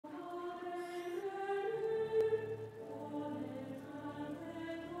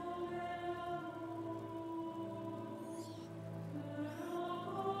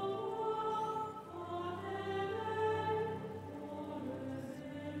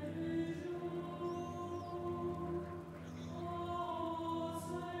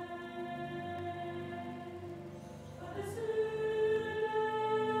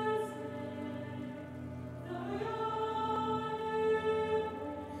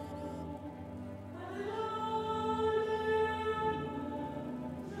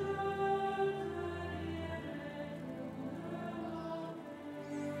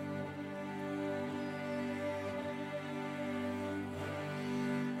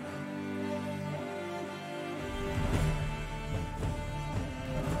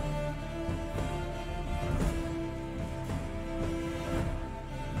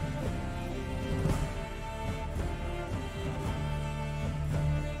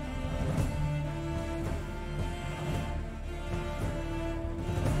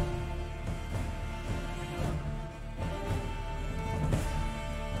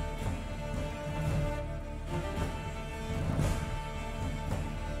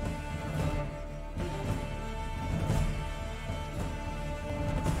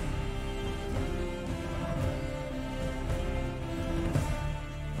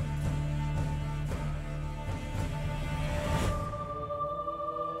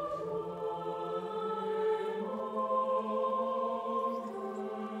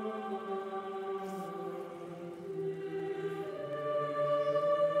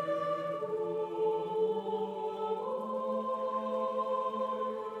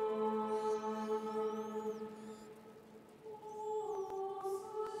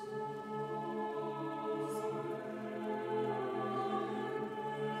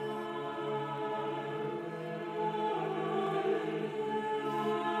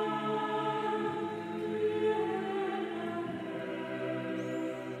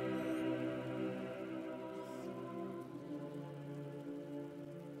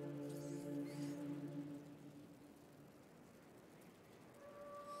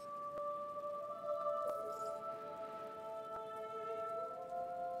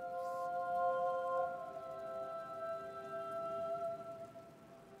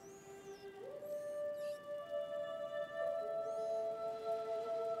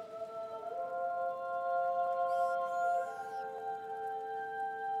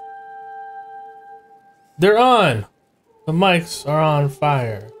They're on. The mics are on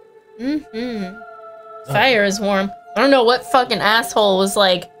fire. Fire is warm. I don't know what fucking asshole was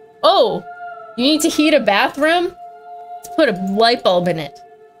like, oh, you need to heat a bathroom? Let's put a light bulb in it.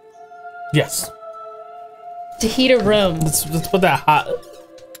 Yes. To heat a room. Let's put that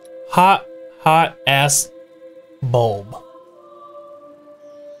hot ass bulb.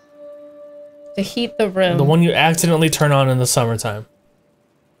 To heat the room. The one you accidentally turn on in the summertime.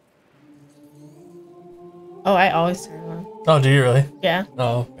 Oh, I always turn it on. Oh, do you really? Yeah.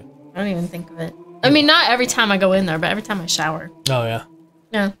 Oh, okay. I don't even think of it. I mean, not every time I go in there, but every time I shower. Oh, yeah.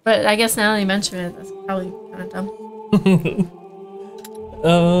 Yeah, but I guess now that you mention it, that's probably kind of dumb.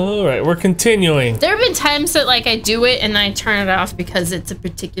 Alright, we're continuing. There have been times that, like, I do it and I turn it off because it's a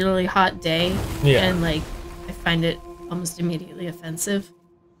particularly hot day. Yeah. And, like, I find it almost immediately offensive.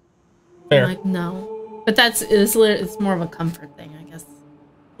 Fair. I'm like, no. But it's more of a comfort thing, I guess.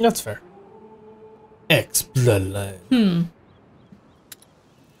 That's fair. Ex-bloodline.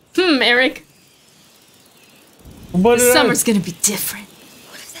 Eric. What This summer's gonna be different.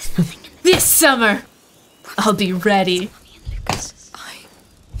 What if there's nothing in This summer, I'll be ready. Yes, I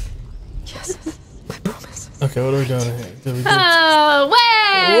promise. Okay, what are we doing here? Did we do... Oh,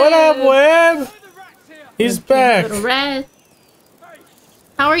 Web! What up, Web? He's back. Little Red.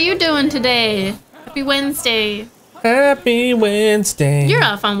 How are you doing today? Happy Wednesday. Happy Wednesday. You're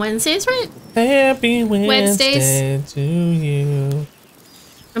off on Wednesdays, right? Happy Wednesday Wednesdays. to you.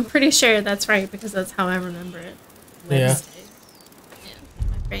 I'm pretty sure that's right because that's how I remember it. Wednesday. Yeah,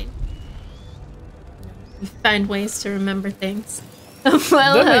 my brain. We find ways to remember things.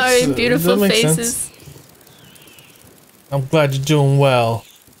 Well, our beautiful that makes faces. sense. I'm glad you're doing well.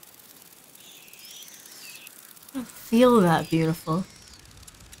 I don't feel that beautiful.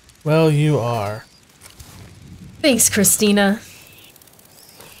 Well, you are. Thanks, Christina.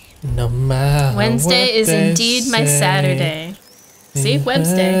 No matter Wednesday what is they indeed my say, Saturday. See,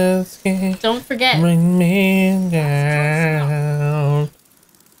 Wednesday. Don't forget. Bring me down.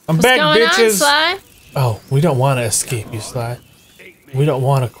 I'm What's back, going bitches. on, Sly? Oh, we don't want to escape you, Sly. We don't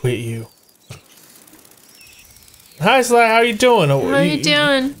want to quit you. Hi, Sly. How you doing? How are you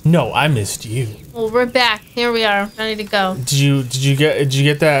doing? No, I missed you. Well, we're back. Here we are, ready to go. Did you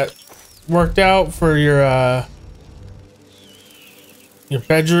get that worked out for your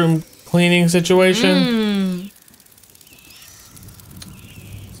bedroom cleaning situation?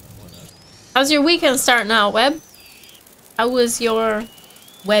 How's your weekend starting out, Web? How was your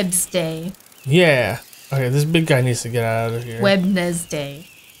Wednesday? Yeah. Okay, this big guy needs to get out of here. Wednesday.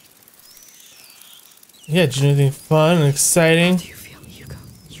 Yeah, did you do anything fun and exciting? How do you feel, Hugo?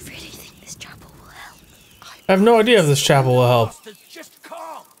 You really think this chapel will help? I have no idea if this chapel will help.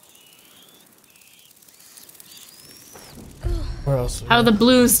 Where else? How are the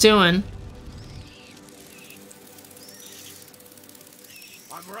Blues doing?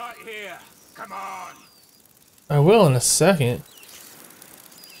 I'm right here. Come on. I will in a second.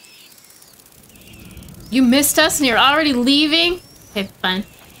 You missed us and you're already leaving? Okay, fine.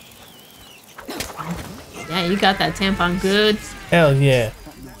 Yeah, you got that tampon good. Hell yeah.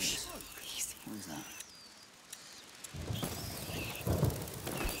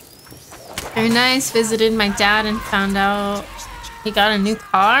 Very nice. Visited my dad and found out he got a new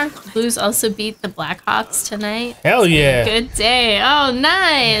car. The Blues also beat the Blackhawks tonight. Hell yeah. Good day. Oh,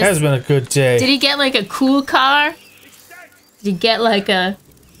 nice. It has been a good day. Did he get like a cool car? Did he get like a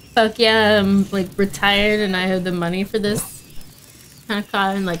fuck yeah, I'm like retired and I have the money for this kind of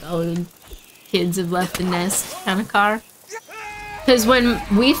car and like all the kids have left the nest kind of car? Because when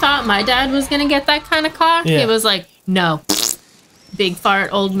we thought my dad was gonna get that kind of car, Yeah. he was like, no. Big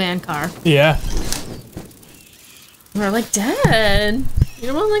fart old man car. Yeah. We're like, Dad, you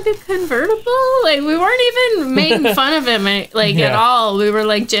don't want like a convertible? Like we weren't even making fun of him like at all. We were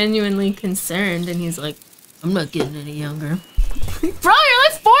like genuinely concerned and he's like, I'm not getting any younger. Bro, you're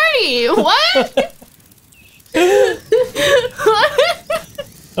like 40! What? What?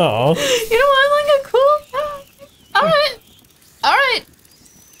 Oh. You don't want like a cool... Alright. Alright.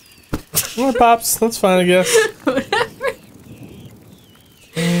 Well, Pops, that's fine, I guess. Whatever.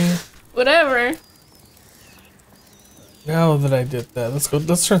 Whatever. Now that I did that,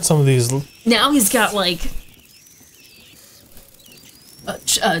 let's turn some of these... Now he's got like...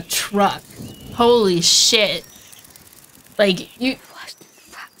 a truck. Holy shit. Like, you...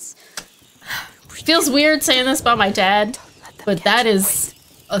 Feels weird saying this about my dad, but that is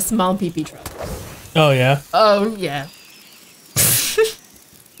a small pee-pee truck. Oh, yeah? Oh, yeah.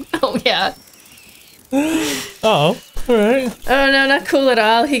 Oh, yeah. Oh, alright. Oh, no, not cool at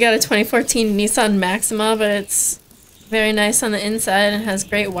all. He got a 2014 Nissan Maxima, but it's Very nice on the inside and has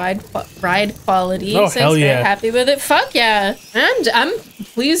great ride quality. Oh, so hell very yeah. happy with it. Fuck yeah. And I'm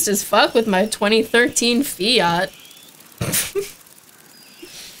pleased as fuck with my 2013 Fiat.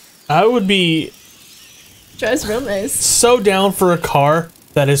 I would be Drives real nice. so down for a car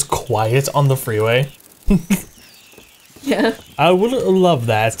that is quiet on the freeway. Yeah. I would love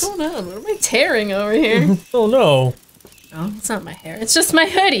that. What's going on? What am I tearing over here? Oh no. Oh, it's not my hair. It's just my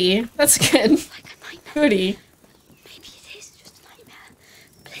hoodie. That's good. Like a nightmare. Hoodie. Maybe it is just a nightmare.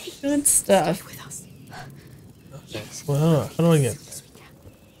 Please. Good stuff. With us. Well, how do I get there?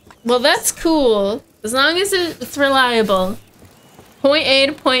 Well, that's cool. As long as it's reliable. Point A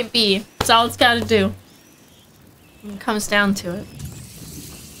to point B. That's all it's got to do. When it comes down to it.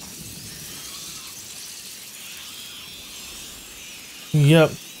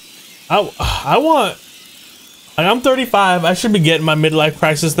 Yep. I want. Like, I'm 35. I should be getting my midlife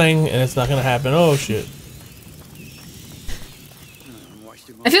crisis thing, and it's not gonna happen. Oh shit.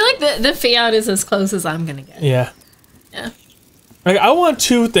 I feel like the Fiat is as close as I'm gonna get. Yeah. Yeah. Like, I want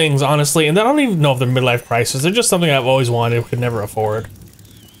two things, honestly, and I don't even know if they're midlife crisis. They're just something I've always wanted, could never afford.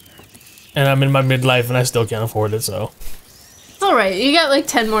 And I'm in my midlife, and I still can't afford it, so. It's alright. You got like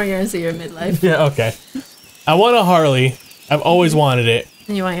 10 more years of your midlife. Yeah, okay. I want a Harley. I've always wanted it,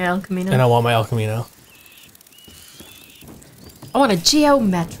 And you want your El Camino? and I want my El Camino. I want a Geo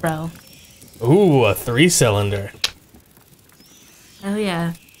Metro. Ooh, a 3-cylinder. Hell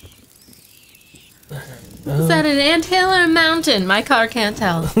yeah. Is that an anthill or a mountain? My car can't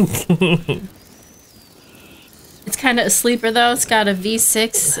tell. It's kind of a sleeper though. It's got a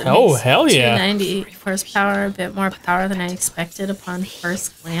V6. Oh, hell yeah. 290 horsepower, a bit more power than I expected upon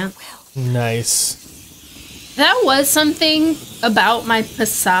first glance. Nice. That was something about my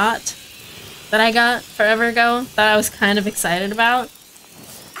Passat that I got forever ago that I was kind of excited about.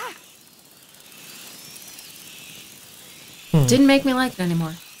 Didn't make me like it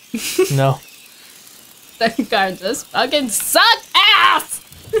anymore. No. That car just fucking sucked ass!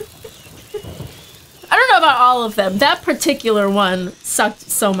 I don't know about all of them. That particular one sucked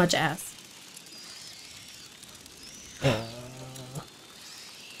so much ass.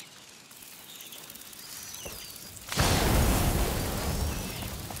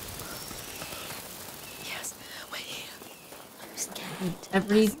 Yes, we're here. I'm scared.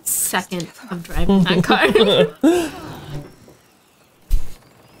 Every second of driving that car.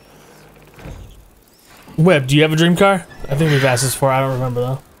 Webb, do you have a dream car? I think we've asked this before. I don't remember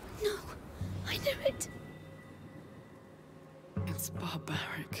though. No, I knew it. It's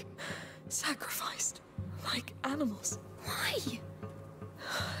barbaric. Sacrificed. Like animals. Why?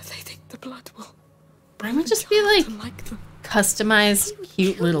 They think the blood will Why would just be like to like them. customized,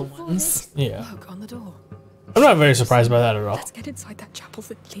 cute little ones? Yeah. Look on the door. I'm not very surprised by that at all. Let's get inside that chapel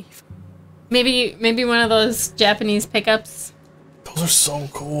and leave. Maybe one of those Japanese pickups, Those are so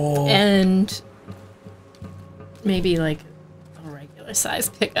cool. and maybe like a regular size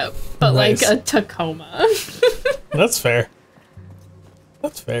pickup, but Nice. like a Tacoma. That's fair.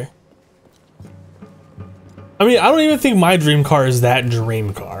 That's fair. I mean, I don't even think my dream car is that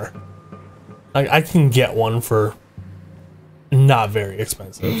dream car. Like, I can get one for not very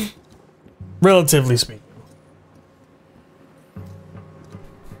expensive. Relatively speaking.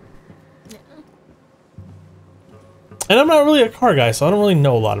 And I'm not really a car guy, so I don't really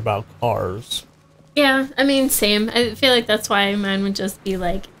know a lot about cars. Yeah, I mean, same. I feel like that's why mine would just be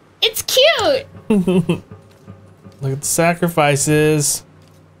like, it's cute! Look at the sacrifices.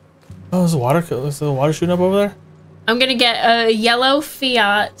 Oh, is the water shooting up over there? I'm gonna get a yellow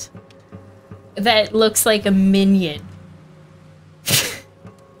Fiat that looks like a minion.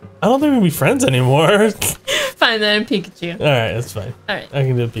 I don't think we can be friends anymore. Fine, then Pikachu. Alright, that's fine. Alright, I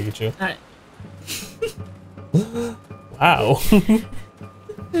can do a Pikachu. alright. Wow.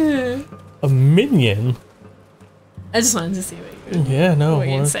 A minion? I just wanted to see what you Yeah, no. What were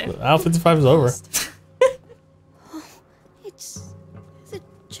you gonna say? Aisle 55 is over. It's the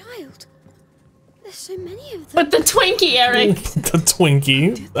child. There's so many of them. But the Twinkie, Eric! The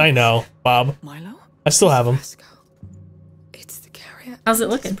Twinkie. I know, Bob. Milo? I still have them. Fresco. It's the carrier. How's it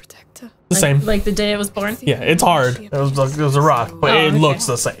and looking? his protector. The same. Like the day it was born? Yeah, it's hard. It was a rock, but Oh, it okay. looks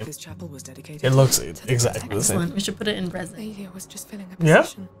the same. This chapel was dedicated. It looks to the exactly the protector. same. We should put it in resin. Amelia was just filling a Yeah?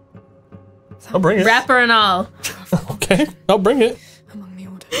 position. I'll bring it. Wrapper and all. Okay, I'll bring it. Among the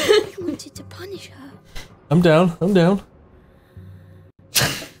order. I wanted to punish her. I'm down. I'm down.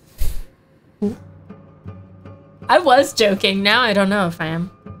 I was joking. Now I don't know if I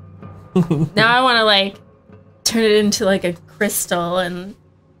am. Now I want to like turn it into like a crystal and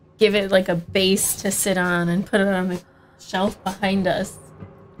give it like a base to sit on and put it on the shelf behind us.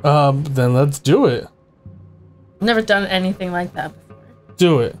 Then let's do it. Never done anything like that before.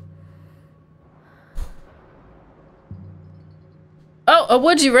 Do it. Oh, a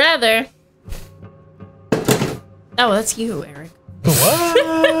would you rather? Oh, that's you, Eric.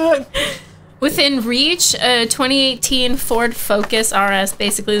 What? Within reach, a 2018 Ford Focus RS,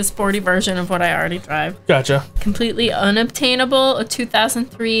 basically the sporty version of what I already drive. Gotcha. Completely unobtainable, a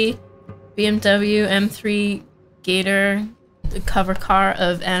 2003 BMW M3 Gator, the cover car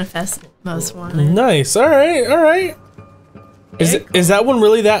of Anifest Most Wanted. Nice. All right. All right. Is that one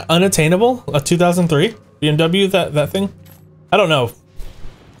really that unattainable? A 2003 BMW? That thing? I don't know.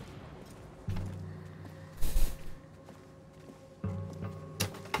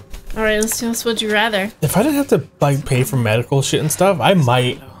 All right, let's do this. Would you rather? If I didn't have to like pay for medical shit and stuff, I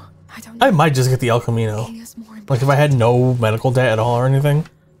might just get the El Camino. Like if I had no medical debt at all or anything.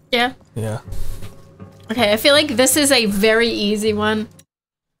 Yeah. Yeah. Okay, I feel like this is a very easy one,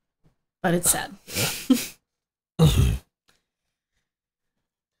 but it's sad.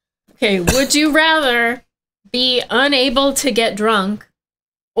 Okay, would you rather be unable to get drunk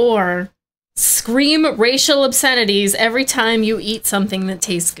or scream racial obscenities every time you eat something that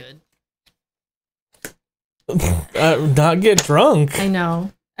tastes good? Not get drunk. I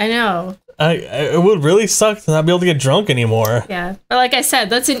know. I know. It would really suck to not be able to get drunk anymore. Yeah. But like I said,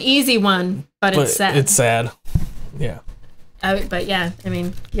 that's an easy one, but it's sad. It's sad. Yeah. But yeah, I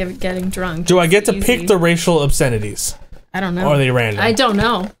mean, getting drunk. Do I get to easy. pick the racial obscenities? I don't know. Or are they random? I don't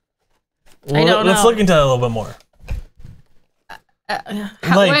know. Well, I don't know. Let's look into that a little bit more.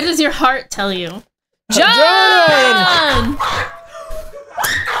 What does your heart tell you? John!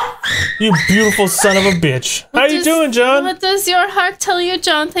 You beautiful son of a bitch. How you doing, John? What does your heart tell you,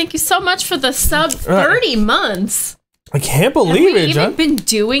 John? Thank you so much for the sub 30 months. I can't believe it, John. Have we even been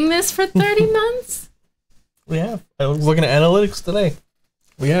doing this for 30 months? We have. I was looking at analytics today.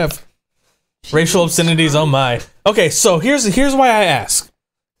 We have. Racial obscenities, oh my. Okay, so here's why I ask.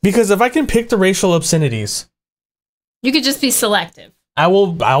 Because if I can pick the racial obscenities, you could just be selective.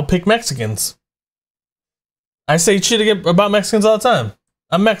 I'll pick Mexicans. I say shit about Mexicans all the time.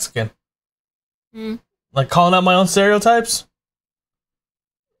 I'm Mexican. Like calling out my own stereotypes?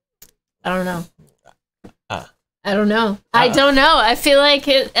 I don't know. I don't know. I don't know. I feel like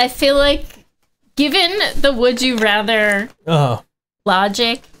given the would you rather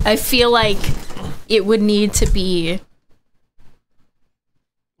logic, I feel like it would need to be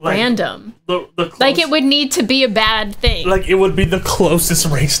random. Like it would need to be a bad thing. Like it would be the closest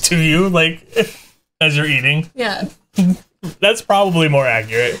race to you, like as you're eating. Yeah. That's probably more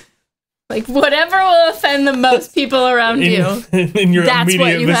accurate. Like whatever will offend the most people around you. In your that's immediate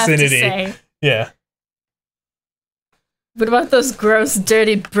what you vicinity. Have to say. Yeah. What about those gross,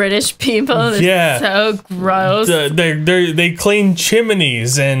 dirty British people? They're so gross. They clean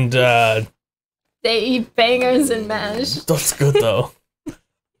chimneys and they eat bangers and mash. That's good though.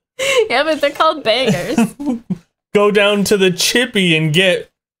 Yeah, but they're called bangers. Go down to the chippy and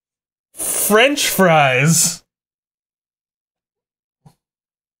get French fries.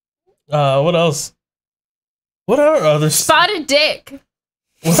 What else? What are other spotted dick?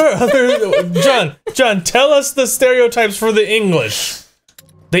 What are other John, tell us the stereotypes for the English.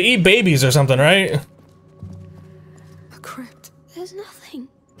 They eat babies or something, right? A crypt. There's nothing.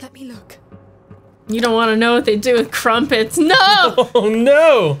 Let me look. You don't want to know what they do with crumpets. No! Oh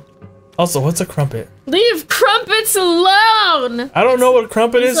no! Also, what's a crumpet? Leave crumpets alone! I don't know what a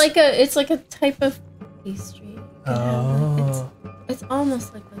crumpet is. It's like a type of pastry. Oh. It's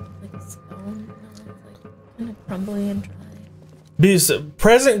almost like a scone. It's like kind of crumbly and dry.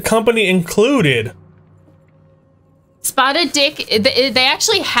 Present company included. Spotted dick. They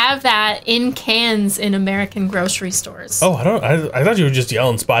actually have that in cans in American grocery stores. Oh, I thought you were just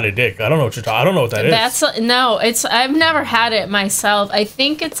yelling spotted dick. I don't know what you're talking. I don't know what that is. I've never had it myself. I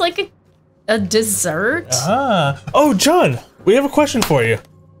think it's like a dessert. Oh, John, we have a question for you.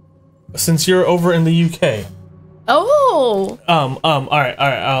 Since you're over in the UK. Oh. All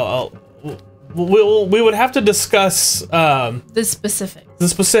right. We would have to discuss the specifics. The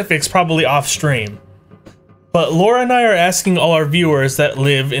specifics probably off stream. But Laura and I are asking all our viewers that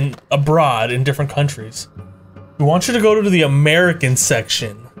live abroad in different countries. We want you to go to the American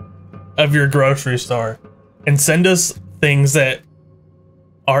section of your grocery store and send us things that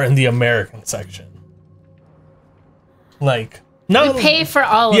are in the American section. Like, not we pay for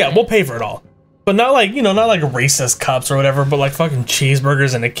all of it. Yeah, we'll pay for it all. But not like, not like racist cups or whatever, but like fucking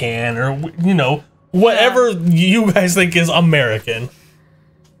cheeseburgers in a can or, whatever you guys think is American.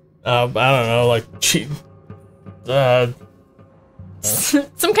 I don't know, like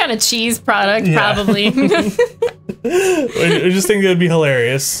some kind of cheese product, probably. I just think it would be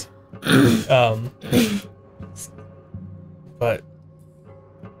hilarious. But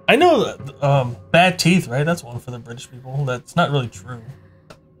I know that bad teeth, right? That's one for the British people. That's not really true.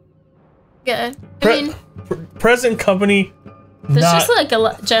 Yeah, I mean, present company. there's just like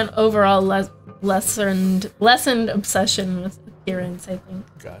a overall lessened obsession with appearance, I think.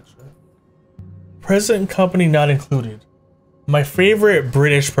 Gotcha. Present company not included. My favorite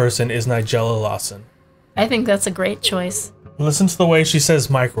British person is Nigella Lawson. I think that's a great choice. Listen to the way she says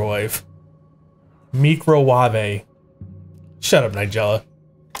microwave. Microwave. Shut up, Nigella.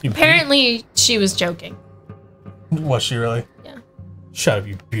 Apparently, she was joking. Was she really? Yeah. Shut up,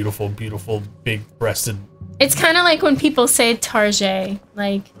 you beautiful, beautiful, big-breasted. It's kind of like when people say Tarjay.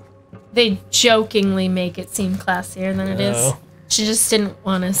 Like, they jokingly make it seem classier than it is. Oh. She just didn't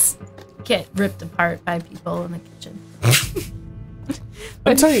want us get ripped apart by people in the kitchen.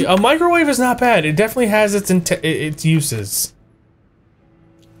 I'm telling you, a microwave is not bad. It definitely has its uses.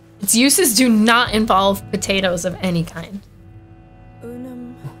 Its uses do not involve potatoes of any kind.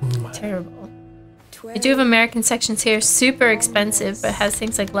 Terrible. They do have American sections here. Super expensive, but has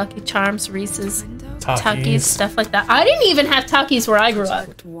things like Lucky Charms, Reese's, Takis, stuff like that. I didn't even have Takis where I grew up.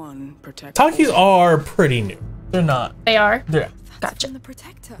 Takis are pretty new. They're not. They are? Yeah. Gotcha.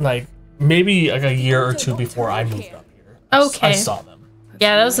 Like, maybe like a year or two before I moved up here. Okay. I saw them.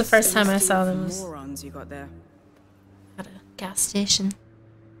 Yeah, that was the first time I saw them. Was at a gas station.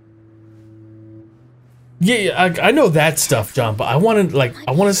 Yeah, I know that stuff, John, but I want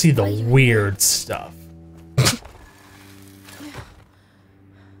to see the weird stuff.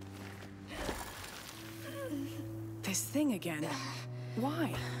 This thing again.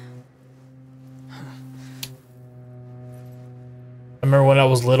 Why? I remember when I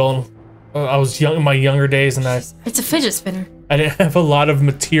was little, I was young in my younger days, and It's a fidget spinner. I didn't have a lot of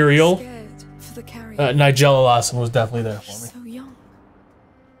material. For the carrier. Nigella Lawson was definitely there for me. So young.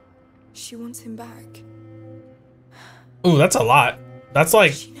 She wants him back. Ooh, that's a lot. That's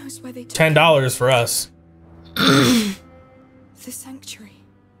like She knows where they took $10 for us. the sanctuary.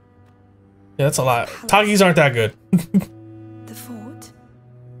 Yeah, that's a lot. Takis aren't that good. The fort.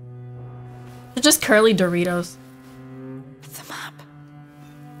 They're just curly Doritos. The map.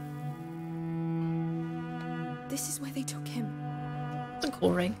 This is where they took him. It's a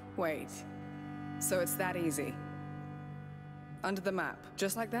cool ring. Wait. So it's that easy? Under the map,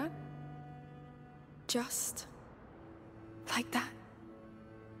 just like that? Just like that.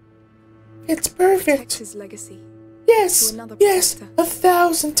 It's Protect perfect. his legacy. Yes, To another yes, protector.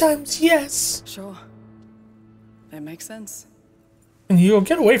 1,000 times yes. Sure. That makes sense. And you'll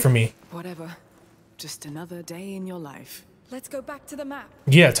get away from me. Whatever. Just another day in your life. Let's go back to the map.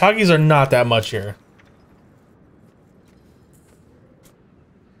 Yeah, Takis are not that much here.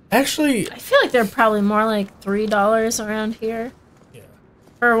 Actually, I feel like they're probably more like $3 around here. yeah.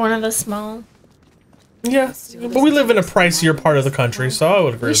 For one of the small. Yeah, but we live in a pricier part of the country, so I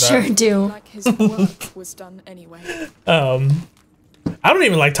would agree We with sure that. do. Like his work was done anyway. I don't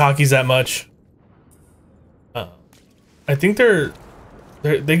even like Takis that much. I think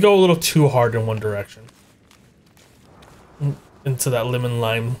they go a little too hard in one direction. Into that lemon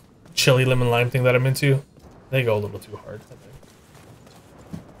lime, chili lemon lime thing that I'm into. They go a little too hard, I think.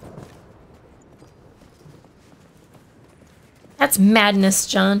 That's madness,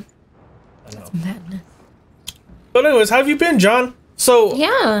 John. I know. That's madness. But anyways, how have you been, John? So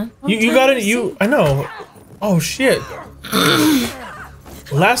Yeah. you got it. I know. Oh shit.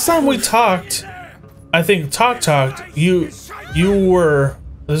 Last time we talked, I think talked. You were.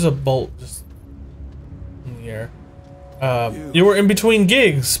 There's a bolt just in the air. You were in between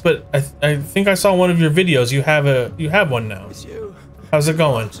gigs, but I think I saw one of your videos. You have one now. It's you. How's it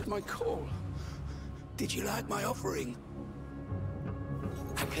going? Answered my call. Did you like my offering?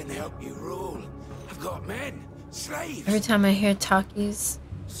 I can help you rule. I've got men, slaves. Every time I hear Takis,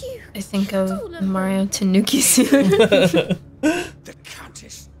 You I think of stolen Mario Tanuki suit. The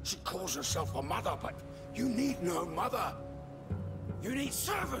Countess, she calls herself a mother, but you need no mother. You need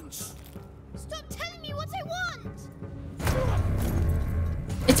servants. Stop telling me what I want!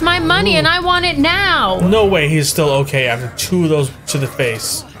 It's my money and I want it now. No way he's still okay after 2 of those to the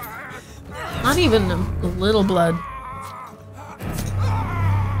face. Not even a little blood.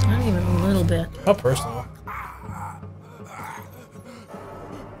 Not even a little bit. How personal.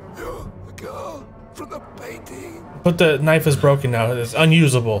 You're the girl from the painting. But the knife is broken now. It's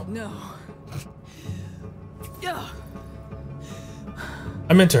unusable. No. Yeah.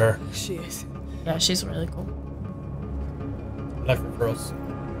 I'm into her. She is. Yeah, she's really cool. I like her curls.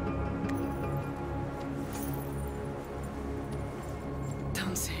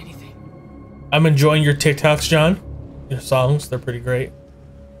 Don't say anything. I'm enjoying your TikToks, John. Your songs, they're pretty great.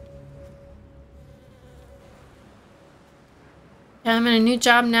 Yeah, I'm in a new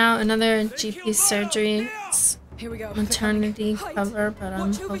job now, another GP surgery. It's Here we go. maternity Hide. cover, but I'm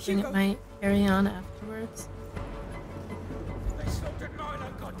Watch over hoping it Hugo. might carry on afterwards. They slaughtered Milo,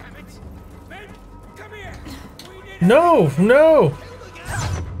 goddammit! Men, come here! We need No, no.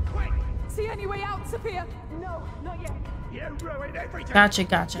 See any way out, Sophia? No, not yet. you ruined everything! Gotcha.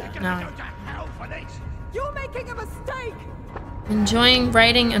 You're Now gonna go to hell for this! You're making a mistake! enjoying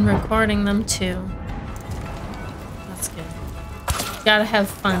writing and recording them too. That's good. Gotta have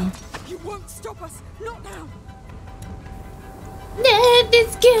fun. You won't stop us. Not now.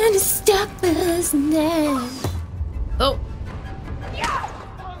 Nothing's gonna stop us now. Oh,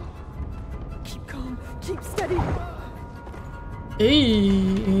 Keep calm. Keep steady.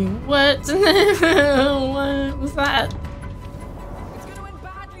 hey, what? What was that? It's going to end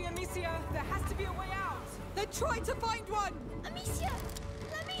badly, Amicia. There has to be a way out. They're trying to find one. Amicia,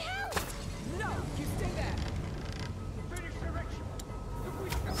 let me help. No, you stay there. Finish the ritual! If we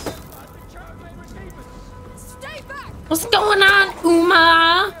stop them, the child may receive us! Stay back. What's going on,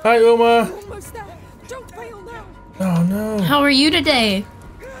 Uma? Hi, Uma. Almost there. Don't fail now. Oh no. How are you today?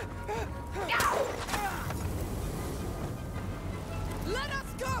 Let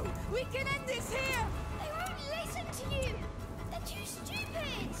us go. We can end this here. They won't listen to you. They're too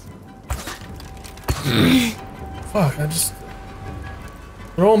stupid. Fuck, I just...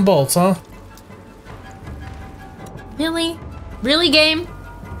 Throwing bolts, huh? Really? Really, game?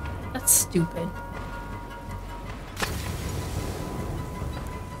 That's stupid.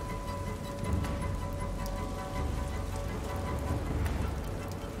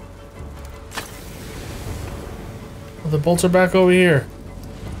 The bolts are back over here.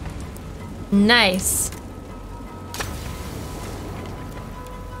 Nice.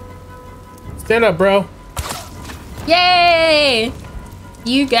 Stand up, bro. Yay!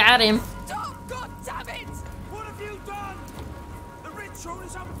 You got him. Stop! God damn it! What have you done? The ritual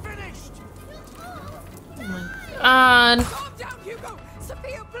is unfinished! Oh my god. Calm down, Hugo.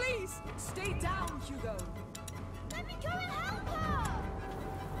 Sophia, please. Stay down, Hugo. Let me go and help her.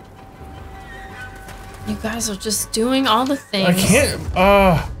 You guys are just doing all the things. I can't.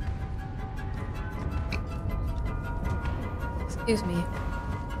 Excuse me.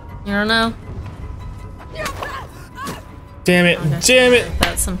 You don't know? Damn it. Damn it.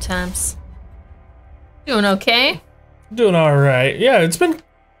 That sometimes. Doing okay? Doing all right. Yeah, it's been.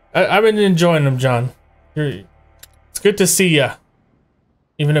 I've been enjoying them, John. It's good to see ya,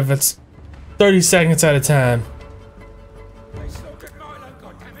 even if it's 30 seconds at a time. They slaughtered Milo,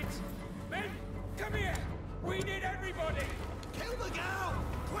 goddammit! Men, come here! We need everybody! Kill the girl!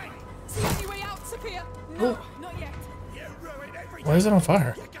 Quick! See any way out, Sophia? No, not yet. You ruined everything! Why is it on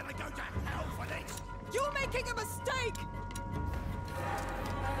fire? You're gonna go to hell for this! You're making a mistake.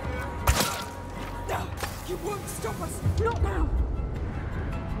 No, you won't stop us. Not now.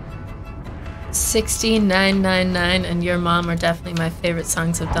 6999 and Your Mom are definitely my favorite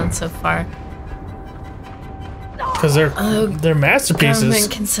songs I've done so far. Because they're Government masterpieces.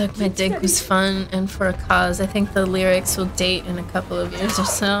 Can Suck My Dick was fun and for a cause. I think the lyrics will date in a couple of years or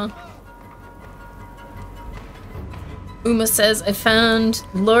so. Uma says, I found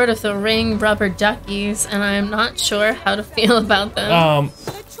Lord of the Ring rubber duckies and I'm not sure how to feel about them.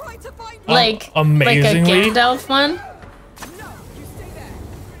 They're trying to find like a amazingly. Gandalf one? No, you stay there.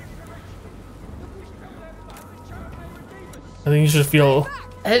 I think you should feel.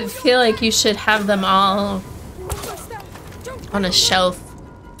 I feel like you should have them all Almost there. Don't on a shelf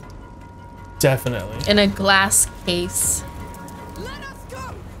Definitely. in a glass case. let us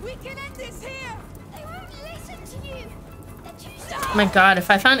go. We can end this here. They won't listen to you. They're too stupid. Oh my god, if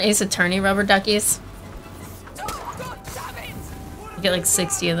I found Ace Attorney rubber duckies, Stop! God damn it! I get like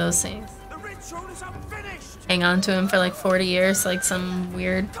 60 of those things. The ritual is unfinished! Hang on to him for like 40 years, like some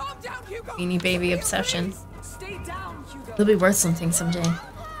weird Calm down, Hugo. Beanie Baby obsession. Stay down, Hugo. It'll be worth something someday.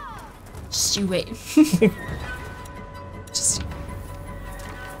 Just you wait. Just.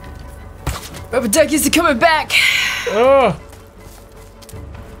 Rubber duckies are coming back Oh,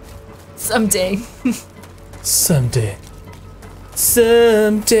 someday. someday.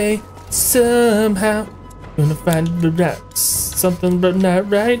 Someday. Somehow. Gonna find the right something, but not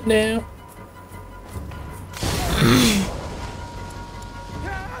right now.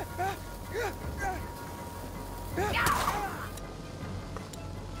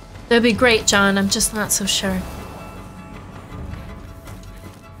 That'd be great, John. I'm just not so sure.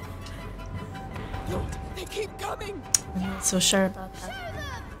 They keep coming. I'm not so sure about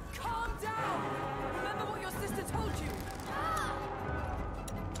that. Calm down. Remember what your sister told you.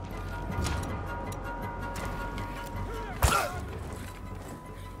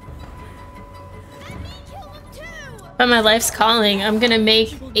 Let me kill them too. But my life's calling. I'm gonna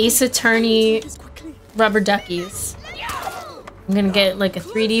make Ace Attorney rubber duckies. I'm gonna get like a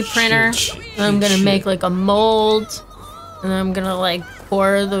 3D printer. And I'm gonna make like a mold. And I'm gonna like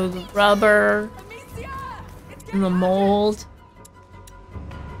pour the rubber in the mold.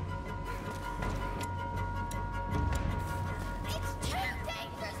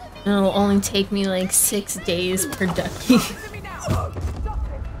 And it'll only take me like 6 days per ducky.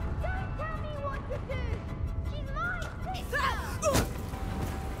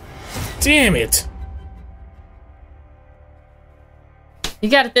 Damn it! You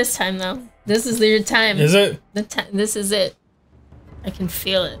got it this time, though. This is your time. Is it? This is it. I can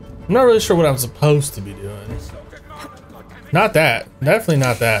feel it. I'm not really sure what I'm supposed to be doing. Not that. Definitely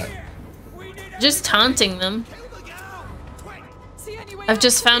not that. Just taunting them. I've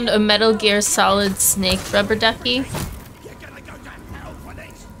just found a Metal Gear Solid Snake rubber ducky.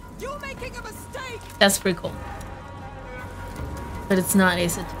 That's pretty cool. But it's not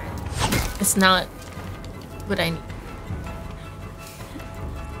Ace Attorney. It's not what I need.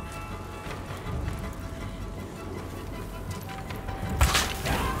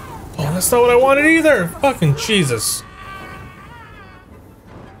 Oh, that's not what I wanted either! Fucking Jesus.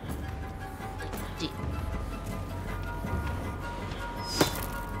 Keep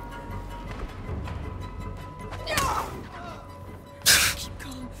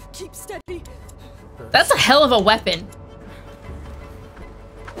calm. Keep steady. That's a hell of a weapon.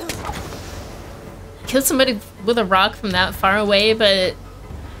 Kill somebody with a rock from that far away, but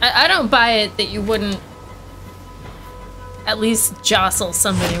I don't buy it that you wouldn't at least jostle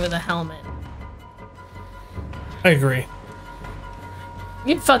somebody with a helmet. I agree.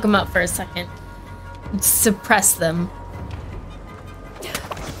 You'd fuck them up for a second. Suppress them.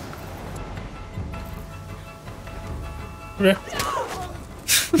 Okay.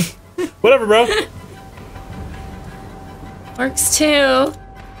 Whatever, bro. Works too.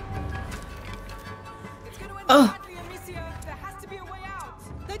 Oh. There has to be a way out.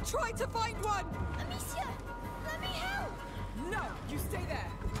 Then try to find one. Amicia, let me help. No, you stay there.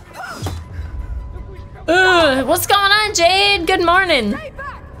 What's going on, Jade? Good morning. Stay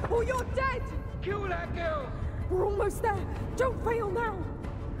back, or you're dead. Kill that girl. We're almost there. Don't fail now.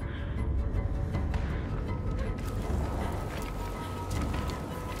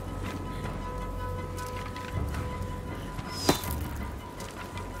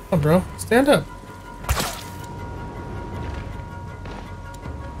 Come on, bro. Stand up.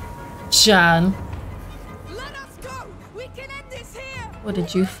 John. Let us go. We can end this here. What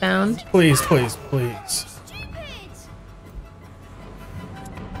did you found? Please, please, please. Stupid.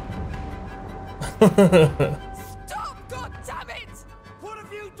 Stop, God damn it! What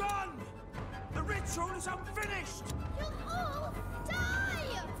have you done? The ritual is unfinished. You'll all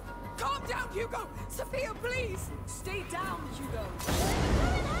die. Calm down, Hugo. Sophia, please. Stay down, Hugo.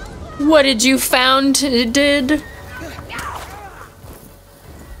 What did you found? Did?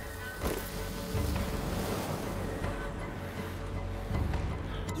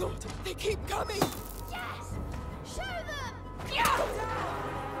 Lord, they keep coming. Yes. Show them.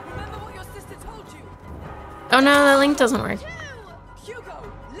 Remember what your sister told you. Oh no, that link doesn't work.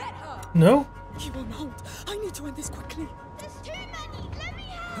 Hugo, let her. No? You won't hold. I need to end this quickly. There's too many. Let me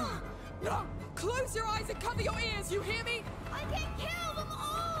help. No, close your eyes and cover your ears. You hear me? I can kill them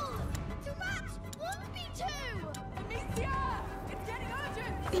all. The rats won't be too. Amicia, it's getting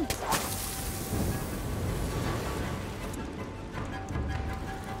urgent.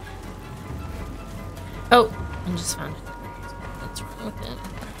 Oh, I just found it. What's wrong with it?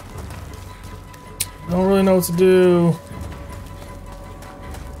 I don't really know what to do.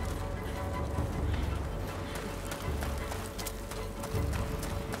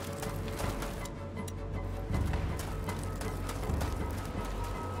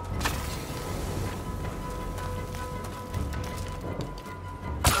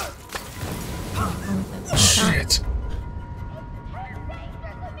 Shit.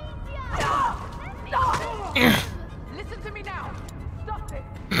 Listen to me now. Stop it.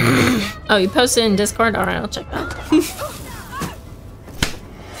 Oh, you posted in Discord? Alright, I'll check that.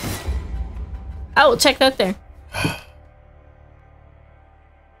 I will check that there.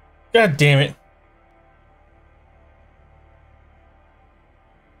 God damn it.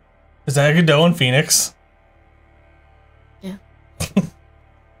 Is that Godot and Phoenix? Yeah.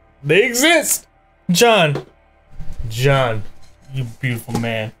 They exist! John. John. You beautiful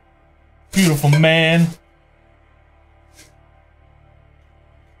man. Beautiful man.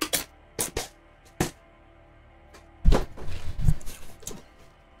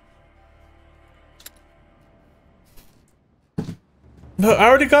 No, I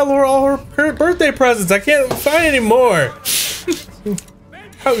already got Laura all her birthday presents. I can't find any more.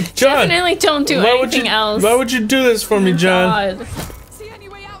 Oh, John. Definitely don't do anything else. Why would you do this for me, John? God. See any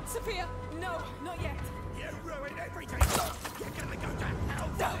way out, Sophia? No, not yet. You ruined everything. You're gonna go to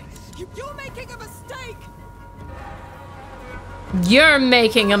hell. You're making a mistake. You're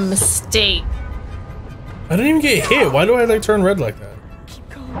making a mistake. I didn't even get hit. Why do I like turn red like that? Keep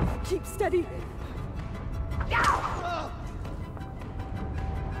calm. Keep steady.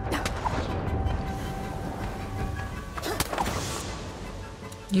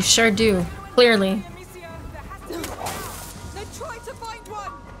 You sure do. Clearly. Amicia, there has to be one out. Then try to find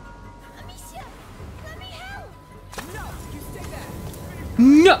one. Amicia, let me help. No, you stay there.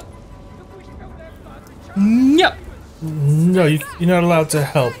 No. No. No, you're not allowed to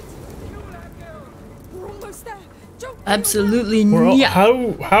help. We're almost there. Don't Absolutely We're not.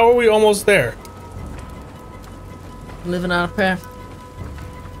 how are we almost there? Living on a prayer.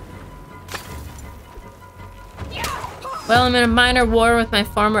 Well, I'm in a minor war with my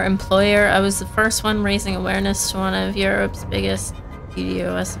former employer. I was the first one raising awareness to one of Europe's biggest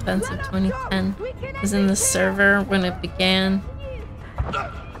DDoS events of 2010. I was in the server when it began,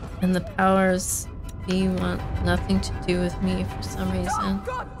 and the powers be want nothing to do with me for some reason.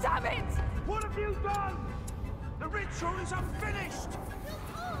 God damn it! What have you done? The ritual is unfinished.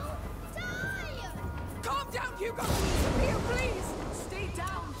 Calm down, Hugo. Sophia, please. Stay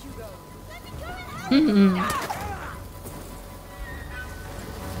down, Hugo. Let me go and help.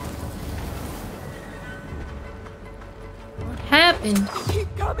 What happened?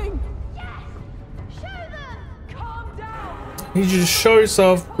 Keep coming. Show them. Calm down. I need you to show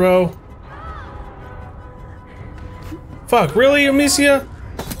yourself, bro. Fuck, really, Amicia?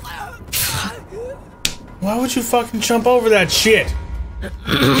 Why would you fucking jump over that shit?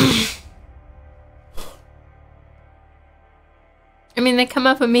 I mean, they come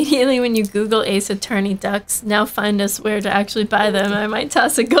up immediately when you Google Ace Attorney ducks. Now find us where to actually buy them. I might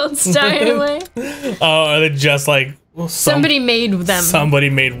toss a gold star anyway. Oh, are they just like well, Somebody made them. Somebody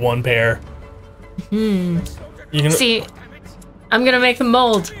made one pair. You can See, I'm gonna make a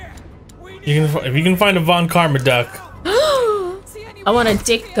mold. if you can find a Von Karma duck. I want a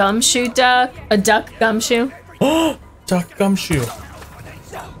dick gumshoe duck. A duck gumshoe. Duck gumshoe.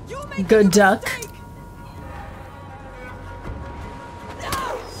 Good duck.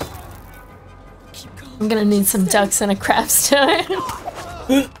 I'm gonna need some ducks and a craft stone.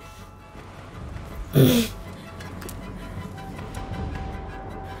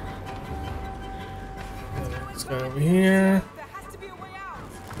 Let's go over here. There has to be a way out.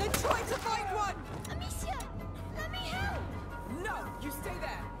 Then try to find one. Amicia, let me help. No, you stay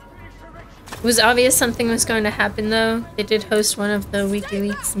there. It was obvious something was going to happen though. They did host one of the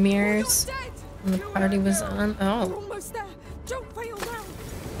WikiLeaks mirrors Dead. when the party was on. We're Oh. almost there. Don't fail now.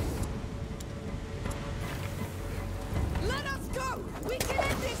 Let us go. We can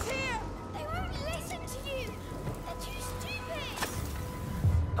end this here. They won't listen to you. They're too stupid.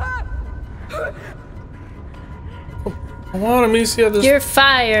 Ah! Come on, Amicia. This You're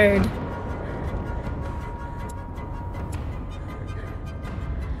fired.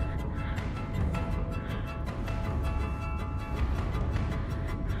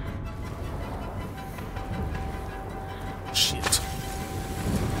 shit.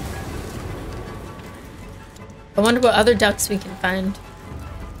 I wonder what other ducks we can find.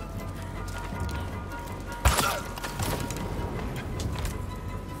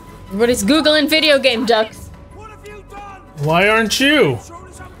 Everybody's Googling video game ducks. What have you done? Why aren't you? The ritual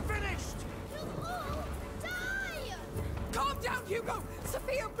is unfinished. Die. Calm down, Hugo.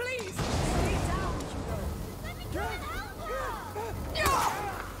 Sophia, please. Stay down, Hugo. Let me go and help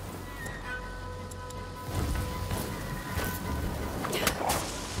her.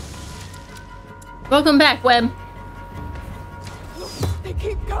 Welcome back, Webb. They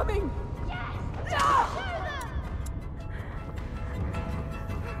keep coming.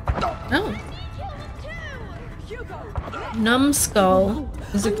 Oh. Hugo. Numbskull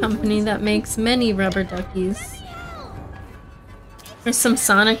is a company that makes many rubber duckies. There's some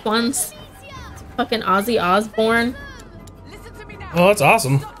Sonic ones. Fucking Ozzy Osbourne. Listen to me now. Oh, that's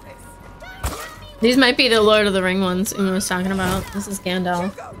awesome. Stop this. These might be the Lord of the Ring ones Uma was talking about. This is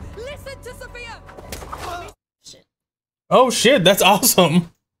Gandalf. Hugo, listen to Sophia. Oh shit, that's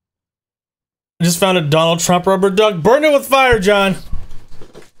awesome. I just found a Donald Trump rubber duck. Burn it with fire, John.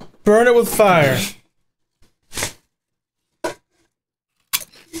 Burn it with fire.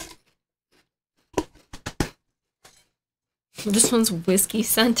 This one's whiskey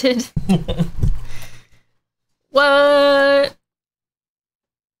scented. What?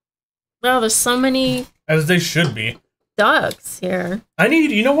 Wow, there's so many As they should be. ducks here. I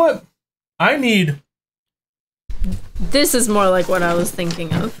need, you know what? I need... This is more like what I was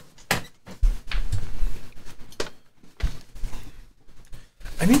thinking of.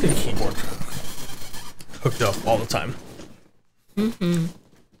 I need a keyboard hooked up all the time. Mm-hmm.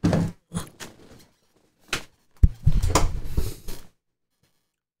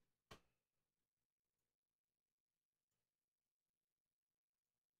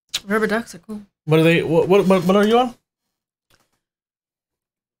 Rubber ducks are cool. What are they? What are you on?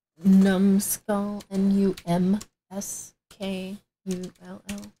 Numbskull, Numskull.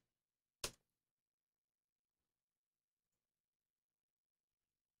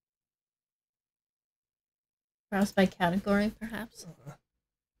 Browse by category, perhaps.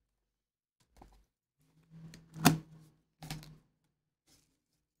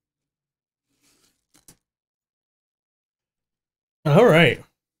 All right.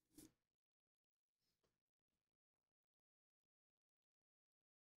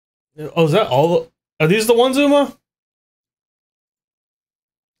 Oh, is that all? Are these the ones, Uma?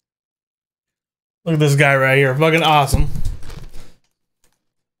 Look at this guy right here. Fucking awesome.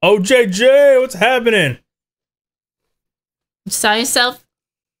 OJJ, what's happening? You saw yourself?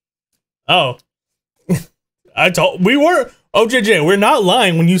 Oh. We were OJJ, we're not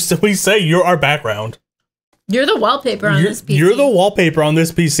lying when we say you're our background. You're the wallpaper on this PC. You're the wallpaper on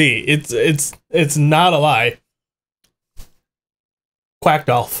this PC. It's not a lie.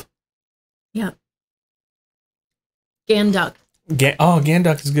 Quackdolph. Yeah. Ganduck.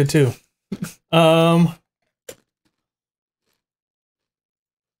 Ganduck is good too. Avrona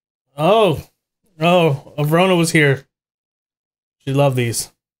was here. She loved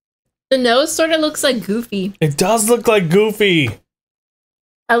these. The nose sort of looks like Goofy. It does look like Goofy.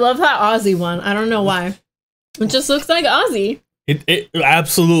 I love that Ozzy one. I don't know why. It just looks like Ozzy. It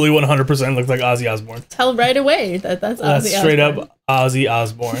absolutely 100% looks like Ozzy Osbourne. Tell right away that's Ozzy That's straight Osbourne. up Ozzy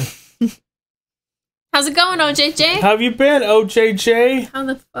Osbourne. How's it going, OJJ? How have you been, OJJ? How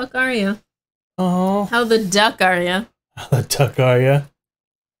the fuck are you? Oh, How the duck are you? how the duck are ya?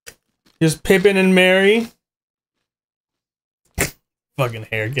 Just Pippin and Mary. Fucking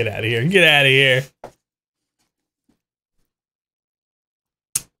hair, get out of here. Get out of here.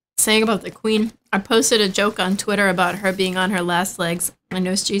 Saying about the queen, I posted a joke on Twitter about her being on her last legs. I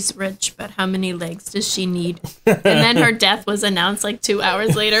know she's rich, but how many legs does she need? And then her death was announced like 2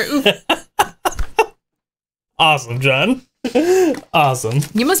 hours later. Oof. Awesome, John. Awesome.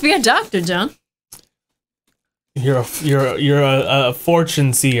 You must be a doctor, John. You're a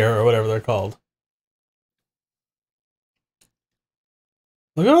fortune seer or whatever they're called.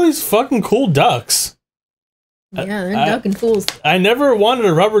 Look at all these fucking cool ducks. Yeah, they're ducking fools. I never wanted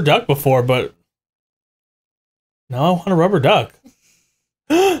a rubber duck before, but now I want a rubber duck.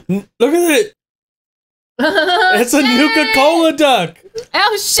 Look at it. It's a Nuka-Cola duck.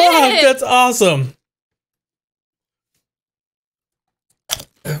 Oh, shit. Fuck, that's awesome.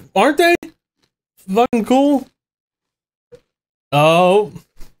 Aren't they fucking cool? Oh.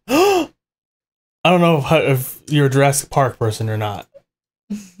 I don't know if you're a Jurassic Park person or not,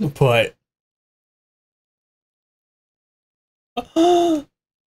 but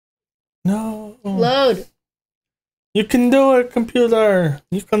no. Load. You can do it, computer.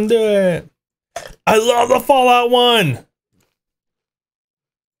 You can do it. I love the Fallout one.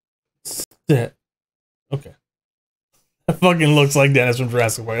 That. Okay. That fucking looks like Dennis from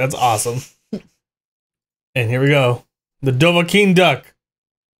Jurassic Park. That's awesome. And here we go. The Dovahkiin duck.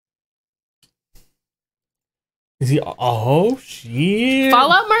 Is he? Oh, shit.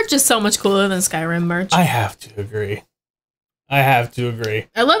 Fallout merch is so much cooler than Skyrim merch. I have to agree. I have to agree.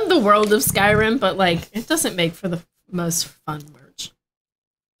 I love the world of Skyrim, but like, it doesn't make for the most fun merch.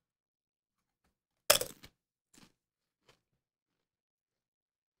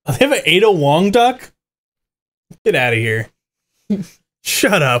 They have an Ada Wong duck? Get out of here.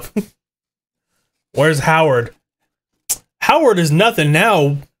 Shut up. Where's Howard? Howard is nothing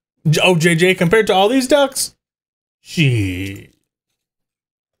now, OJJ, compared to all these ducks. Shit.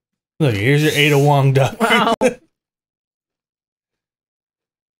 Look, here's your Ada Wong duck. Wow.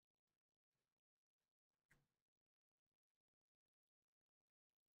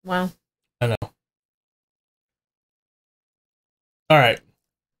 Wow. I know. Alright.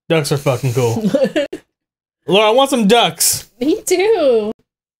 Ducks are fucking cool. Laura, I want some ducks. Me too.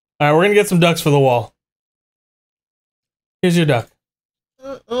 Alright, we're gonna get some ducks for the wall. Here's your duck.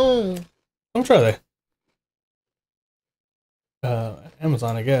 Uh-oh. How much are they?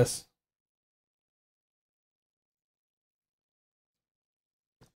 Amazon, I guess.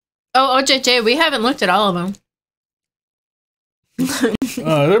 Oh, OJJ, we haven't looked at all of them.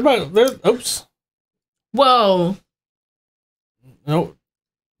 They're oops. Whoa. Nope.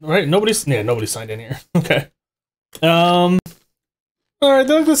 Right, nobody signed in here. Okay. Alright,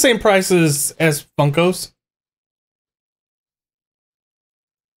 they're the same prices as Funkos.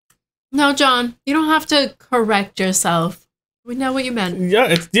 No, John, you don't have to correct yourself. We know what you meant. Yeah,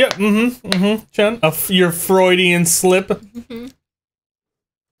 it's John. Your Freudian slip.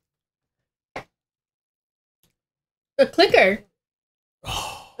 A clicker.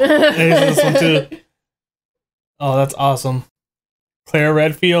 There's this one too. Oh, that's awesome. Claire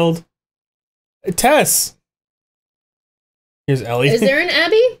Redfield. Tess. Here's Ellie. Is there an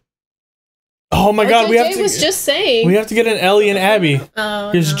Abby? Oh my god, we have to. was just saying. We have to get an Ellie and Abby. Oh,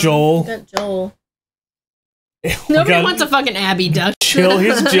 Here's no. Joel. We got Joel. Oh Nobody wants a fucking Abby duck. Jill.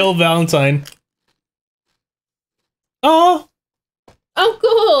 Here's Jill Valentine. Oh, Oh,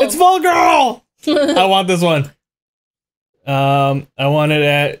 cool. it's Vol Girl. I want this one. I want it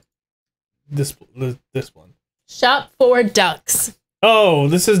at this one. Shop for ducks. Oh,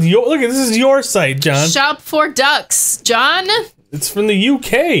 this is your look. This is your site, John. Shop for ducks, John. It's from the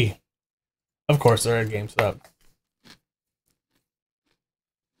UK. Of course, they're at GameStop.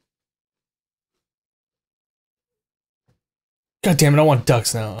 God damn it! I want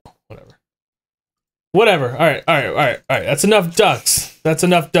ducks now. Whatever. All right. That's enough ducks.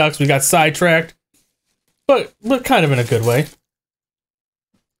 We got sidetracked, but kind of in a good way.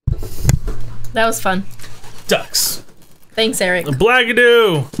 That was fun. Ducks. Thanks, Eric,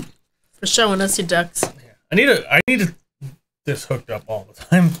 Blagadoo. for showing us your ducks. I need this hooked up all the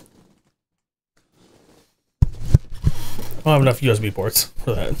time. I don't have enough USB ports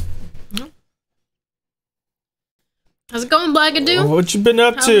for that. How's it going, Blagadoo? What you been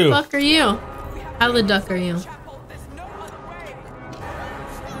up How to? the fuck are you? How the duck are you?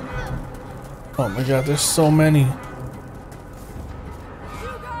 Oh my god, there's so many.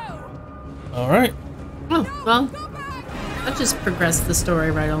 Alright. Oh, well, that just progressed the story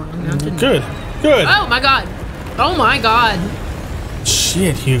right along. Now, didn't it? Good. Good. Oh my god. Oh my god.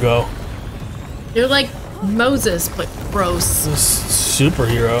 Shit, Hugo. You're like Moses, but gross. This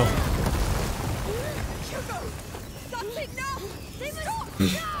superhero.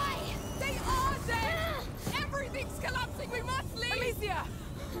 They are dead! Everything's collapsing! We must leave! Alicia!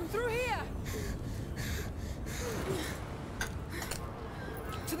 Through here!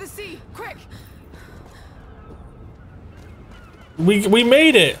 To the sea! Quick! We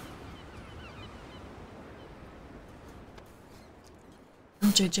made it.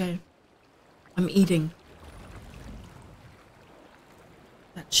 JJ, I'm eating.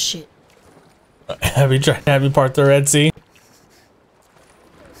 That shit. Have you part the Red Sea?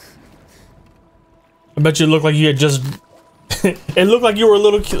 I bet you look like you had just. It looked like you were a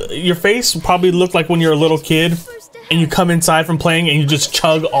little. Your face probably looked like when you're a little kid, and you come inside from playing and you just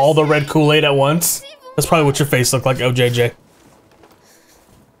chug all the red Kool-Aid at once. That's probably what your face looked like, OJJ.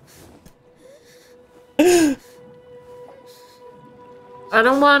 I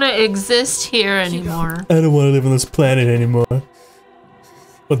don't want to exist here anymore. I don't want to live on this planet anymore.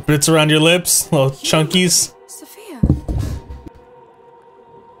 With bits around your lips, little chunkies. Sophia.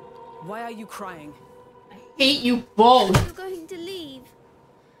 Why are you crying? Hate you both. You're going to leave.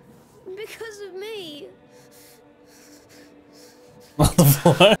 Because of me. What the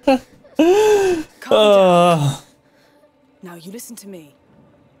fuck? Calm down. Now you listen to me.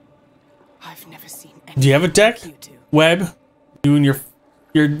 I've never seen anything Do you have a deck? like you two. Web? You and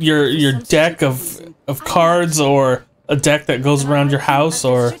your deck of cards, or a deck that goes around your house,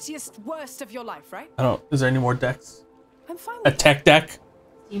 or The shittiest, worst of your life, right? I don't. Is there any more decks? I'm fine A with tech deck?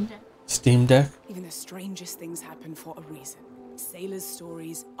 Steam deck? Even the strangest things happen for a reason. Sailors'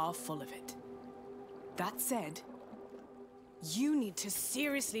 stories are full of it. That said, you need to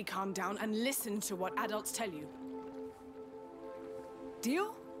seriously calm down and listen to what adults tell you.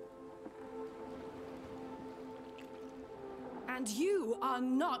 Deal? And you are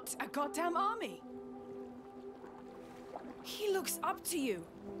not a goddamn army. He looks up to you.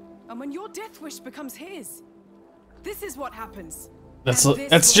 And when your death wish becomes his, this is what happens.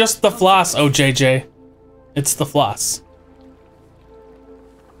 That's just the floss, OJJ. It's the floss.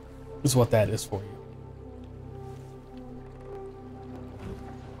 Is what that is for you.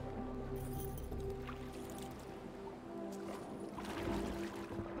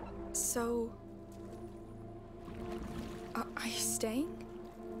 So, are you staying?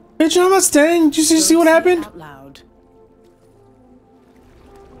 Bitch, I'm not staying. Did you see what happened? Out loud.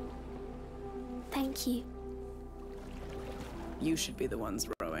 Thank you. You should be the ones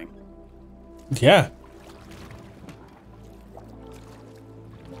rowing. Yeah.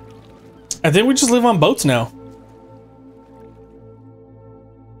 I think we just live on boats now.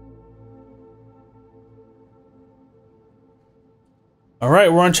 All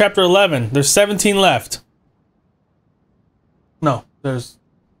right, we're on chapter 11. There's 17 left. No, there's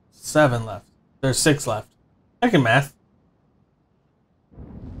 7 left. There's 6 left. I can math.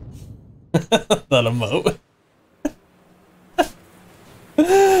 Not a moat.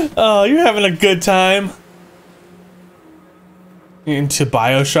 Oh, you're having a good time. Into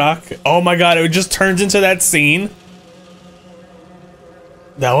BioShock. Oh my god, it just turns into that scene.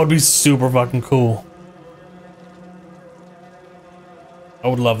 That would be super fucking cool. I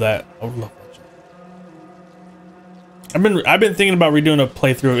would love that. I would love that. I've been thinking about redoing a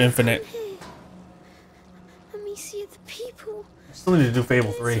playthrough of Infinite. Let me see the people. I still need to do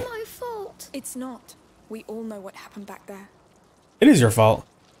Fable 3. It's my fault. It's not. We all know what happened back there. It is your fault.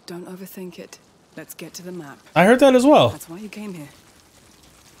 Don't overthink it. Let's get to the map. I heard that as well. That's why you came here.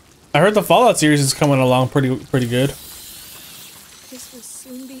 I heard the Fallout series is coming along pretty good. This will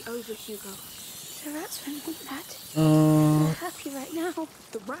soon be over, Hugo. The rats won't want that. They're happy right now.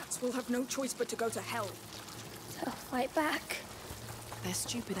 The rats will have no choice but to go to hell. They'll fight back. They're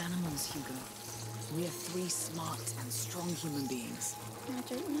stupid animals, Hugo. We are 3 smart and strong human beings. I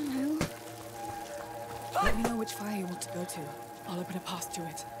don't know. Let me know which fire you want to go to. I'll open a path to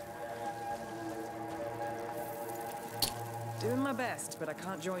it. Doing my best, but I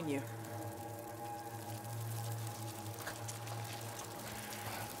can't join you.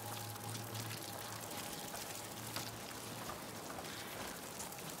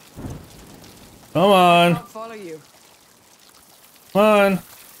 Come on. I'll follow you. Come on.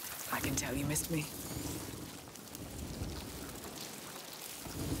 I can tell you missed me.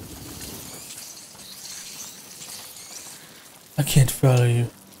 I can't follow you.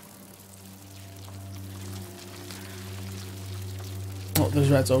 Oh,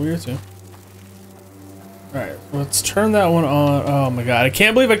 there's rats over here too. Alright, let's turn that one on. Oh my god, I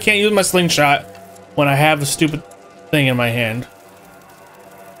can't believe I can't use my slingshot when I have the stupid thing in my hand.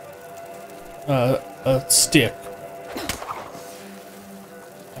 A stick.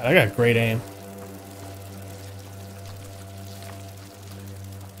 God, I got great aim.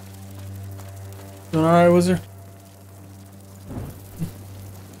 Doing alright, wizard?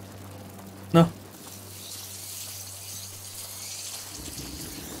 No.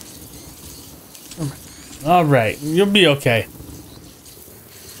 All right, you'll be okay.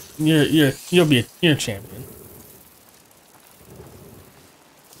 You'll be a champion.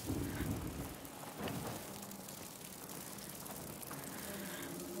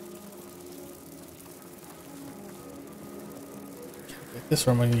 This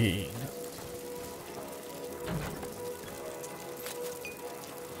one I'm gonna get eaten.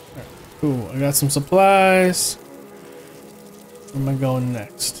 Right, cool. I got some supplies. Where am I going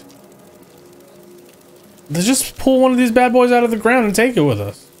next? Let's just pull one of these bad boys out of the ground and take it with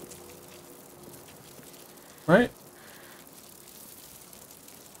us. Right?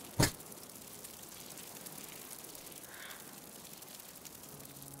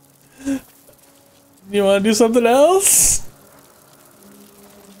 You want to do something else?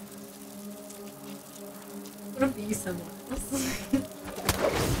 I'm gonna be someone else.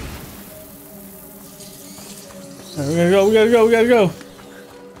 Right, we gotta go.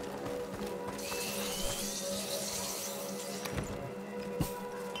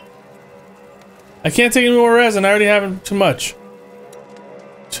 I can't take any more resin. I already have too much.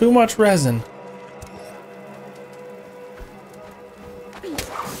 Too much resin.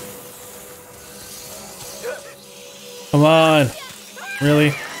 Come on.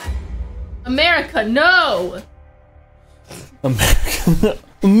 Really? America, no! America.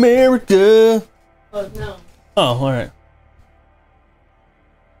 America. Oh, no. Oh, alright.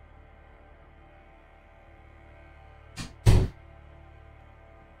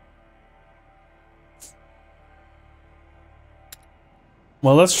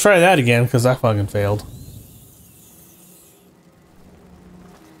 Well, let's try that again, because I fucking failed.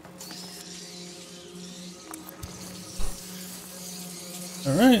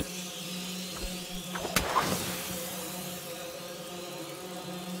 Alright.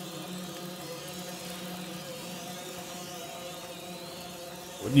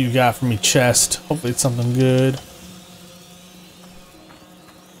 What do you got for me, chest? Hopefully it's something good.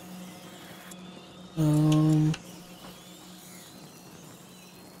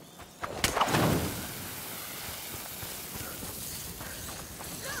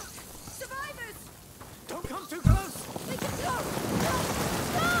 Don't come too close!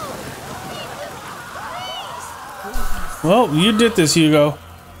 Well, you did this, Hugo.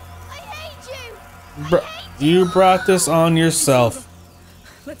 I hate you. You brought this on yourself.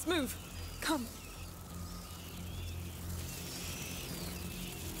 Let's move. Come.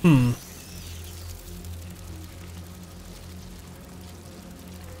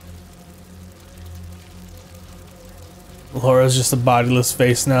 Laura's just a bodiless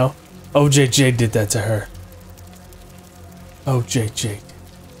face now. OJJ did that to her. OJJ.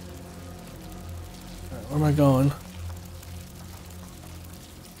 Alright, where am I going?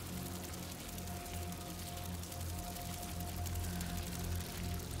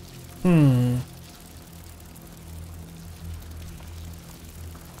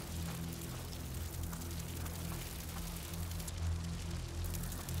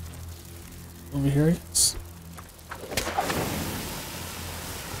 Over here, yes.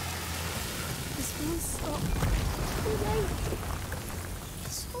 This won't stop. Too late.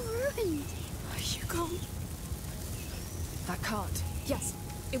 It's all ruined. Hugo. That cart. Yes,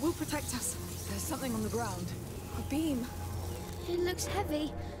 it will protect us. There's something on the ground. A beam. It looks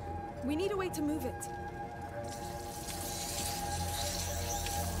heavy. We need a way to move it.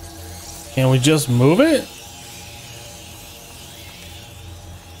 Can we just move it?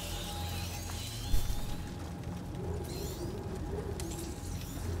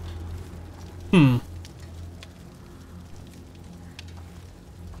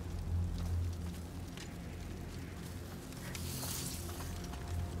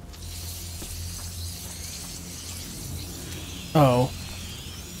 Oh.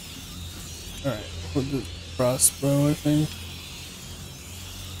 Alright, put the crossbow, I think.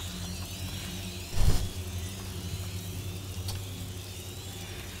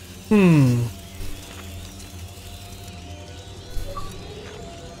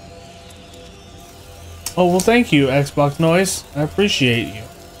 Oh, well, thank you, Xbox Noise. I appreciate you.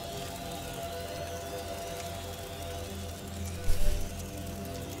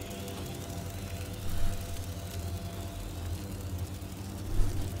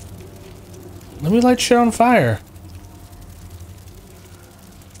 Let me light shit on fire.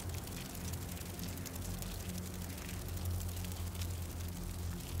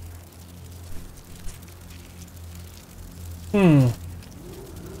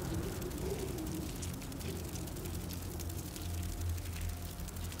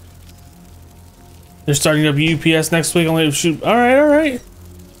 They're starting up UPS next week. Only shoot. All right, all right.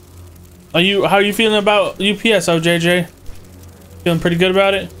 How are you feeling about UPS, OJJ? Feeling pretty good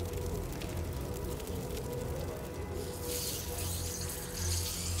about it?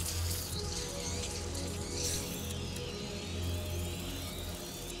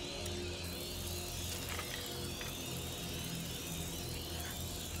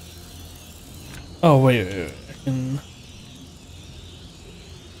 Oh wait, I can.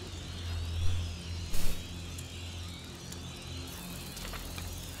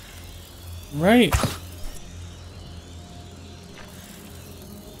 Right.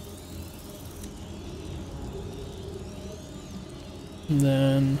 And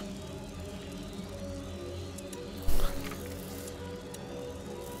then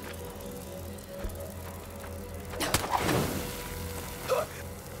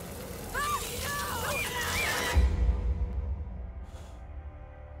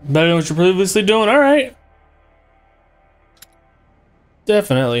better than what you're previously doing. All right.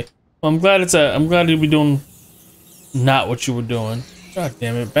 Definitely. Well, I'm glad you'll be doing not what you were doing. God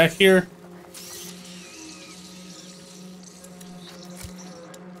damn it. Back here.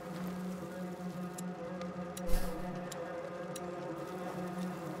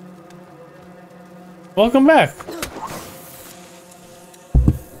 Welcome back.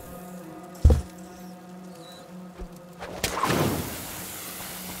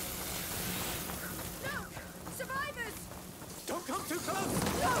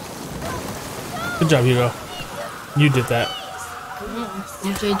 Good job, Hugo. You did that.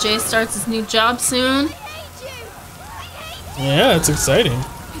 JJ starts his new job soon. Yeah, it's exciting.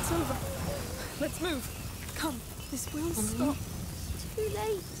 It's over. Let's move. Come. This will stop. Too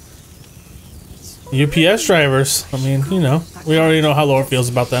late. UPS drivers. I mean, you know, we already know how Laura feels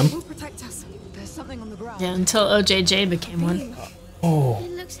about them. It will protect us. There's something on the ground. Yeah, until OJJ became one. Oh,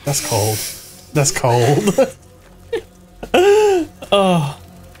 that's cold. That's cold. Oh.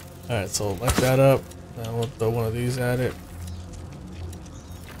 Alright, so light that up. Now we'll throw one of these at it.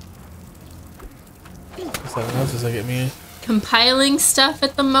 Is that enough? Does that get me? Compiling stuff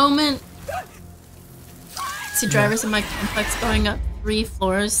at the moment. See drivers in my complex going up 3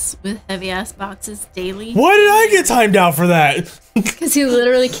 floors with heavy ass boxes daily. Why did I get timed out for that? Because he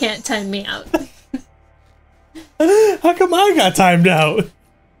literally can't time me out. How come I got timed out?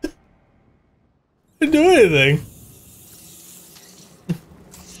 I didn't do anything.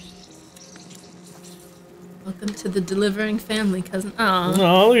 Welcome to the delivering family, cousin. Aw.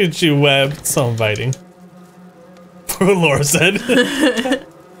 Oh, look at you, Webb. So inviting. Poor Laura said.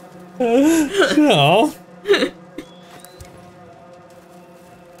 No.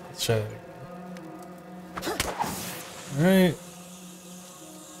 Let's try that again. Alright.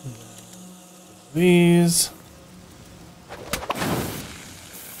 These.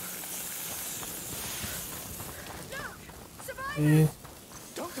 Okay.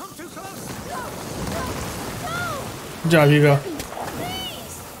 Don't come too close. Good job, Hugo.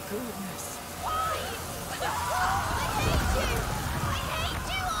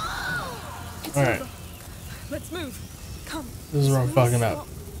 Alright. Let's move. Come. This is where I'm fucking up.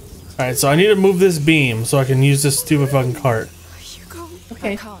 Alright, so I need to move this beam so I can use this stupid fucking cart. Hugo.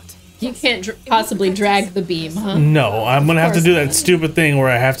 Okay. You can't possibly drag the beam, huh? No, I'm gonna have to do that stupid thing where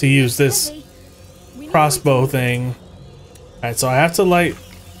I have to use this crossbow thing. Alright, so I have to light.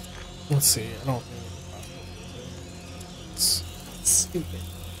 Let's see, I don't think it's Stupid.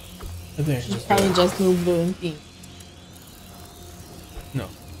 I think I should just Probably just move the beam. no.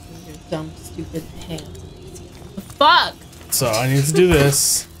 Your dumb, stupid hand. The fuck? So I need to do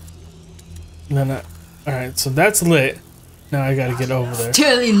this. And then alright, so that's lit. Now I gotta get over there.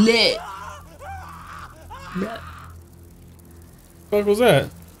 Totally lit. What the fuck was that?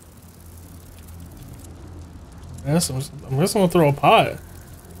 I guess I'm gonna throw a pot.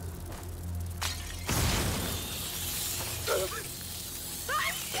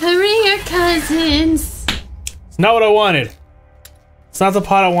 Career cousins. It's not what I wanted. It's not the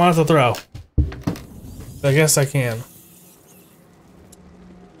pot I wanted to throw. I guess I can.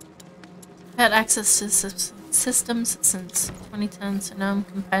 Had access to systems since 2010, so now I'm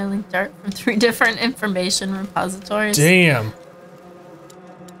compiling Dart from 3 different information repositories. Damn.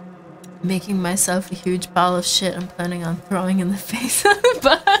 Making myself a huge ball of shit I'm planning on throwing in the face of the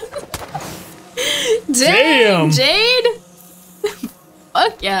bus. Damn. Jade!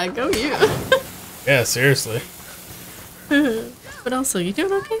 Fuck yeah, go you. Yeah, seriously. But also, you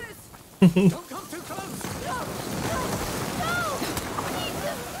doing okay? Don't come too close.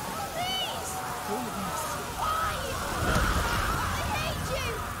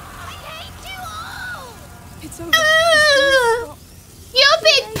 It's over. You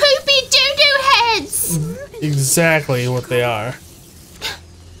big poopy doo-doo heads! Exactly what they are.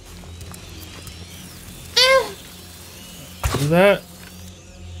 Do that.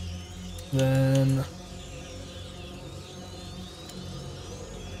 Then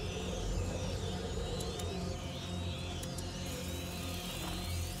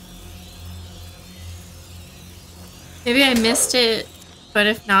Maybe I missed it, but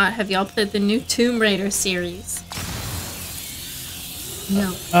if not, have y'all played the new Tomb Raider series?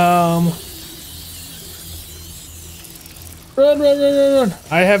 No. Run.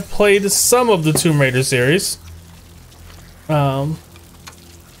 I have played some of the Tomb Raider series.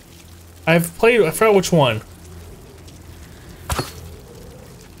 I've played, I forgot which one.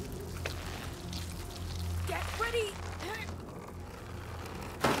 Get ready.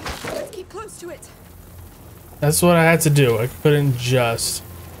 Let's keep close to it. That's what I had to do. I couldn't just.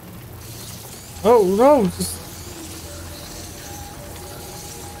 Oh no!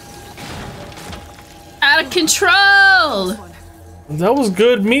 Out of control! That was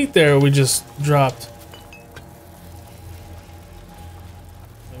good meat there we just dropped.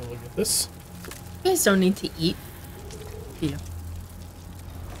 Let me look at this. You guys don't need to eat. Yeah.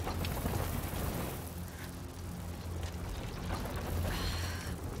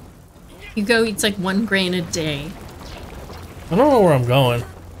 Hugo eats like 1 grain a day. I don't know where I'm going.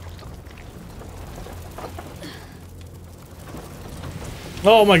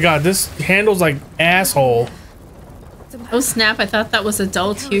 Oh my god, this handle's like asshole. Oh snap, I thought that was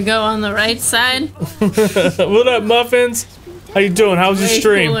adult Hugo on the right side. What up, Muffins? How you doing? How's your Way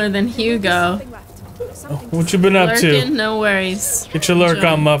stream? cooler than Hugo. What you been up Lurking, to? no worries. Get your lurk Enjoy.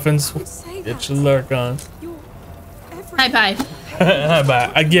 on, Muffins. Get your lurk on. Hi bye.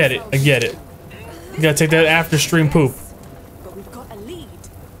 Bye. I get it. You gotta take that after stream poop. But we've got a lead,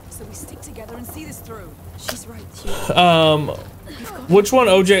 so we stick together and see this through. She's right, Hugo. Which one,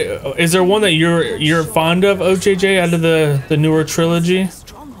 OJ? Is there one that you're fond of, OJJ, out of the newer trilogy?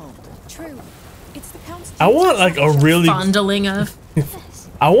 Stronghold. True. It's the count's I want like a really, Fondling of.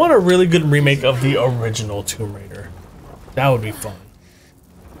 I want a really good remake of the original Tomb Raider. That would be fun.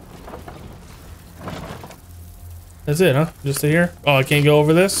 That's it, huh? Just to here? Oh, I can't go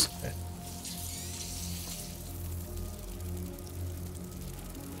over this? Okay.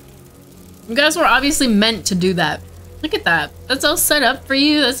 You guys were obviously meant to do that. Look at that. That's all set up for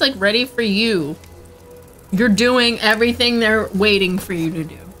you. That's like ready for you. You're doing everything they're waiting for you to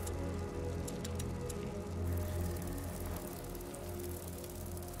do.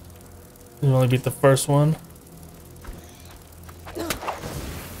 You only beat the first one.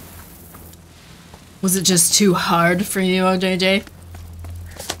 Was it just too hard for you, OJJ?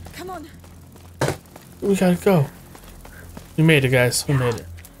 Come on. We gotta go. We made it, guys. We made it.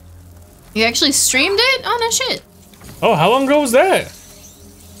 You actually streamed it? Oh, no shit. Oh, how long ago was that?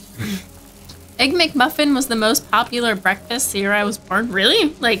 Egg McMuffin was the most popular breakfast the year I was born.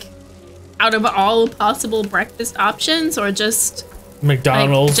 Really? Like, out of all possible breakfast options, or just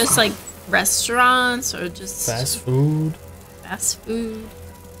McDonald's? Like, just like restaurants, or just fast food? Fast food.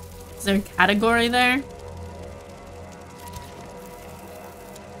 Is there a category there?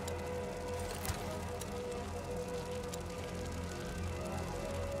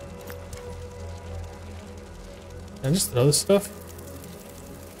 Can I just throw this stuff?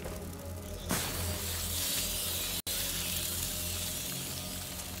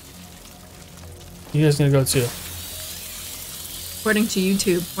 You guys gonna go too? According to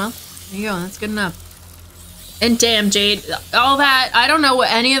YouTube. Well, there you go. That's good enough. And damn, Jade, all that, I don't know what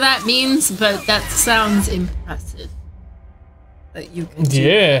any of that means, but that sounds impressive. That you can do.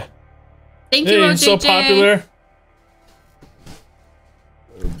 Yeah. Thank you, OJJ. So popular.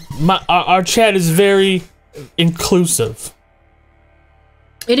 Our chat is very inclusive.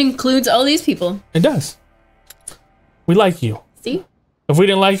 It includes all these people. It does. We like you. See? If we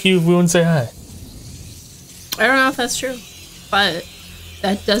didn't like you, we wouldn't say hi. I don't know if that's true, but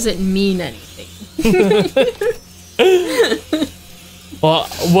that doesn't mean anything. well,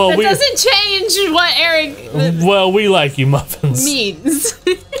 that doesn't change what Eric. Well, we like you, Muffins. Means.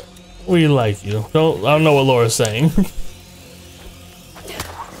 We like you. I don't know what Laura's saying.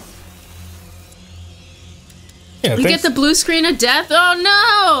 Yeah, you get the blue screen of death? Oh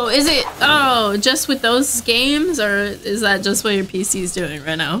no! Is it? Oh, just with those games, or is that just what your PC is doing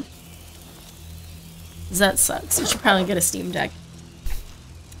right now? 'Cause that sucks. You should probably get a Steam Deck.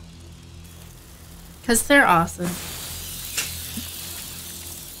 Because they're awesome.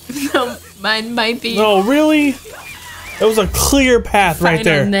 No, mine might be. No, really? That was a clear path right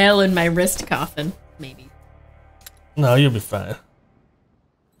there. Final nail in my wrist coffin, maybe. No, you'll be fine.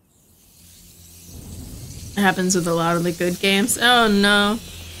 It happens with a lot of the good games. Oh no.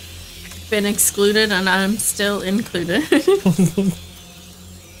 Been excluded and I'm still included.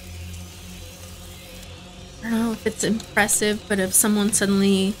 I don't know if it's impressive, but if someone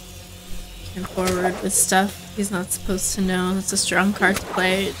suddenly came forward with stuff he's not supposed to know, it's a strong card to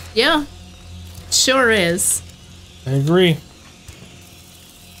play. Yeah, it sure is. I agree.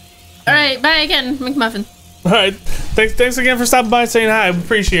 Alright, bye again, McMuffin. Alright, thanks again for stopping by and saying hi. I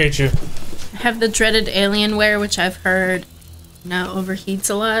appreciate you. I have the dreaded Alienware, which I've heard now overheats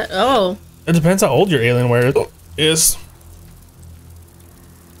a lot. Oh. It depends how old your Alienware is.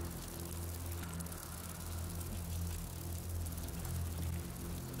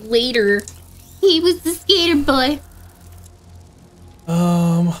 Later. He was the skater boy.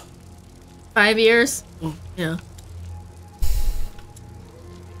 5 years? Yeah.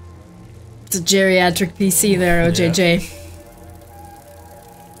 It's a geriatric PC there, OJJ. Yeah.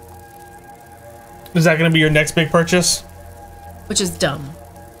 Is that going to be your next big purchase? Which is dumb.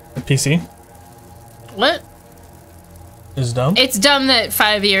 A PC? What? Is dumb? It's dumb that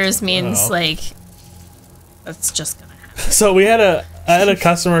 5 years means, like, that's just gonna happen. So I had a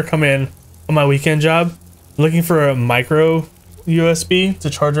customer come in on my weekend job looking for a micro USB to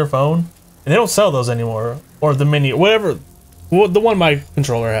charge her phone. And they don't sell those anymore. Or the mini, whatever. Well, the one my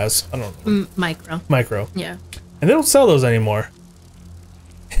controller has. I don't know. Micro. Micro. Yeah. And they don't sell those anymore.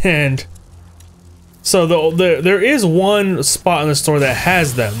 And so there is one spot in the store that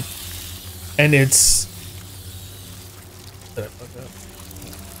has them. And it's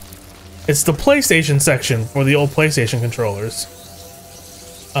the PlayStation section for the old PlayStation controllers.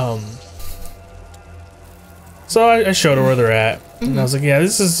 So I showed her where they're at, and I was like, "Yeah,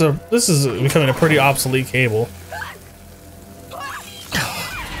 this is becoming a pretty obsolete cable."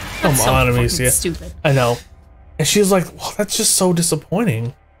 Come on, Amicia. Stupid. I know. And she's like, "Well, that's just so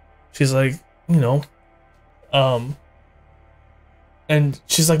disappointing." She's like, and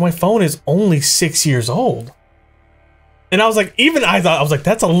she's like, "My phone is only 6 years old." And I was like, I was like,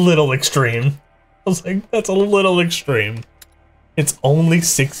 that's a little extreme. I was like, that's a little extreme. It's only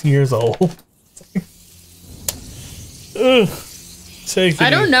 6 years old. Ugh. I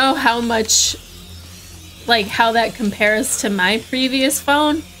don't know how much, like, how that compares to my previous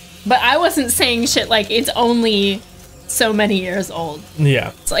phone, but I wasn't saying shit like it's only so many years old.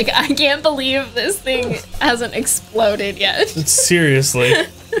 Yeah. It's like, I can't believe this thing hasn't exploded yet. Seriously.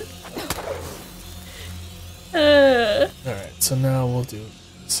 Alright, so now we'll do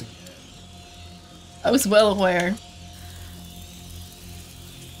this again. I was well aware.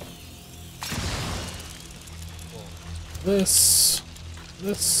 This.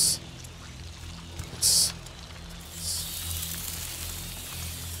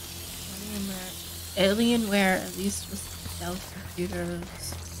 Alienware, at least was Dell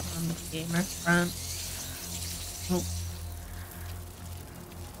computers on the gamer front. Oh.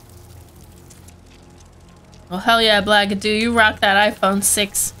 Well, hell yeah, Blagadoo, you rock that iPhone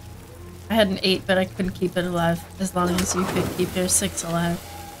 6. I had an 8, but I couldn't keep it alive as long as you could keep your 6 alive.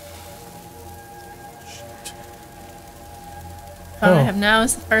 Phone I have now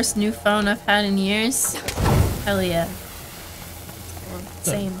is the first new phone I've had in years. Hell yeah. Well,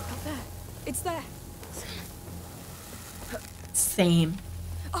 same. Up there. It's there. Same.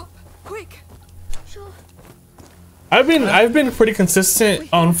 Up, quick. Sure. I've been pretty consistent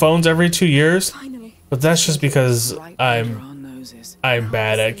on phones every 2 years, Finally. but that's just because Right under I'm our noses.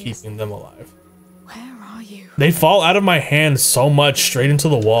 bad at keeping them alive. Where are you? They fall out of my hand so much straight into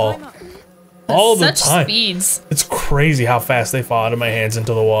the wall. Climb up. All the Such time. speeds. It's crazy how fast they fall out of my hands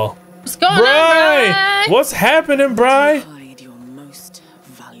into the wall. What's going on, Bri! Bri? What's happening, Bri? Hide your most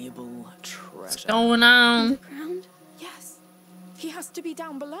valuable treasure. What's going on? Ground. Yes. He has to be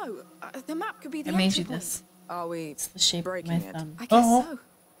down below. The map could be the I made you entry point. this. Are we It's the shape of my breaking it? thumb. I guess Oh.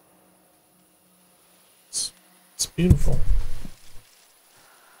 so. It's beautiful.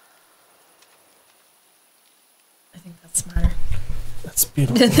 I think that's smarter That's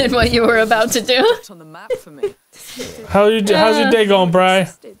beautiful. than what you were about to do. It's on the map for me. How's your day going, Bri?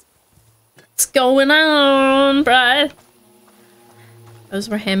 What's going on, Bri? Those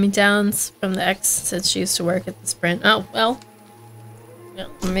were hand-me-downs from the ex since she used to work at the Sprint. Oh, well. Yeah,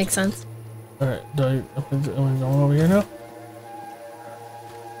 that makes sense. Alright, are we going over here now?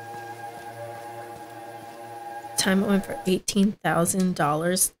 Time it went for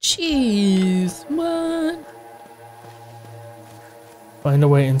 $18,000. Jeez, what? Find a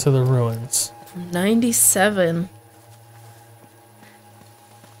way into the ruins. 97.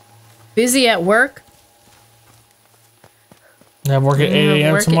 Busy at work? I have work at 8 Yeah,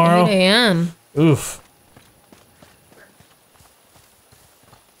 a.m. work tomorrow. At 8 a.m. Oof.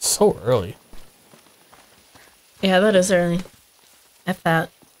 So early. Yeah, that is early. F that.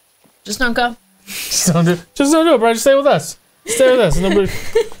 Just don't go. Just don't do it, bro. Just stay with us. Stay with us. Nobody.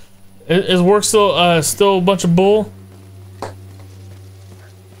 Is work still a bunch of bull?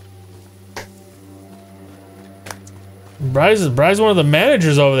 Bryce one of the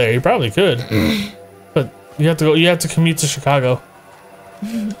managers over there. He probably could, but you have to go. You have to commute to Chicago.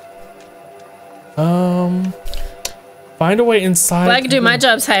 Find a way inside. Well, I can do my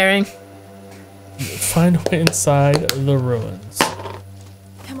job's hiring. Find a way inside the ruins.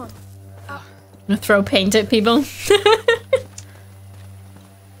 Come on. I'm gonna throw paint at people.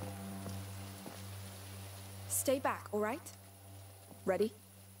 Stay back, all right? Ready?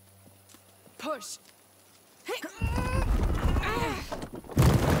 Push.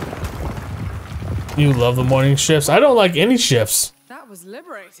 You love the morning shifts. I don't like any shifts. That was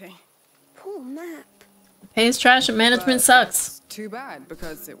liberating. Poor map. Pay is trash and management But sucks. that's too bad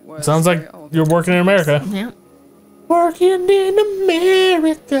because it was. Sounds like very old. you're working in America. Yeah. Working in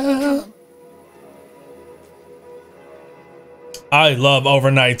America. I love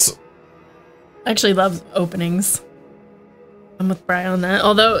overnights. I actually love openings. I'm with Brian on that.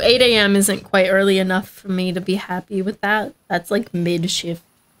 Although 8 a.m. isn't quite early enough for me to be happy with that. That's like mid-shift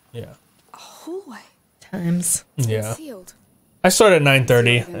Yeah. A hallway. times. Yeah. Sealed. I start at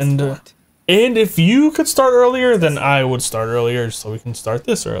 9:30, Against what? and if you could start earlier, then I would start earlier, so we can start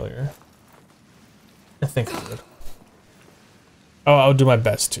this earlier. I think I would. Oh, I'll do my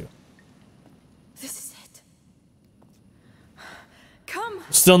best too. This is it. Come.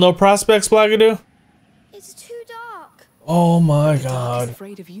 Still no prospects, Blagadoo? It's too dark. Oh my Dark is god.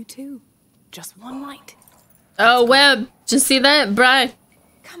 afraid of you too. Just one light. Oh, Webb. Did you see that? Brian.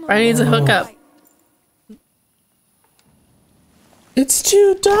 Come on. Brian needs a hookup. It's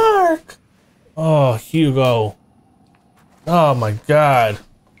too dark. Oh, Hugo. Oh my god.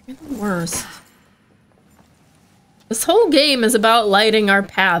 You're the worst. This whole game is about lighting our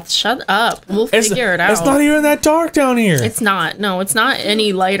path. Shut up. We'll figure it out. It's not even that dark down here. It's not. No, it's not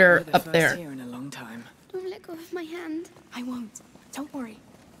any lighter The up first there. here in a long time. Don't let go of my hand. I won't. Don't worry.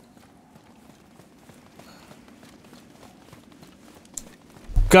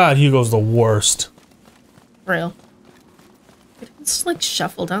 God, Hugo's the worst. For real. Just like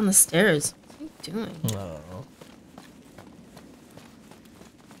shuffle down the stairs. What are you doing?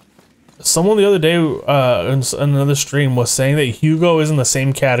 Someone the other day in another stream was saying that Hugo is in the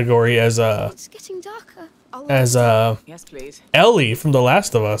same category as It's getting darker. Yes, please. Ellie from The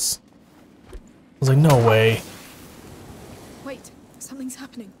Last of Us. I was like, no way. Wait. Something's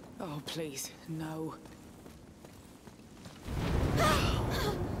happening. Oh, please, no.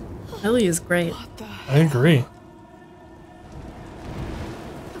 Ellie is great. What the? I agree.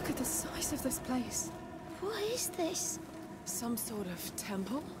 Look at the size of this place. What is this? Some sort of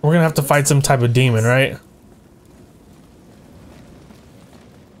temple? We're gonna have to fight some type of demon, right?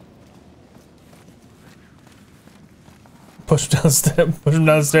 Push him downstairs. Push him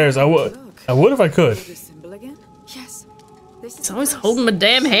downstairs. I would if I could. The symbol again? Yes. This is He's the always place. holding my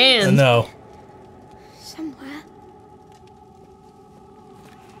damn I hand. know. Somewhere.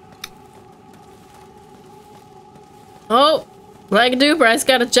 Oh, what I can do, Bryce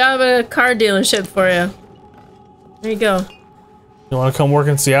got a job at a car dealership for you. There you go. You want to come work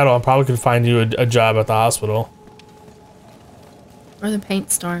in Seattle? I probably could find you a job at the hospital Or the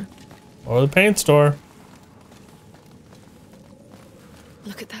paint store. or the paint store.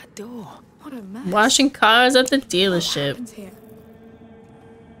 Look at that door. What a mess. Washing cars at the What dealership. happens here?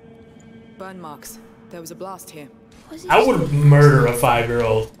 Burn marks. There was a blast here. Was it I would murder a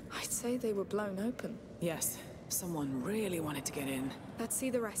 5-year-old. I'd say they were blown open. Yes, someone really wanted to get in. Let's see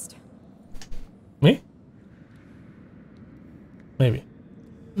the rest. Me? Maybe.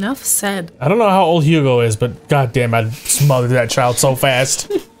 Enough said. I don't know how old Hugo is, but goddamn, I'd smother that child so fast.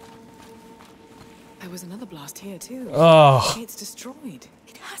 There was another blast here too. Oh, It's destroyed.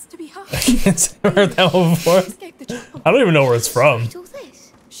 It has to be her. I can't say I heard that one before. Escaped the trouble. I don't even know where it's from. All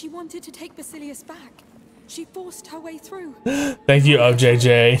this. She wanted to take Basilius back. She forced her way through. Thank you,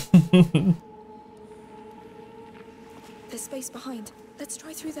 OJJ. There's space behind. Let's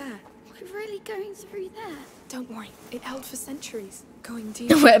try through there. We're really going through there. Don't worry. It held for centuries. Going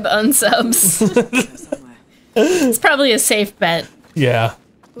deep. Web unsubs. There somewhere. It's probably a safe bet. Yeah,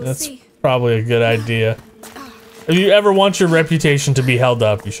 We'll that's see. probably a good idea. If you ever want your reputation to be held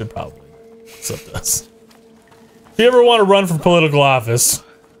up, you should probably accept this. If you ever want to run for political office,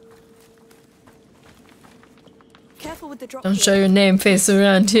 Careful with the drop. Don't here. show your name face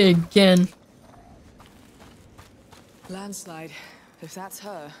around here again. Landslide. If that's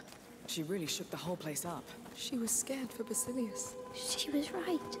her, she really shook the whole place up. She was scared for Basilius. She was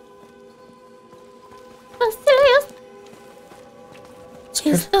right. Basilius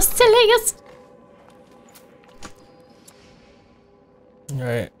is the silliest.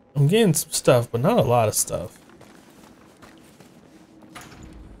 alright, I'm getting some stuff, but not a lot of stuff.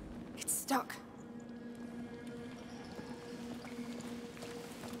 It's stuck.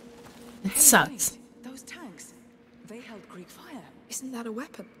 It sucks. Wait, those tanks. They held Greek fire. Isn't that a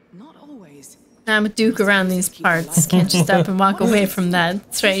weapon? Not always. I'm a duke around these parts. Can't just up and walk away from that.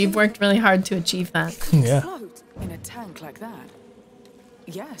 That's right, you've worked really hard to achieve that. Yeah. Float in a tank like that.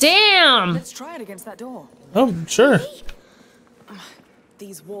 Yes. Damn! Let's try it against that door. Oh, sure.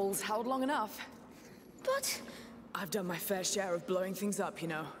 These walls held long enough. But I've done my fair share of blowing things up, you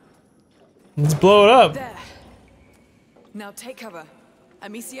know. Let's blow it up. There. Now take cover.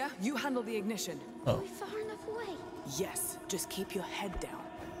 Amicia, you handle the ignition. we're far enough away. Yes, just keep your head down.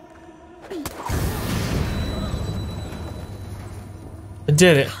 I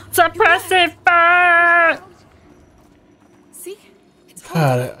did it. Suppressive fire! See? It's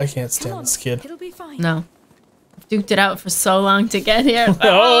God, I can't Come stand on. this kid. It'll be fine. No. I've duked it out for so long to get here.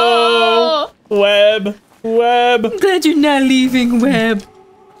 Oh! Web! Web! I'm glad you're not leaving, Web.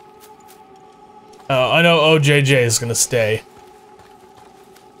 Oh, I know OJJ is gonna stay.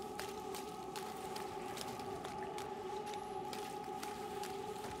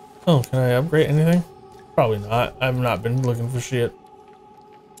 Oh, can I upgrade anything? Probably not. I've not been looking for shit.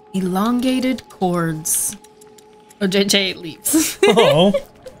 Elongated cords. Oh, JJ leaves. Oh.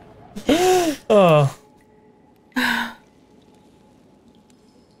 Oh.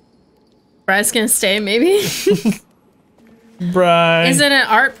 Bry's gonna stay, maybe? Bri. Is it an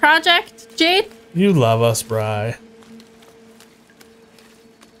art project, Jade? You love us, Bri.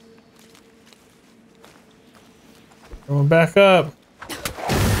 Going back up.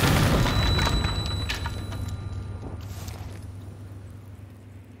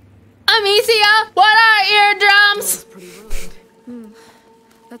 Amicia, what are eardrums? Pretty ruined.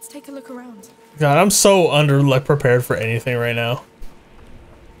 Let's take a look around. God, I'm so prepared for anything right now.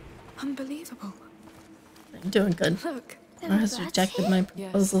 Unbelievable. I'm doing good. Look, I has rejected my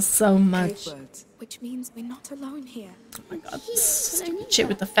proposal so much. Cave birds. which means we're not alone here. Oh my god, this stupid shit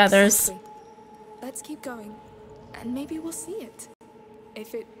with the feathers. Exactly. Let's keep going, and maybe we'll see it.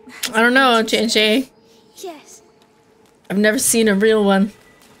 If it. I don't know, JJ. Yes. I've never seen a real one.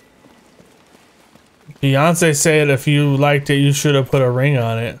 Beyonce said if you liked it, you should have put a ring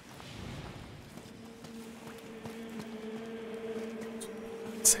on it.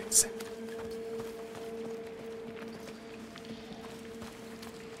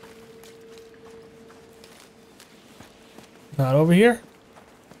 Not over here?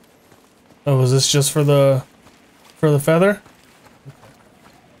 Oh, was this just for the feather?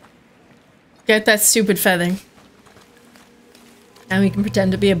 Get that stupid feather. And we can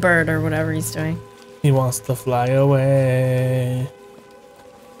pretend to be a bird or whatever he's doing. He wants to fly away.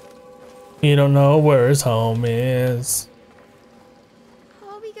 He don't know where his home is.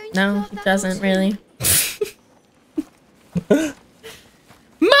 Are we going to No, lock it that doesn't door really.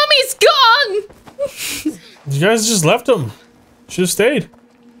 Mommy's gone! You guys just left him. Should have stayed.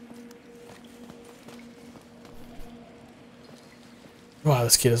 Wow,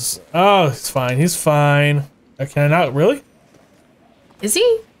 this kid is. Oh, he's fine. He's fine. Can I not really? Is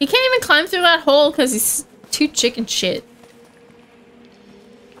he? He can't even climb through that hole because he's too chicken shit.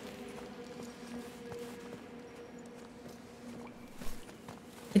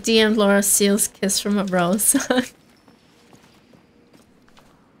 I DM'd Laura Seal's Kiss from a Rose song.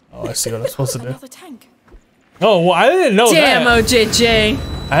 Oh, I see what I'm supposed to do. Another tank. Oh, well, I didn't know Damn, that.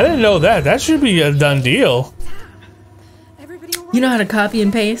 OJJ. I didn't know that. That should be a done deal. Everybody all right? You know how to copy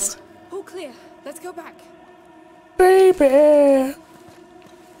and paste? All clear. Let's go back. Baby.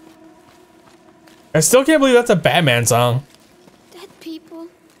 I still can't believe that's a Batman song. Dead people.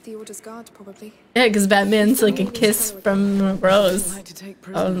 The Order's guard, probably. Yeah, because Batman's like a kiss from a rose. Like to take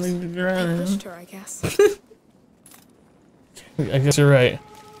On prisoners. the They ground. pushed her, I guess. I guess you're right.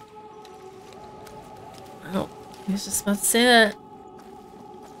 Oh, he was just about to say that.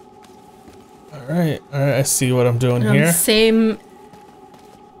 Alright, I see what I'm doing On the here. same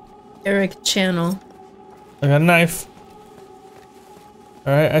Eric channel. I got a knife.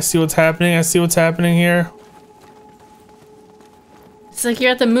 Alright, I see what's happening. I see what's happening here. It's like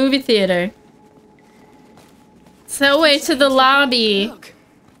you're at the movie theater. It's that way to the lobby. Look,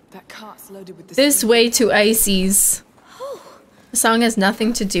 that cart's loaded with This way to Icy's. The song has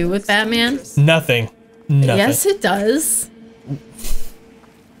nothing to do with Batman. Nothing. Nothing. Yes, it does.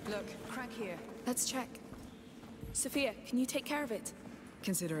 Look, crack here. Let's check. Sophia, can you take care of it?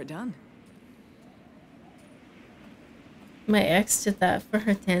 Consider it done. My ex did that for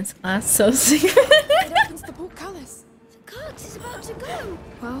her dance class, so sick. It opens the portcullis. The cart is about to go.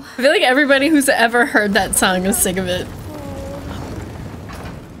 Well, I feel like everybody who's ever heard that song is sick of it.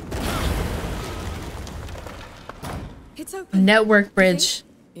 it's open. Network bridge.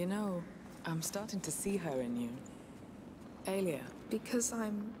 You know, I'm starting to see her in you. Alia, Because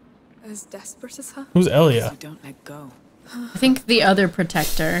I'm as desperate as her. Who's you Elia? don't let go. I think the other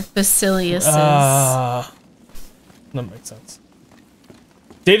protector, Basilius, is. That makes sense.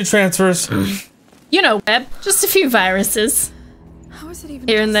 Data transfers. You know, web. Just a few viruses How is it even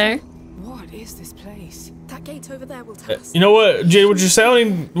here and there. What is this place? That gate over there will tell us. You know what, Jade? What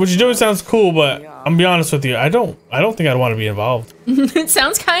you're doing sounds cool, but I'm gonna be honest with you. I don't think I'd want to be involved. It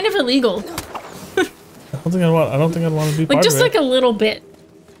sounds kind of illegal. I don't think I'd want to be part Like, just of it. like a little bit.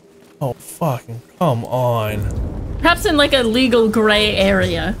 Oh, fucking come on. Perhaps in like a legal gray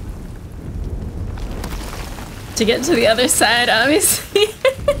area. To get to the other side, obviously.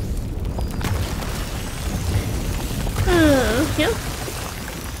 Yeah.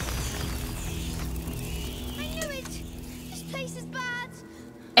 I knew it. This place is bad.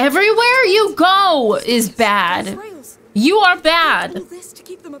 Everywhere you go is Those bad. rails. You are All bad. this to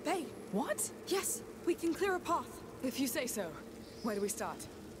keep them at bay. What? Yes, we can clear a path. If you say so. Where do we start?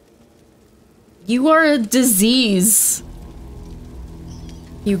 You are a disease.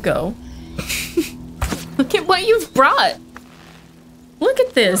 You go. Look at what you've brought. Look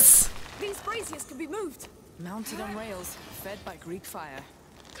at this. These braziers can be moved. Mounted on rails, fed by Greek fire.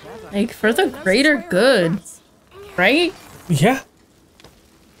 Clever. Like, for the No such greater way around good, rats. right? Yeah.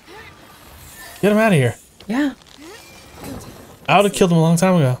 Get him out of here. Yeah. I would have killed him a long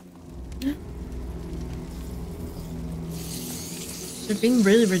time ago. They're being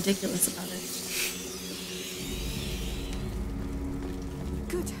really ridiculous about it.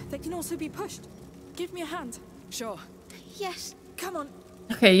 Good. They can also be pushed. Give me a hand. Sure. Yes. Come on.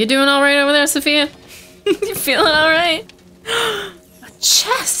 Okay, you doing all right over there, Sophia? You feeling all right? A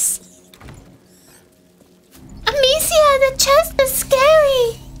chest. Amicia, the chest is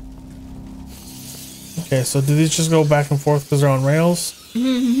scary. Okay, so do these just go back and forth because they're on rails?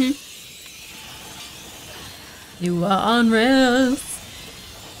 You are on rails.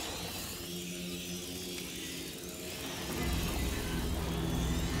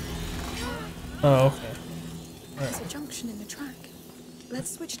 Oh, okay. There's a junction in the track.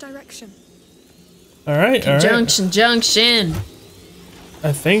 Let's switch direction. Alright, alright. Junction.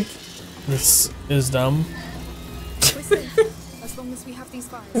 I think this is dumb. We're safe, as long as we have these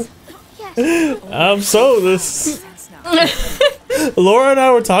files. Yes. So this... Laura and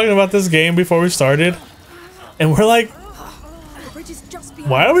I were talking about this game before we started. And we're like, The bridge is just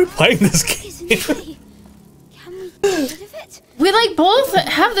beyond. why are we playing this game? Isn't it? Can we get rid of it? We like both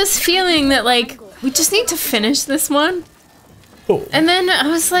have this feeling that like we just need to finish this one. And then I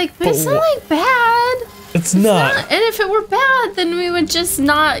was like, but it's not like bad. It's not. And if it were bad, then we would just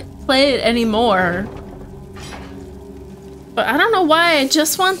not play it anymore. But I don't know why. I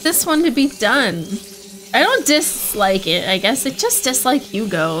just want this one to be done. I don't dislike it. I guess I just dislike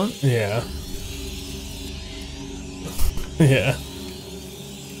Hugo. Yeah. Yeah.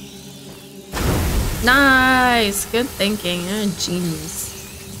 Nice. Good thinking. You're a genius.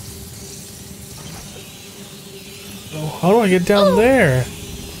 Oh, how do I get down there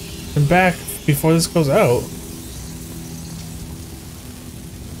and back before this goes out?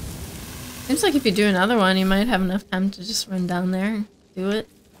 Seems like if you do another one, you might have enough time to just run down there and do it.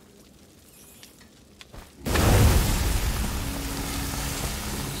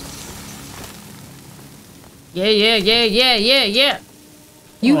 Yeah.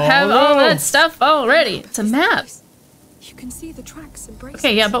 You have all that stuff already. It's a map. You can see the tracks and braces.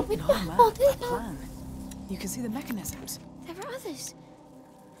 Okay, yeah, but we Plan. You can see the mechanisms. There are others.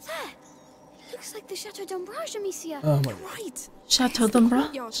 There. It looks like the Chateau d'Ombrage, Amicia. Oh my. Right. Chateau It's the d'Ombrage.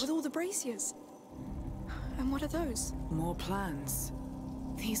 courtyard with all the braziers. And what are those? More plans.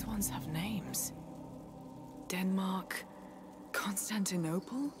 These ones have names. Denmark,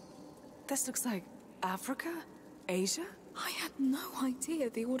 Constantinople. This looks like Africa, Asia. I had no idea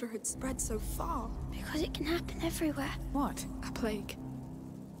the order had spread so far. Because it can happen everywhere. What? A plague.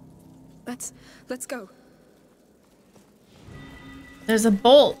 Let's go. There's a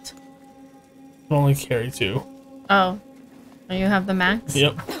bolt. Can only carry 2. Oh. Oh, you have the max?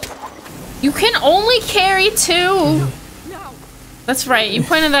 Yep. You can only carry 2! That's right, you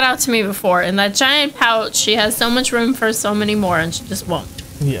pointed that out to me before. In that giant pouch, she has so much room for so many more, and she just won't.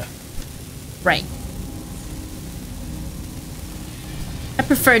 Yeah. Right. I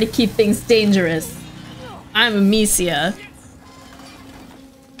prefer to keep things dangerous. I'm Amicia.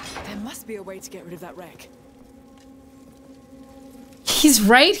 There must be a way to get rid of that wreck. He's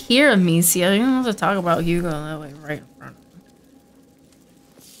right here, Amicia. You don't have to talk about Hugo that way, right in front of him.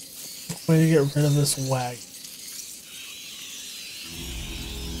 Way to get rid of this wagon.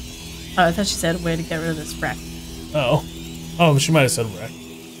 Oh, I thought she said a way to get rid of this wreck. Oh. Oh, she might have said wreck.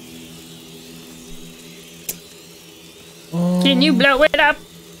 Can you blow it up?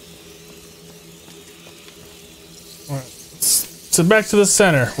 Alright. So back to the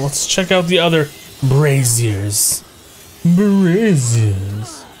center. Let's check out the other braziers.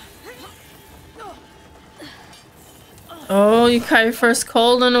 Braziers. Oh, you caught your first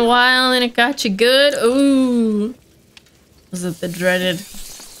cold in a while and it got you good? Ooh. Was it the dreaded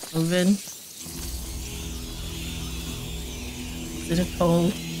COVID? Is it a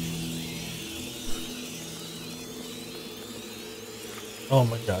cold? Oh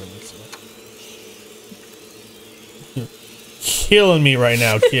my god, Amicia. You're killing me right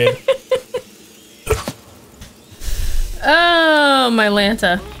now, kid. Oh, my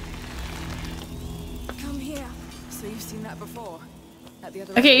Lanta. Come here. So you've seen that before? At the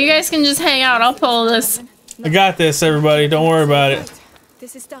other Okay, you guys can just hang out. I'll pull this. I got this, everybody. Don't worry about it.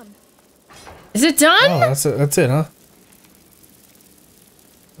 This is done. Is it done? Oh, that's it, huh?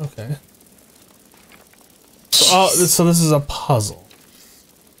 Okay. So this is a puzzle.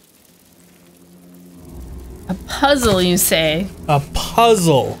 A puzzle, you say? A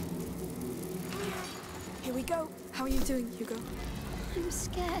puzzle. Here we go. How are you doing, Hugo? I'm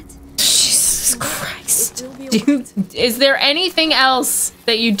scared. Jesus Christ. It will be Dude, is there anything else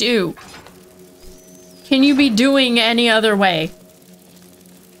that you do? Can you be doing any other way?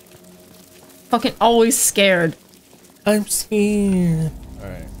 Fucking always scared. I'm scared.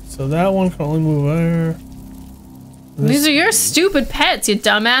 Alright, so that one can only move there. These are your stupid pets, you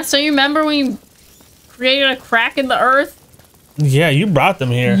dumbass. Don't you remember when you created a crack in the earth? Yeah, you brought them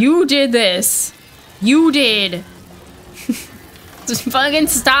here. You did this. You did. Just fucking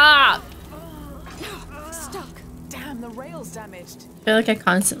stop. stuck. Damn, the rail's damaged. I feel like I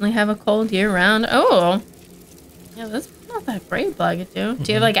constantly have a cold year round. Oh. Yeah, that's not that great, Blagadoo.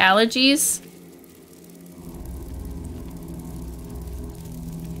 Do you have like allergies?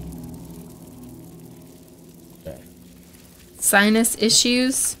 Okay. Sinus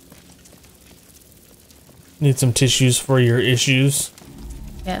issues? Need some tissues for your issues.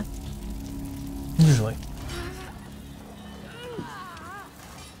 Yeah. Usually.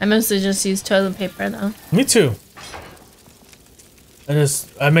 I mostly just use toilet paper though. Me too.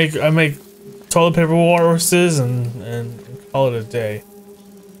 I make toilet paper walruses and call it a day.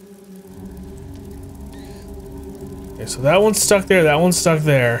 Okay, so that one's stuck there, that one's stuck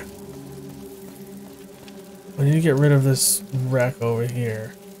there. I need to get rid of this wreck over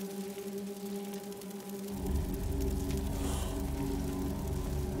here.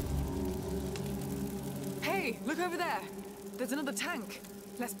 Hey, look over there. there's another tank.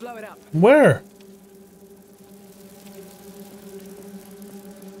 Let's blow it up. Where?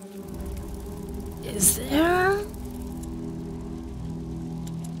 Is there?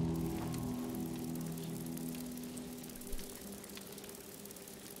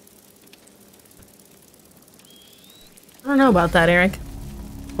 I don't know about that, Eric.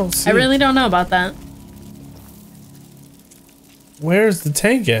 I really don't know about that. Where's the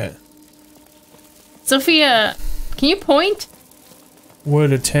tank at? Sophia, can you point? Where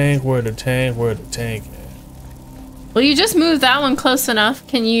the tank at? Well, you just moved that one close enough.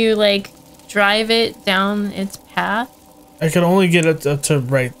 Can you, like, drive it down its path? I can only get it up to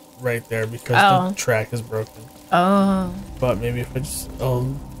right there because the track is broken. Oh. But maybe if I just...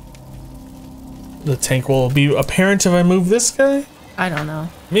 Oh... The tank will be apparent if I move this guy? I don't know.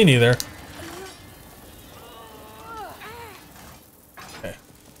 Me neither. Okay,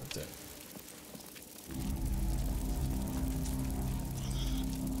 that's it.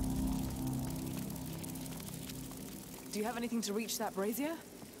 Do you have anything to reach that brazier?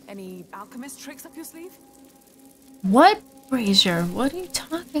 Any alchemist tricks up your sleeve? What brazier? What are you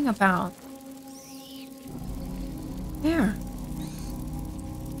talking about? Where?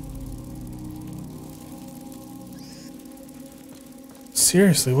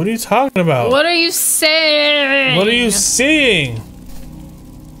 Seriously, what are you talking about? What are you saying? What are you seeing?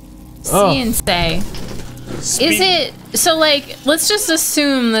 See and say. Is it... So, like, let's just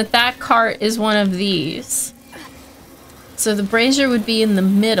assume that that cart is one of these. So the brazier would be in the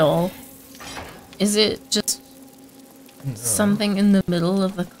middle. Is it just something in the middle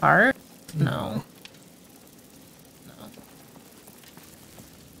of the cart? No.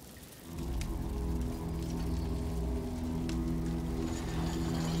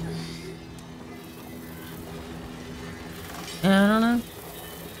 I don't know.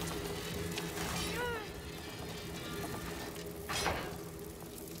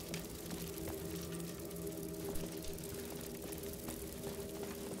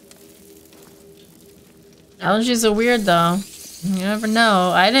 Allergies are weird though. You never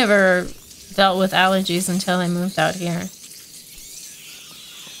know. I never dealt with allergies until I moved out here.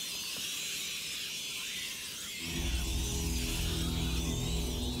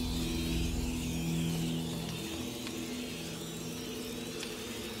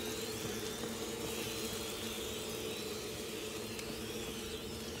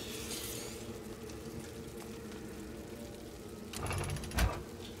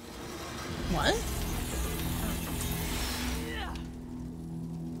 What?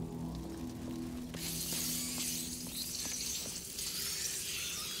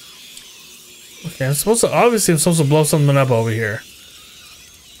 Okay, I'm supposed to blow something up over here.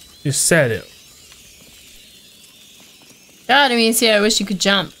 You said it. God, Amicia, I wish you could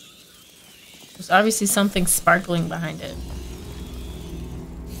jump. There's obviously something sparkling behind it.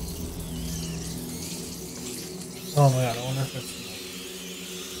 Oh my god, I wonder if it's...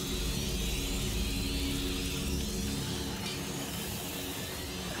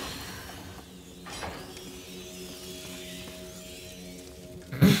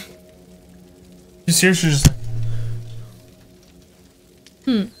 You seriously just like...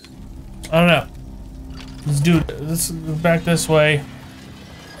 I don't know. Let's do it. Let's go back this way.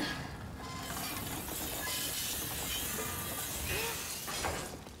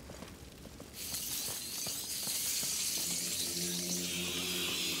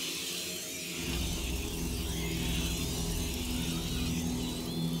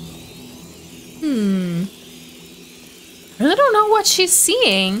 I really don't know what she's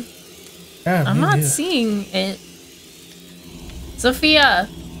seeing. Yeah, I'm not seeing it. Sophia,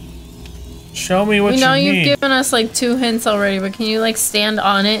 show me what we know you you've need. given us like 2 hints already, but can you like stand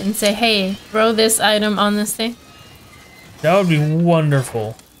on it and say, hey, throw this item on this thing? That would be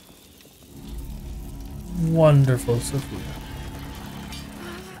wonderful. Wonderful, Sophia.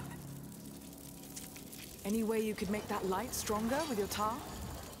 Any way you could make that light stronger with your tar?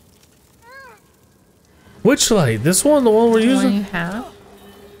 Which light? This one? The one we're The using? one you have?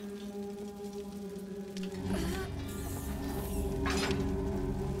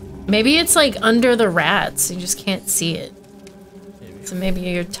 Maybe it's like under the rats. You just can't see it. So maybe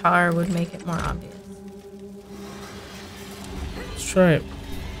your tar would make it more obvious. Let's try it.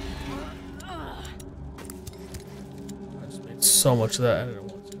 I just made so much of that. I didn't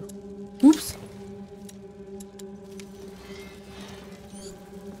want to. Oops.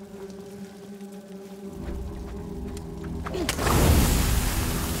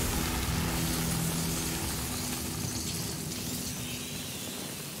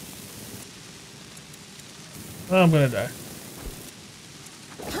 Oh, I'm gonna die.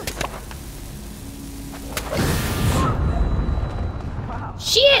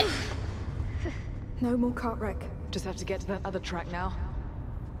 No more cart wreck. Just have to get to that other track now.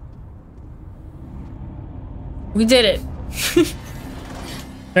 We did it.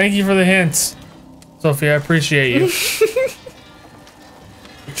 Thank you for the hints, Sophie. I appreciate you.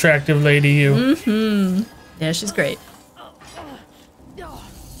 Attractive lady, you. Mm-hmm. Yeah, she's great.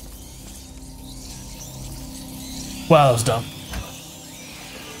 Wow, that was dumb.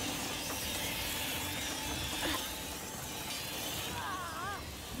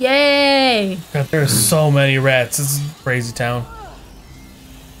 Yay! God, there's so many rats. This is a crazy town.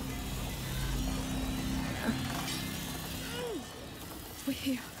 We're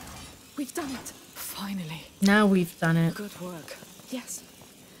here. We've done it. Finally. Now we've done it. Good work. Yes.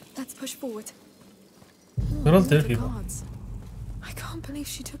 Let's push forward. What else did The people? guards. I can't believe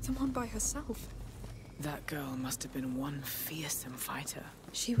she took them on by herself. That girl must have been one fearsome fighter.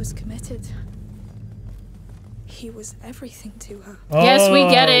 She was committed. He was everything to her. Yes, we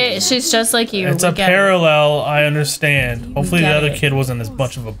get Oh, it. She's just like you. It's We a get it. parallel. I understand. Hopefully, the get other it. kid wasn't as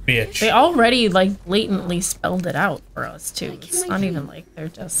much of a bitch. They already like blatantly spelled it out for us too. It's not even like they're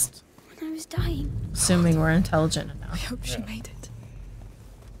just When I was dying. assuming we're intelligent I enough. hope she made it.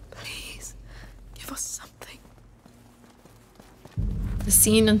 Please, give us something. The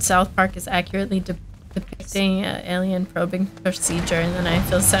scene in South Park is accurately depicting alien probing procedure, and then I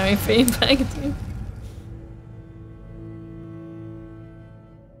feel sorry for you, Pagatine.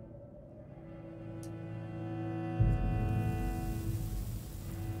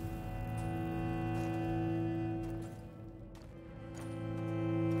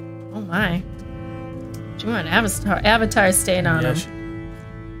 Oh my. She want Avatar staying on him.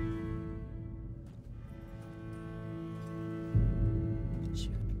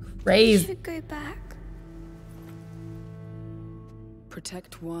 We Crazy. should go back.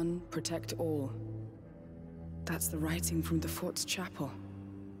 Protect one, protect all. That's the writing from the fort's chapel.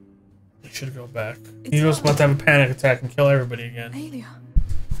 You should go back. He was about to have a panic attack and kill everybody again. Aelia.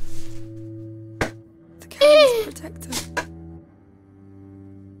 The Count's protector.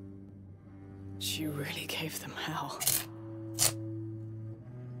 She really gave them hell.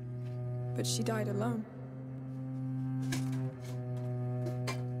 But she died alone.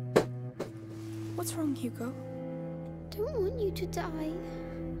 What's wrong, Hugo? Don't want you to die.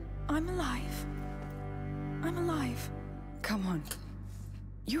 I'm alive. I'm alive. Come on.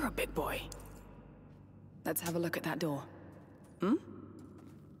 You're a big boy. Let's have a look at that door. Hmm?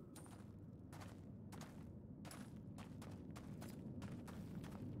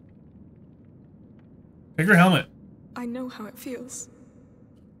 Take your helmet. I know how it feels.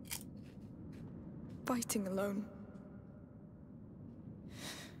 Fighting alone.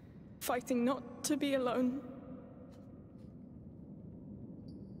 Fighting not to be alone.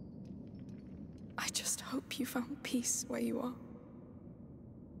 I just hope you found peace where you are.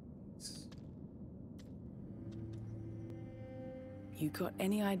 You got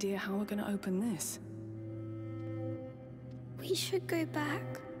any idea how we're gonna open this? We should go back.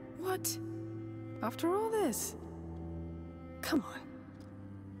 What? After all this? Come on.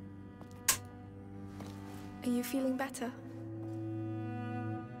 Are you feeling better?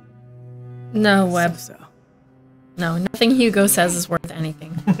 No, Web. So. No, nothing Hugo says is worth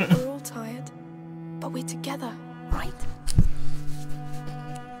anything. We're all tired, but we're together, right?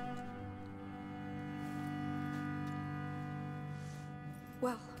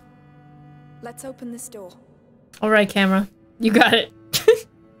 Well, let's open this door. All right, camera. You got it.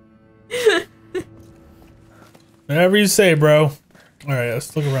 Whatever you say, bro. Alright,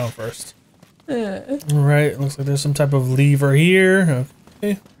 let's look around first. Alright, looks like there's some type of lever here.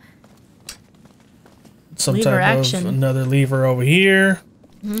 Okay. Some Lever type action. of another lever over here.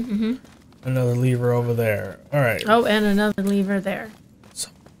 Mm-hmm. Another lever over there. Alright. Oh, and another lever there.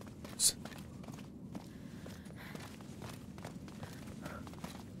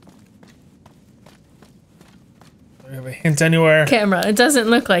 Do we have a hint anywhere? Camera. It doesn't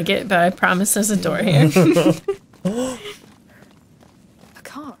look like it, but I promise there's a door here. A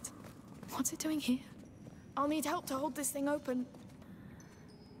cart. What's it doing here? I'll need help to hold this thing open.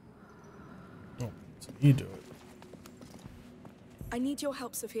 Oh, so you do it. I need your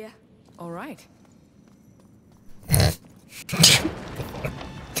help, Sophia. All right. Get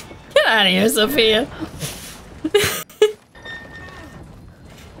out of here, Sophia.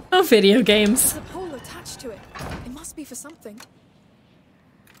 Oh, video games. There's a pole attached to it. It must be for something.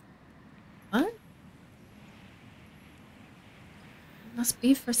 What? Must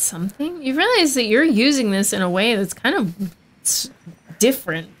be for something? You realize that you're using this in a way that's kind of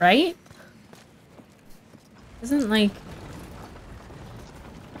different, right? Isn't like...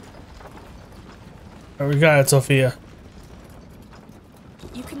 Oh, we got it, Sophia.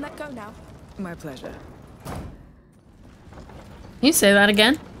 You can let go now. My pleasure. Can you say that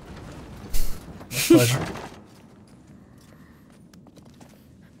again? My pleasure.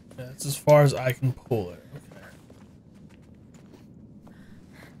 That's as far as I can pull it. Okay.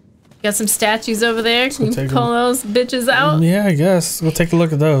 Got some statues over there. Can you pull those bitches out? Yeah, I guess. We'll take a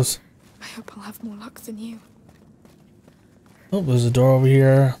look at those. I hope I'll have more luck than you. Oh, there's a door over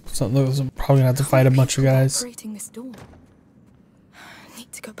here. Something looks probably gonna have to fight a bunch of guys. Operating this door.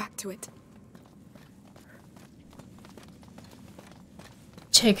 Need to go back to it.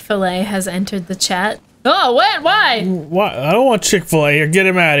 Chick-fil-A has entered the chat. Oh, what? Why? What? I don't want Chick-fil-A here. Get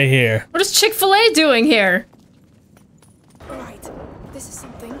him out of here. What is Chick-fil-A doing here? Right. This is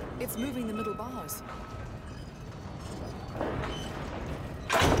something. It's moving the middle bars.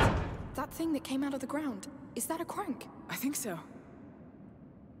 That thing that came out of the ground. Is that a crank? I think so.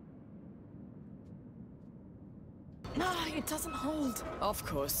 Ah, it doesn't hold. Of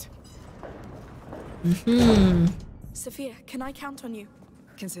course. Sophia, can I count on you?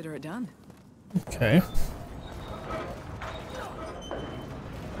 Consider it done. Okay.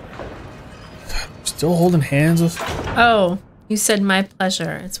 Still holding hands with. Oh, you said my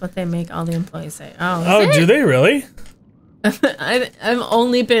pleasure. It's what they make all the employees say. Oh, Oh, is do it? they really? I've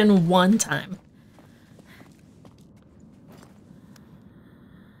only been one time.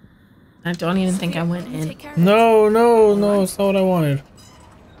 I don't even think I went Can you in. take care of it? No, no, no. It's not what I wanted.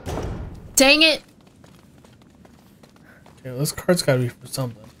 Dang it! Okay, well, this card's gotta be for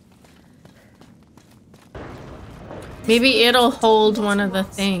something. Maybe it'll hold one of the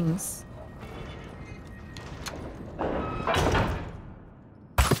things.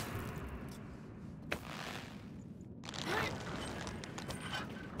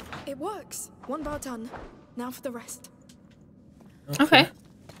 It works. One bar done. Now for the rest. Okay.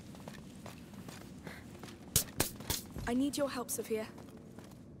 I need your help, Sophia.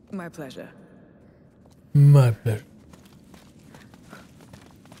 My pleasure. My bad.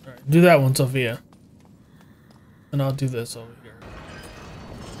 Alright, do that one, Sophia. And I'll do this over here.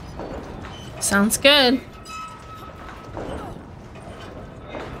 Sounds good.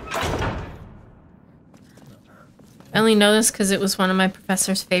 I only know this because it was one of my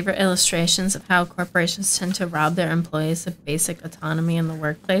professor's favorite illustrations of how corporations tend to rob their employees of basic autonomy in the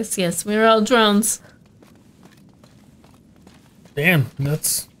workplace. Yes, we were all drones. Damn,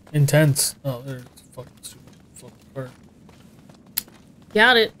 that's intense. Oh, there's fucking stupid fucking card.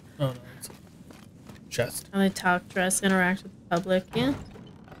 Got it. Oh no, it's a chest. How they talk, dress, interact with the public. Yeah.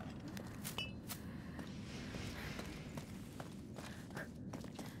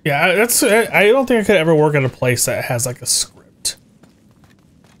 Yeah, that's. I don't think I could ever work at a place that has like a script.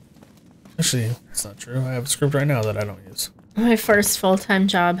 Actually, that's not true. I have a script right now that I don't use. My first full-time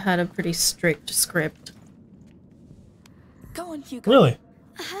job had a pretty strict script. Go on, Hugo. Really?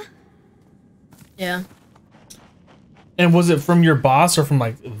 Yeah. And was it from your boss or from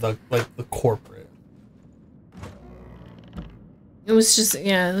like the corporate? It was just,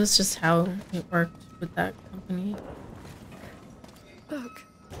 yeah, it was just how it worked with that company. Look.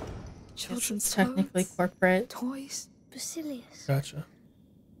 Children's It's technically clothes, corporate. toys. Basilius. Gotcha.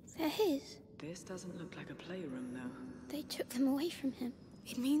 They're his. This doesn't look like a playroom, though. They took them away from him.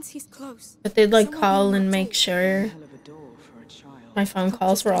 It means he's close. But they'd like Someone call will and not make take- sure Hell of a door for a child. my phone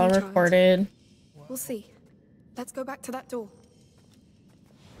calls were all recorded. We'll see. Let's go back to that door.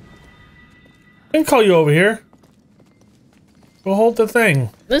 I can call you over here. Go hold the thing.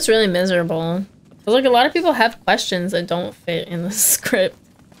 It's really miserable. But like a lot of people have questions that don't fit in the script.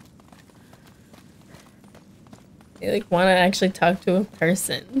 They like want to actually talk to a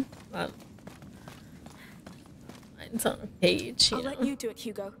person. Not it's on a page, you I'll know. let you do it,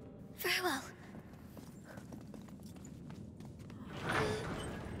 Hugo. Very well.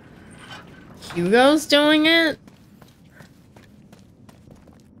 Hugo's doing it?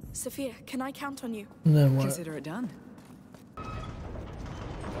 Sophia, can I count on you? And then what? Consider it done.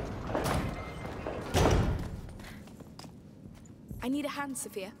 I need a hand,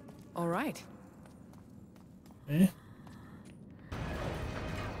 Sophia. All right. Eh?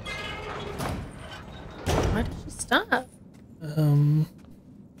 Why did she stop? I don't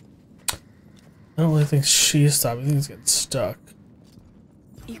really think she's stopping. I think it's getting stuck.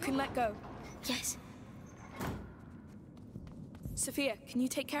 You can let go. Yes. Sophia, can you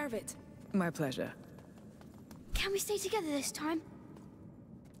take care of it? My pleasure. Can we stay together this time?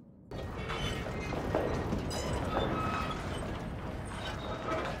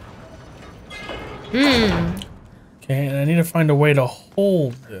 Okay, and I need to find a way to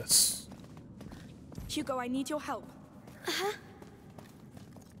hold this. Hugo, I need your help.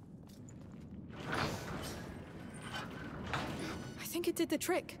 I think it did the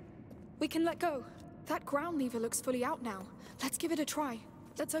trick. We can let go. That ground lever looks fully out now. Let's give it a try.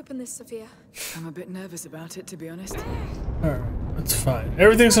 Let's open this, Sophia. I'm a bit nervous about it, to be honest. Alright, that's fine.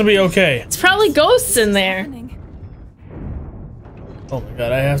 Everything's gonna be okay. It's probably ghosts in there. Oh my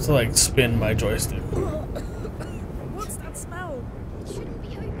god, I have to like spin my joystick. What's that smell? Shouldn't be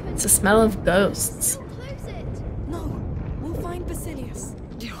open. It's the smell of ghosts. Don't close it. No, we'll find Basilius.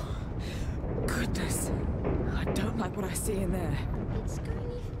 Goodness. I don't like what I see in there. It's going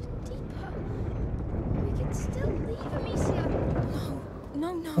even deeper. We can still leave, Amicia.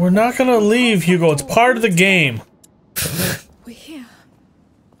 No. We're not gonna leave, Hugo. It's part of the game. We're here.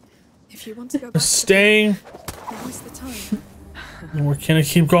 If you want to go We're back, staying, now's the time. and we're gonna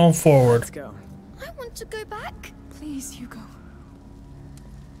keep going forward. Let's go. I want to go back. Please, Hugo.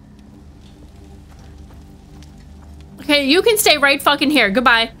 Okay, you can stay right fucking here.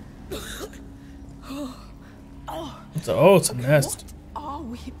 Goodbye. It's a nest. What are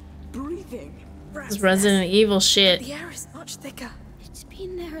we breathing? This Resident Evil shit. The air is much thicker. It's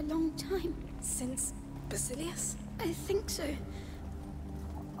been there a long time. Since Basilius? I think so.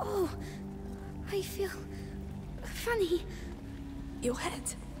 Oh, I feel funny. Your head.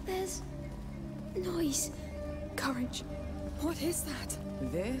 There's noise. Courage. What is that?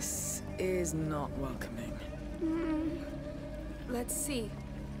 This is not welcoming. Let's see.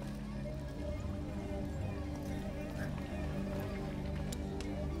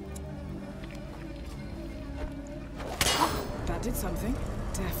 That did something.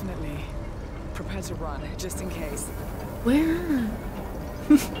 Definitely. Prepare to run, just in case. Where?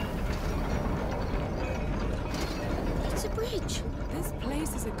 It's a bridge. This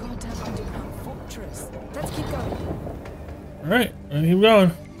place is a goddamn underground fortress. Let's keep going. Alright, let's keep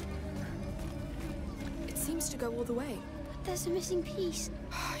going. It seems to go all the way. There's a missing piece.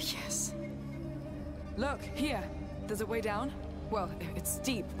 Yes. Look, here. There's a way down. Well, it's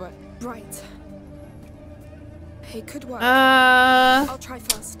steep, but Right. Hey, could work. We I'll try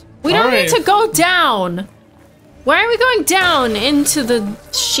first. don't Alright. need to go down. Why are we going down into the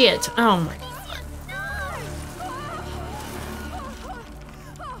shit? Oh my.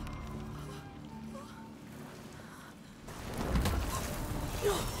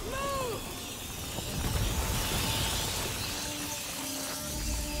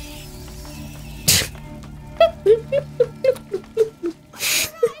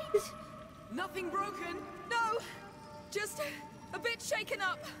 nothing broken. No, just a bit shaken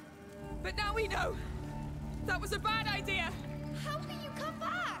up. But now we know. That was a bad idea. How can you come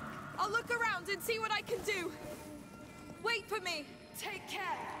back? I'll look around and see what I can do. Wait for me. Take care.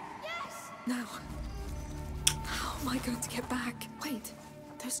 Yes. Now. How am I going to get back? Wait.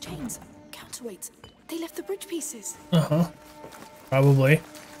 Those chains. Counterweights. They left the bridge pieces. Probably.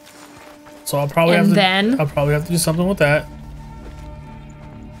 So I'll probably And have to. then? I'll probably have to do something with that.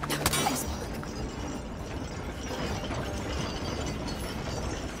 Please work.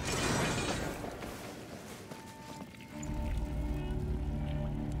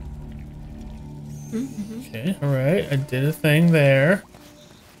 Okay, alright. I did a thing there.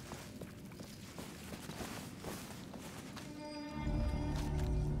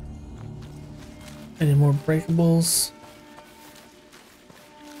 Any more breakables?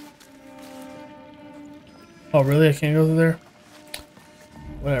 Oh, really? I can't go through there?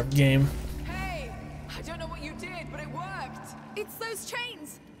 Whatever, game. Hey, I don't know what you did, but it worked. It's those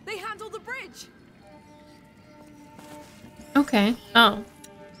chains. They handle the bridge. Okay. Oh.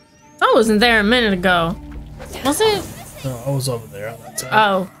 I wasn't there a minute ago. Was it? No, I was over there on that side.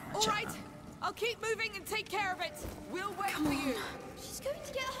 Oh. All right, I'll keep moving and take care of it. We'll wait for you. She's going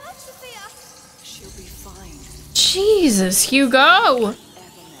to get hurt, Sophia. She'll be fine. Jesus, Hugo.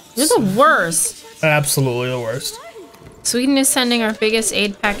 You're the worst. Absolutely the worst. Sweden is sending our biggest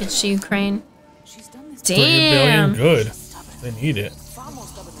aid package to Ukraine. She's done this 3 billion, Damn. good. They need it. far more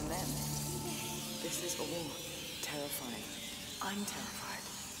stubborn than them. This is all terrifying. I'm terrified.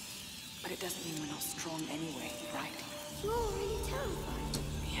 But it doesn't mean we're not strong anyway, right? You're already terrified.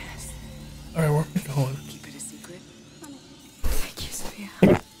 Yes. Alright, where are we going? Keep it a secret. Thank you,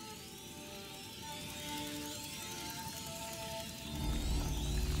 Sophia.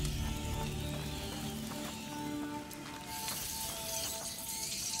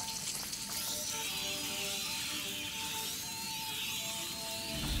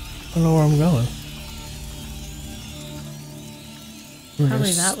 I don't know where I'm going. I mean,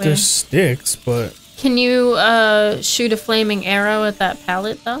 Probably that way. There's sticks, but Can you shoot a flaming arrow at that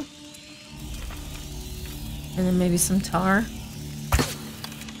pallet though? And then maybe some tar.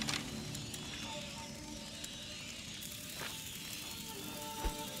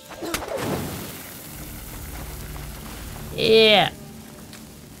 Yeah.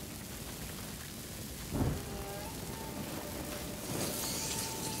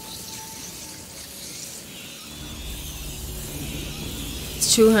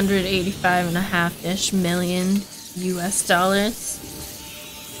 $285.5-ish million US dollars.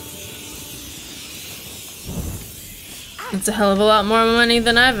 It's a hell of a lot more money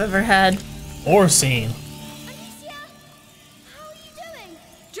than I've ever had. Or seen. Alicia, how are you doing?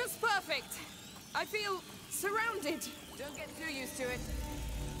 Just perfect. I feel surrounded. Don't get too used to it.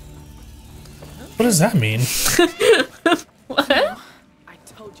 What does that mean? What? I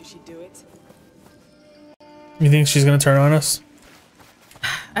told you she'd do it. You think she's gonna turn on us?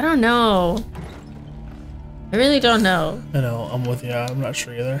 I don't know. I really don't know. I know, I'm with you. I'm not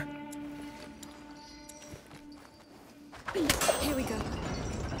sure either. Here we go.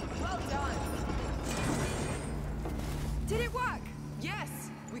 Well done. Did it work? Yes.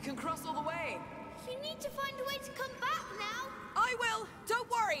 We can cross all the way. You need to find a way to come back now. I will. Don't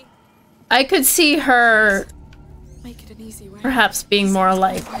worry. I could see her Make it an easy way. perhaps being more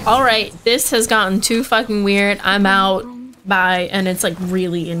like, alright, this has gotten too fucking weird. I'm out. Bye. And it's like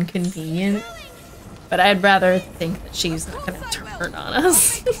really inconvenient. But I'd rather think that she's not gonna turn on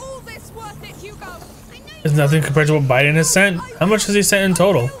us. Make all this worth it, Hugo. It's nothing compared to what Biden has sent. How much has he sent in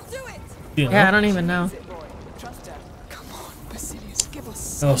total? Do it. Do you know? Yeah, I don't even know. Trust her. Come on, Basilius, give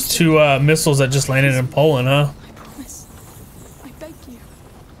us Those two missiles that just landed in Poland, huh? I promise. I beg you.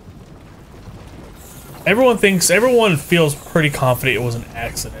 Everyone feels pretty confident it was an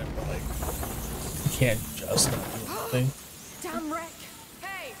accident, but like, you can't just not do anything. Damn wreck.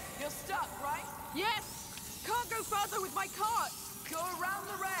 Hey, you're stuck, right? Yes. Can't go further with my cart. Go around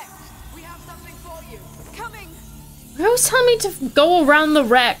the wreck. We have something for you. Coming. They always tell me to go around the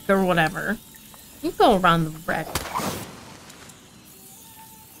wreck or whatever. You go around the wreck.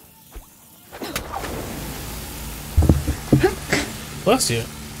 Bless you.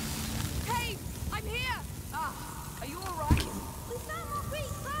 Hey, I'm here. Ah, are you all right? We found more Greek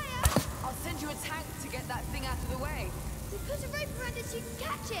fire. I'll send you a tank to get that thing out of the way. We put a rope around it so you can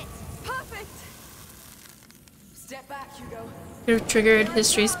catch it. Perfect. Step back, Hugo. Could have triggered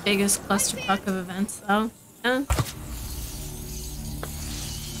history's biggest clusterfuck of events, though. Yeah.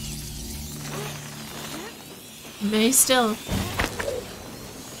 May still.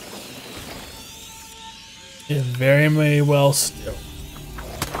 It very may well still.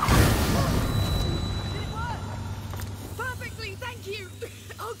 Perfectly, thank you.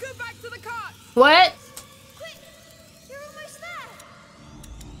 I'll go back to the cart. What? Quick, you're almost there.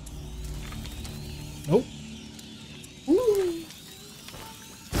 Nope.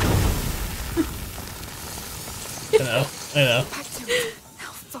 I know. Back to it.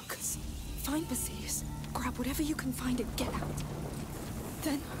 Now focus. Find Basilius. Grab whatever you can find and get out.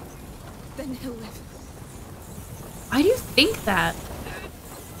 Then he'll live. Why do you think that?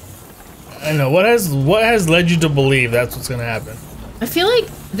 I know. What has led you to believe that's what's gonna happen? I feel like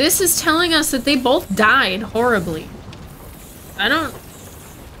this is telling us that they both died horribly. I don't...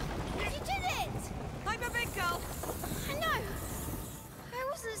 You did it. I'm a big girl. I know. I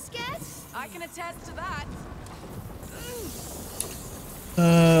wasn't scared. I can attest to that.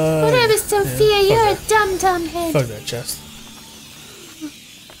 Whatever, Sophia, fuck you're a that. dumb head. Fuck that chest.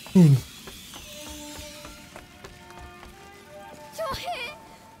 You're here.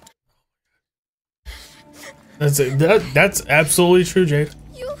 That's absolutely true, Jade.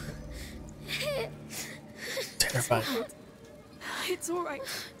 You're here. Terrifying. It's all right.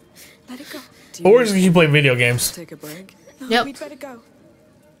 Let it go. But we're just gonna keep playing video games. Take a break. No, Yep. we'd better go.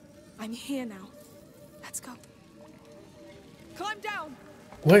 I'm here now. Let's go. Climb down.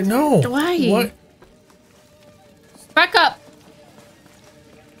 Wait, no. Why? What? Back up.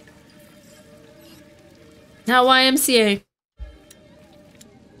 Now YMCA.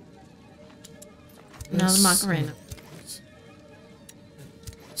 Now the Macarena.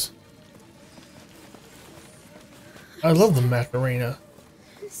 I love the Macarena.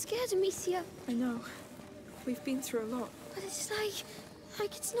 I'm scared, Amicia, I know. We've been through a lot. but it's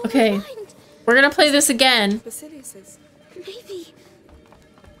like it's not Okay. my mind. We're gonna play this again. Basilius is. Maybe.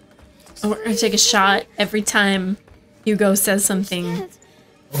 And we're gonna take a shot every time Hugo says something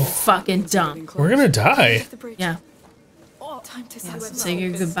Scared. fucking dumb. We're gonna die. The bridge. Yeah. Oh, time to Yeah, see so what's say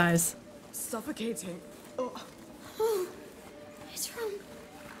your goodbyes. Suffocating. Oh, it's wrong.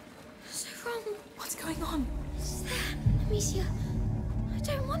 So wrong. What's going on? It's there, Amicia. I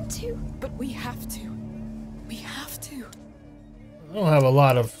don't want to. But we have to. We have to. I don't have a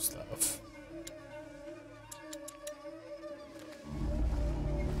lot of stuff.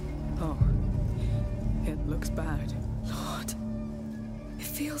 Oh, it looks bad. Lord. It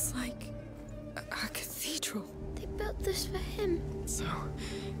feels like a cathedral. They built this for him. So,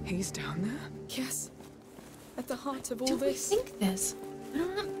 he's down there? Yes. At the heart of all Do we this. think this? I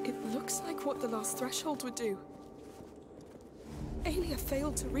don't know. It looks like what the last threshold would do. Aelia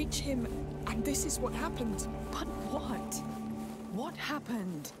failed to reach him, and this is what happened. But what? What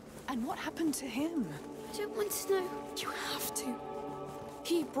happened? And what happened to him? I don't want to know. You have to.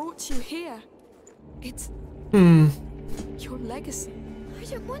 He brought you here. It's your legacy. I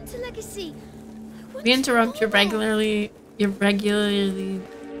don't want a legacy. I want We interrupt to your know.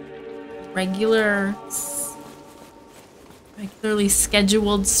 regularly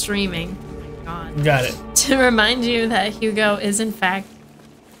scheduled streaming. God. Got it. To remind you that Hugo is in fact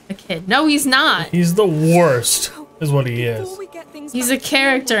a kid. No, he's not. He's the worst, is what he is. Before we get things He's a back to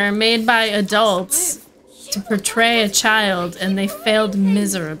character normal, made by adults to portray a child, and they failed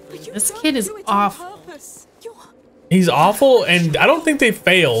miserably. but you This don't kid is do it on awful. purpose. You're He's awful, and I don't think they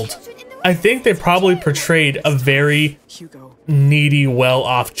failed. I think they probably portrayed a very Hugo, needy,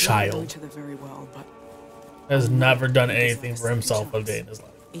 well-off we know child each other very well, but has never done anything for himself a day in his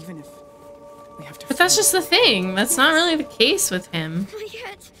life. even if we have to But that's just the thing. That's not really the case with him. Not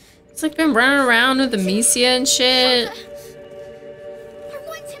yet. He's like been running around with Amicia and shit. I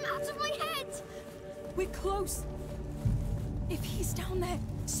want him out of my head. we're close. If he's down there,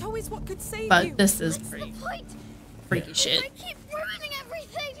 so is what could save you. But this is What's the pretty point? freaky shit. I keep ruining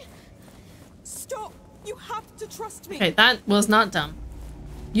everything. Stop! You have to trust me. Okay, that was not dumb.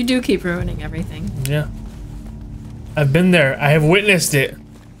 You do keep ruining everything. Yeah. I've been there. I have witnessed it.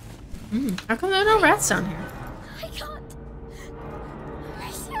 How come there are no rats down here? I can't.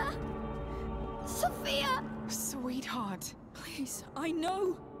 Alicia. Sophia. Sweetheart. Please, I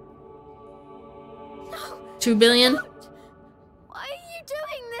know. No. 2 billion? Why are you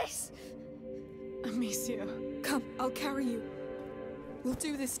doing this? Amicia, come, I'll carry you. We'll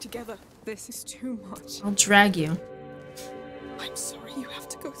do this together. This is too much. I'll drag you. I'm sorry you have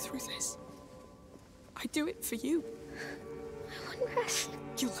to go through this. I do it for you. I want rest.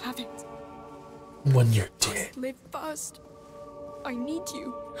 You'll have it. When you're dead. Live first. I need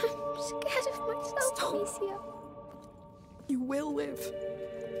you. I'm scared of myself, Stop. Alicia. You will live.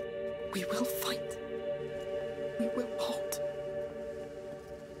 We will fight. We will hold.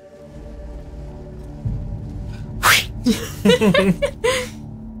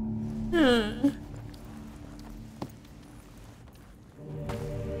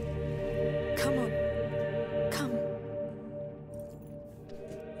 Come on. Come.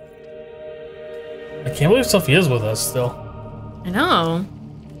 I can't believe Sophia's with us still. I know.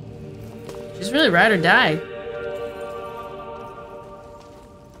 She's really ride or die.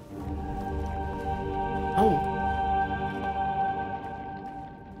 Oh.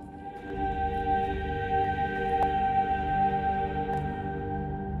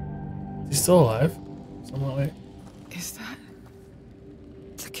 He's still alive. Some way. Is that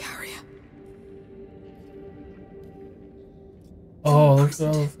the carrier? Oh, look at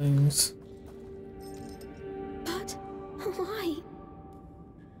all the things. But why?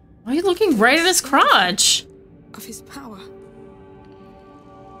 Why are you looking right at his crotch? Of his power.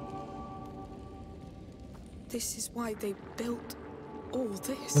 This is why they built all Look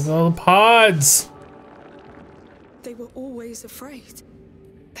this. at all the pods. They were always afraid.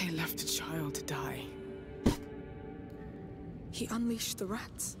 They left a child to die. He unleashed the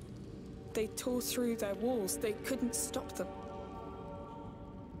rats. They tore through their walls. They couldn't stop them.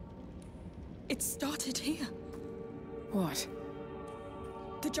 It started here. What?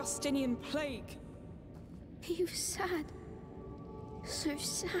 The Justinian plague. He was sad. So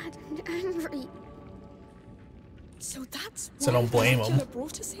sad and angry. So that's So why don't blame him. Dracula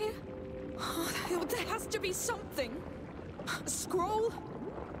brought us here? Oh, there has to be something. A scroll?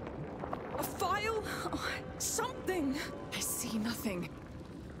 A file? Oh, something. I see nothing.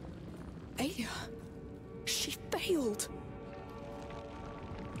 Aelia. She failed.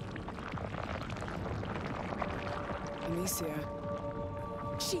 Amicia.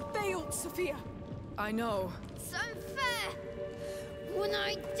 She failed, Sophia. I know. It's unfair. When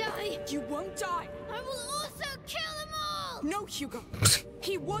I die, You won't die. I will also kill them all. No, Hugo.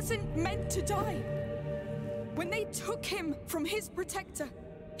 He wasn't meant to die. When they took him from his protector,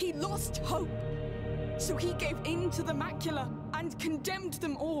 he lost hope. So he gave in to the macula and condemned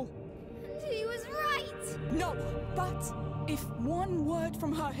them all. And he was right. No, but if one word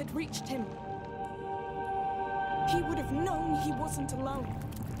from her had reached him, he would have known he wasn't alone.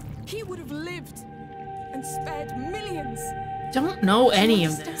 He would have lived and spared millions. Don't know any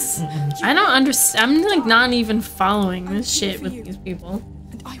of this. I don't understand. I'm like not even following this shit with these people.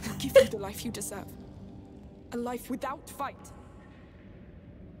 And I will give you the life you deserve. A life without fight.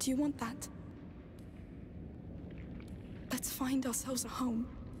 Do you want that? Let's find ourselves a home.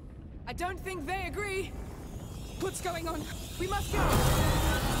 I don't think they agree. What's going on? We must go.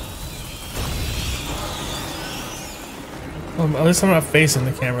 At least I'm not facing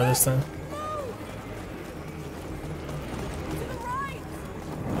the camera this time.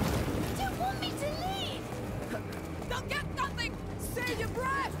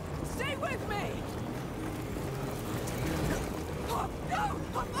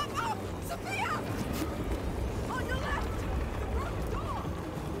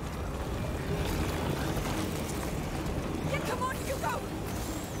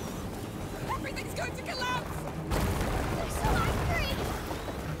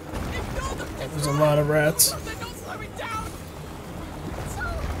 There's a lot of rats.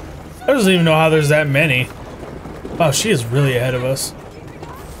 I don't even know how there's that many. Wow, she is really ahead of us.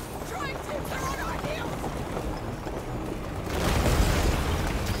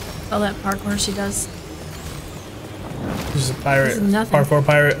 All that parkour she does. She's a pirate. Nothing. Parkour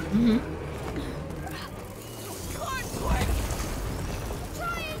pirate. Mm-hmm.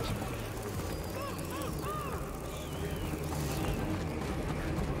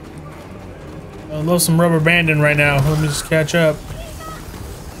 I love some rubber banding right now. Let me just catch up.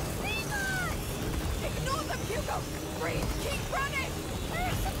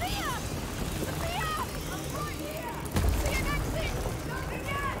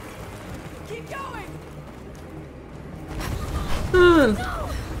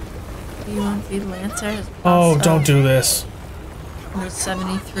 You want the Lancer? Oh, don't do this.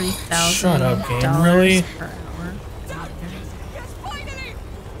 $173,000. Shut up, game. Really? Per hour.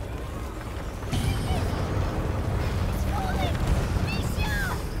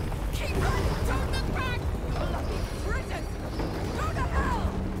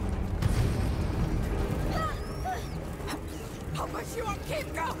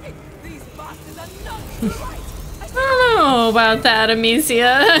 I don't know about that,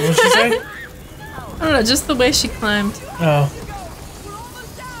 Amicia. What did she say? I don't know, just the way she climbed. Oh.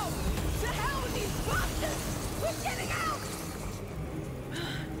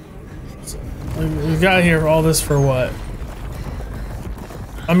 We got here all this for what?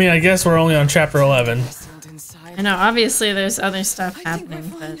 I mean, I guess we're only on chapter 11. I know, obviously there's other stuff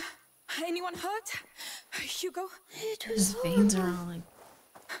happening, but Anyone hurt? Hugo? his veins are all like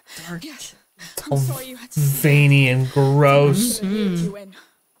dark. Yes. All veiny and gross.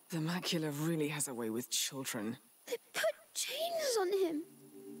 The macula really has a way with children. They put chains on him.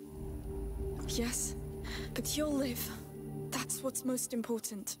 Yes, but you'll live. That's what's most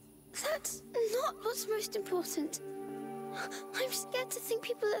important. That's not what's most important. I'm scared to think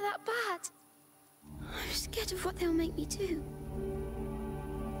people are that bad. I'm scared of what they'll make me do.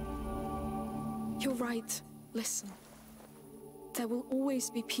 You're right. Listen. There will always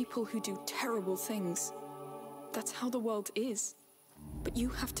be people who do terrible things. That's how the world is. But you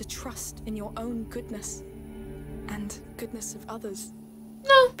have to trust in your own goodness. And goodness of others.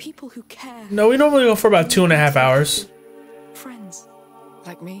 No. People who care. No, we normally go for about 2.5 hours. Friends.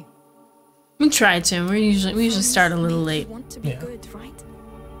 Like me. We try to. We usually start a little late. Want to be Yeah. good, right?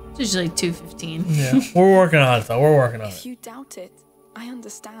 It's usually 2:15. Yeah, we're working on it though. We're working on If it. you doubt it, I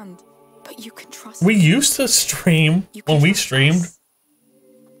understand. But you can trust We me. used to stream You can when we trust streamed. us.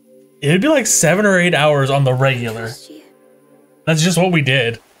 It'd be like 7 or 8 hours on the regular. Trust you. That's just what we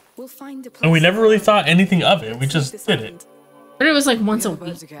did, We'll find a place and we never really to thought anything of it. We leave just this did it. island. But it was like once a We have week.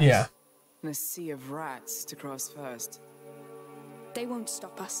 birds to catch, Yeah. And a sea of rats to cross first. They won't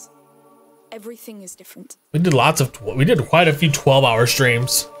stop us. Everything is different. We did we did quite a few 12-hour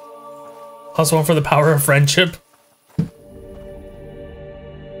streams. Plus one for the power of friendship.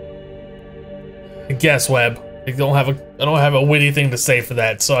 I guess, Webb. I don't have a witty thing to say for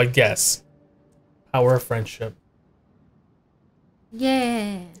that, so I guess. Power of friendship.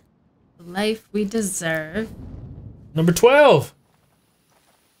 Yeah. The life we deserve Number 12.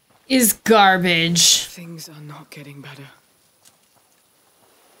 is garbage. Things are not getting better.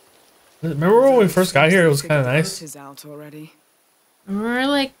 Remember when we first got here? It was kind of nice. Is out already. We were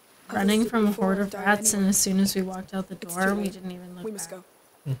like running from a before horde of died rats, and anyway. as soon as we walked out the It's door, too we late. didn't even look We must back.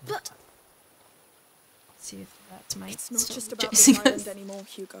 go. But See if the rats might It's not still just be about chasing this island us. anymore,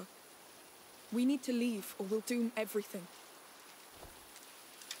 Hugo. We need to leave, or we'll doom everything.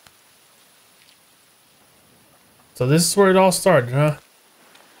 So this is where it all started, huh?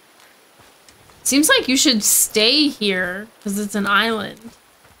 Seems like you should stay here because it's an island.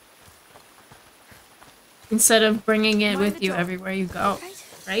 Instead of bringing it with you everywhere you go,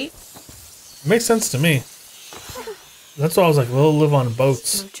 right? It makes sense to me. That's why I was like, we'll live on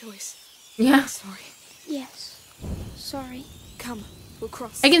boats. No choice. Yeah. Sorry. yes. Sorry. Come, we'll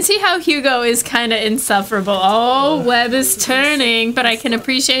cross. I can see how Hugo is kind of insufferable. Oh, Webb is turning, but I can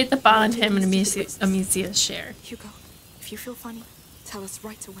appreciate the bond him and Amicia share. Hugo, if you feel funny, tell us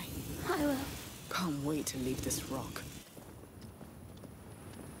right away. I will. Can't wait to leave this rock.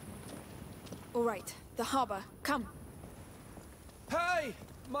 All right, the harbor. Come. Hey,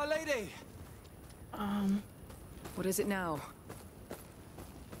 my lady. What is it now?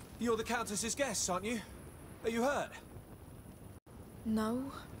 You're the Countess's guests, aren't you? Are you hurt?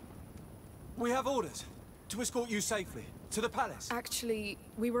 No. We have orders to escort you safely to the palace. Actually,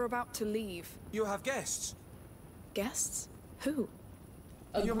 we were about to leave. You have guests. Guests? Who?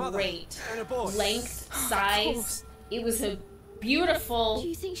 A Your mother great and a boy. length, Of size. course. It was a beautiful, Do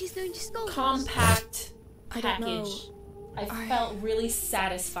you think she's going to scold us? compact I don't know. package. I felt really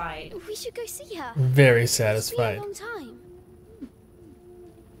satisfied. We should go see her. Very It's been a satisfied. long time.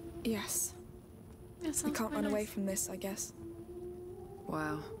 Yes. That We sounds can't quite run away nice. from this, I guess.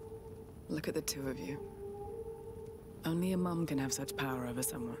 Wow. Look at the two of you. Only a mum can have such power over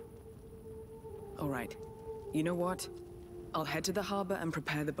someone. All right. You know what? I'll head to the harbor and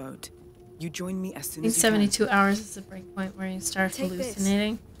prepare the boat. You join me as soon In as you can. 72 hours is the break point where you start Take this.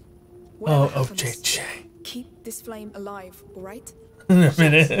 hallucinating. Whatever Oh, happens, JJ. keep this flame alive, all right? In a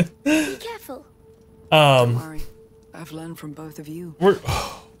minute. Be careful. Don't worry. I've learned from both of you.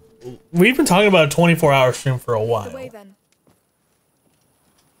 We've been talking about a 24-hour stream for a The way while. then.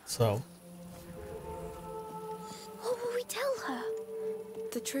 So, What will we tell her?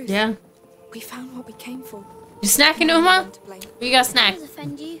 The truth. Yeah. We found what we came for. You snacking, Uma? To blame. What you got snack? Does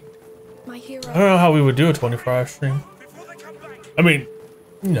offend you? My hero. I don't know how we would do a 24-hour stream. I mean,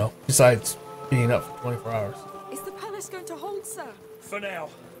 you know, besides being up for 24 hours. Is the palace going to hold, sir? For now.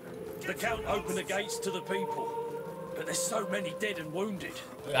 The Count opened the gates to the people. But there's so many dead and wounded.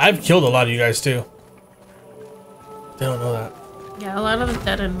 I've killed a lot of you guys too. They don't know that. Yeah, a lot of the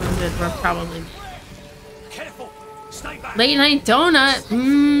dead and wounded were probably Careful! Stay back! late night donut.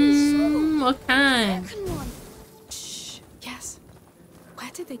 Mmm, what kind? Come on. Shh. Yes. Where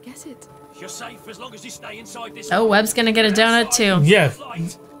did they get it? You're safe as long as you stay inside this. Oh, Webb's gonna get a donut too. Yeah,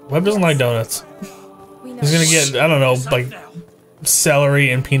 Webb doesn't like donuts. We know. He's gonna get, I don't know, like now. celery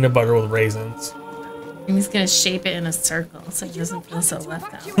and peanut butter with raisins. And he's gonna shape it in a circle so he doesn't feel so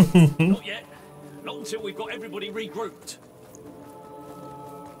left out. Not yet. Not until we've got everybody regrouped.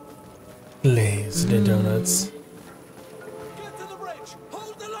 Lazy donuts. Get to the bridge.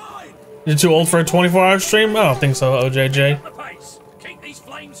 Hold the line. You're too old for a 24-hour stream? I don't think so, OJJ. The pace. Keep these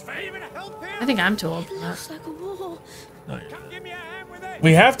flames fed. Help here. I think I'm too old for It that. looks like a war. Give me a hand with it.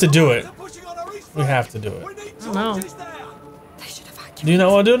 We have to do it. They're pushing on our east We flank. have to do We it. need Oh, no. torches there. They should evacuate. Do you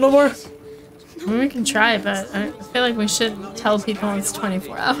not want to do it no more? I mean, we can try, but I feel like we should tell people it's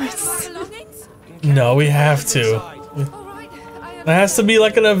 24 hours. No, we have to. It has to be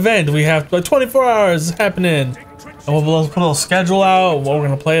like an event. We have like 24 hours happening. And we'll put a little schedule out. What we're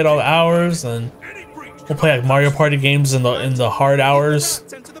gonna play at all the hours, and we'll play like Mario Party games in the hard hours.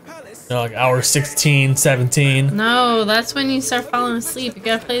 Sent to the palace. You know, like hour 16, 17. No, that's when you start falling asleep. You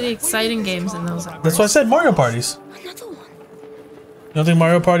gotta play the exciting games in those hours. That's why I said Mario Parties. Another one. You don't think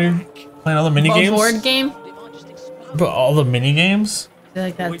Mario Party playing all the mini A games? board game? But all the mini games? I feel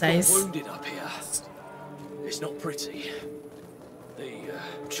like that We've got dice. wounded up here. It's not pretty.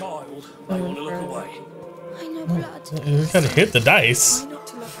 The child may want to look away. I know blood. You gotta hit the dice. Try not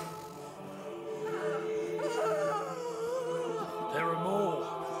to look. There are more.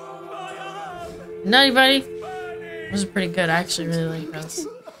 Nutty Buddy? Those are pretty good. I actually really like those.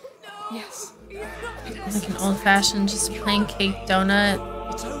 Yes. Like an old-fashioned, just plain cake donut.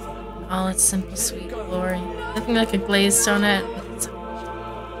 All its simple, sweet glory. Nothing like a glazed donut.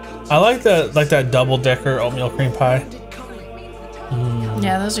 I like that double-decker oatmeal cream pie.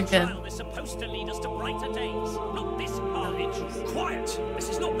 Yeah, those are good. Well, they're supposed to lead us to brighter days, not this carnage. Quiet. This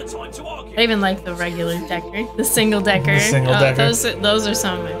is not the time to argue. I even like the regular decker, the single decker. The single decker. Those are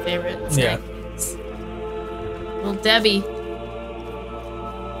some of my favorites. Yeah. Little Debbie.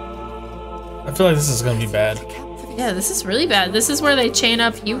 I feel like this is gonna be bad. Yeah, this is really bad. This is where they chain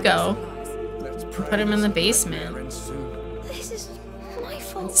up Hugo and put him in the basement This is my and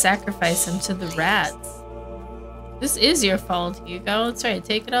fault. sacrifice him to the rats. This is your fault, Hugo. That's right.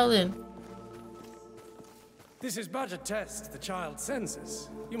 Take it all in. This is but a test. The child's senses.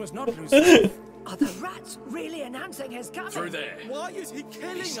 You must not lose faith. Are the rats really announcing his coming? Through there. Why is he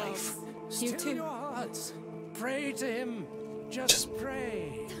killing us? Still too. your hearts. Pray to him. Just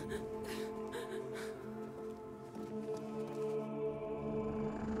pray.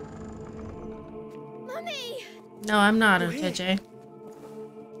 Mummy! No, I'm not, OJJ.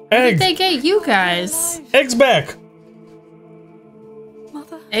 Egg! They get you guys. Egg's back!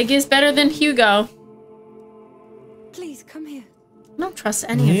 Mother, Egg is better than Hugo. Please come here. I don't trust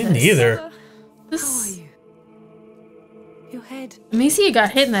any Me of this. neither. How are This you? Your head. Macy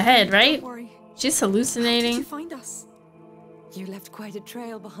got hit in the head, right? Don't worry. She's did you hallucinating. find us? You left quite a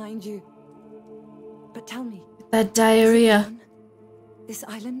trail behind you. But tell me, That diarrhea. this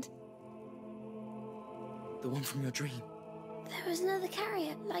island? The one from your dream. There was another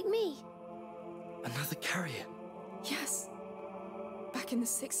carrier, like me. Another carrier. Yes. Back in the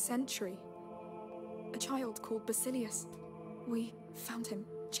 6th century. A child called Basilius. We found him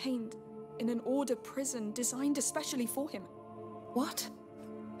chained in an order prison designed especially for him. What?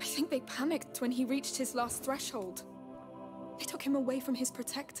 I think they panicked when he reached his last threshold. They took him away from his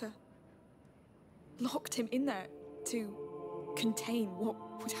protector. Locked him in there to contain what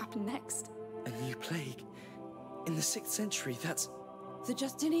would happen next. A new plague. In the 6th century, that's... The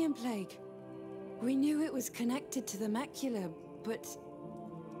Justinian plague. We knew it was connected to the macula, but...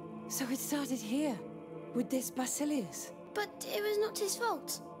 So it started here, with this Basilius. But it was not his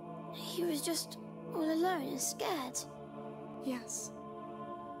fault. He was just all alone and scared. Yes.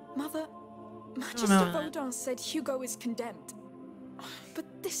 Mother, Magister no. Vaudin said Hugo is condemned.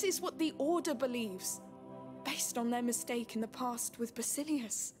 But this is what the Order believes, based on their mistake in the past with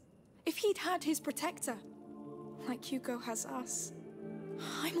Basilius. If he'd had his protector, like Hugo has us,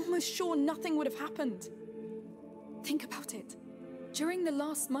 I'm almost sure nothing would have happened. Think about it. During the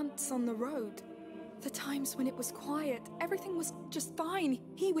last months on the road, the times when it was quiet, everything was just fine.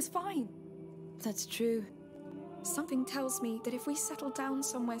 He was fine. That's true. Something tells me that if we settle down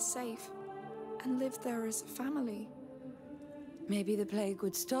somewhere safe and live there as a family, Maybe the plague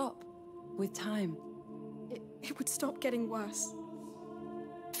would stop, with time. it would stop getting worse.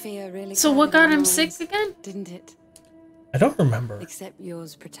 Fear really So what got carried him our sick minds, again? Didn't it? I don't remember. Except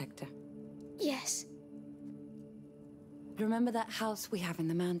yours, Protector. Yes. Remember that house we have in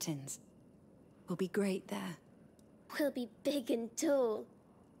the mountains? We'll be great there. We'll be big and tall.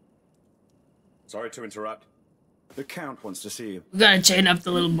 Sorry to interrupt. The Count wants to see you. We gotta chain up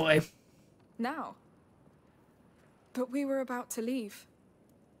the little boy. Now. But we were about to leave.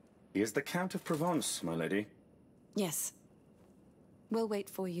 He is the Count of Provence, my lady. Yes. We'll wait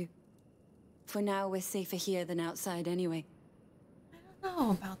for you. For now, we're safer here than outside anyway. I don't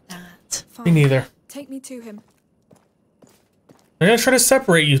know about that. Fine. Me neither. Take me to him. They're gonna try to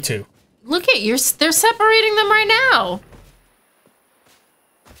separate you two. Look at they're separating them right now.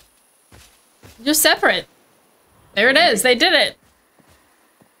 You're separate. There it is. They did it.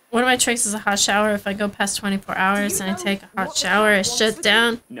 One of my tricks is a hot shower. If I go past 24 hours and I take a hot shower, I shut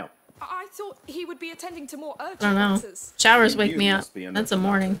down. No. I thought he would be attending to more urgent I don't know. matters. Showers wake You me up. must be That's a enough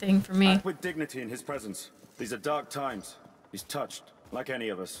morning thing for me. Act with dignity in his presence. These are dark times. He's touched, like any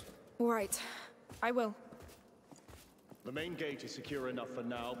of us. All right. I will. The main gate is secure enough for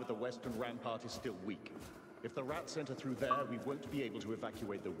now, but the western rampart is still weak. If the rats enter through there, we won't be able to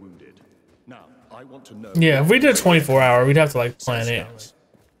evacuate the wounded. Now, I want to know... Yeah, if we did a 24-hour, we'd have to like plan it.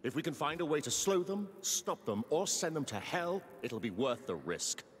 If we can find a way to slow them, stop them, or send them to hell, it'll be worth the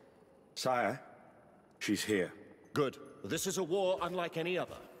risk. Sire, she's here. Good. This is a war unlike any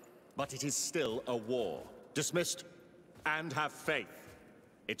other. But it is still a war. Dismissed? And have faith.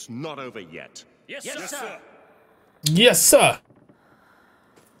 It's not over yet. Yes, sir. Yes, sir.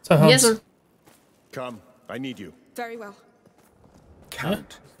 So, Yes, sir. Come, I need you. Very well.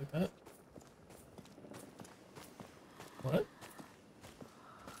 Count. Like that. What?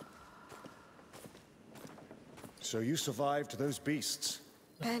 So you survived those beasts?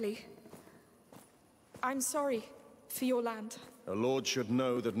 Barely. I'm sorry for your land. A lord should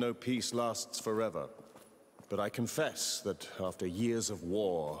know that no peace lasts forever. But I confess that after years of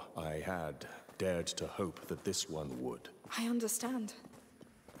war, I had dared to hope that this one would. I understand.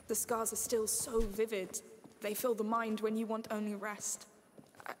 The scars are still so vivid. They fill the mind when you want only rest.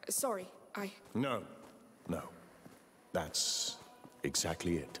 Sorry, No. That's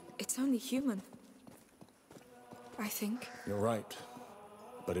exactly it. It's only human. I think. You're right.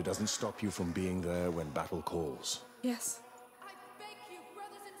 But it doesn't stop you from being there when battle calls. Yes. I beg you,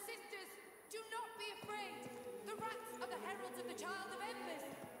 brothers and sisters, do not be afraid. The rats are the heralds of the Child of Embers.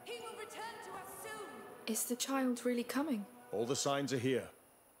 He will return to us soon. Is the child really coming? All the signs are here.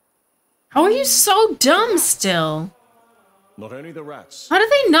 How are you so dumb still? Not only the rats. How do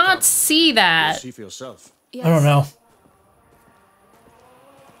they not see You'll that? see for yourself. Yes. I don't know.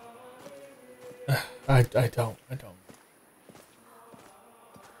 I don't.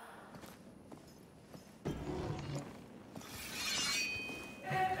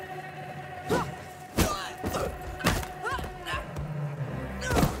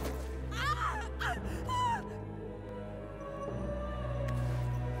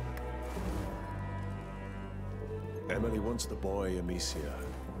 Emily wants the boy, Amicia.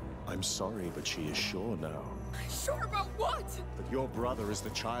 I'm sorry, but she is sure now. Sure about what? That your brother is the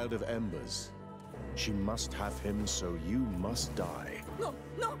Child of Embers. She must have him, so you must die. No,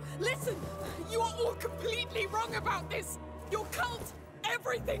 no, listen! You are all completely wrong about this! Your cult,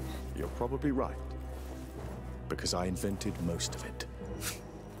 everything! You're probably right. Because I invented most of it.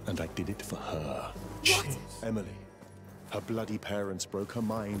 And I did it for her. What? Emily. Her bloody parents broke her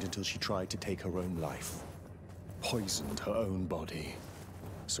mind until she tried to take her own life. Poisoned her own body.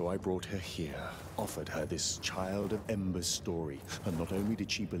 So I brought her here, offered her this Child of Ember's story, and not only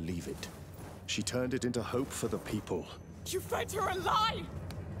did she believe it, she turned it into hope for the people. You fed her a lie!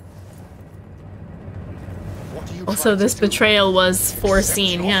 What are you Also, this betrayal was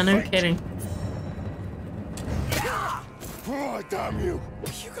foreseen. Yeah, no kidding. Oh, damn you!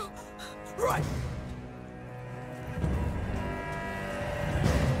 Hugo, right!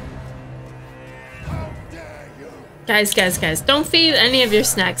 Guys, don't feed any of your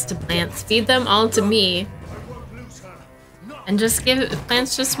snacks to plants. Feed them all to me. And just give it,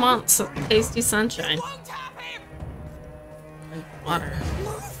 plants just want tasty sunshine. And water.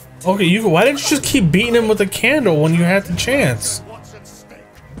 Okay, why didn't you just keep beating him with a candle when you had the chance?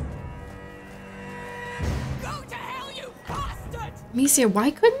 Amicia, why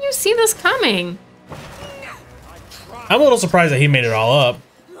couldn't you see this coming? I'm a little surprised that he made it all up.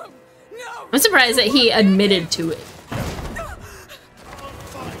 I'm surprised that he admitted to it.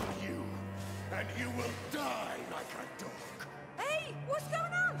 Hey, what's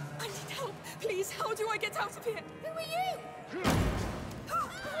going on? I need help. Please, how do I get out of here? Who are you?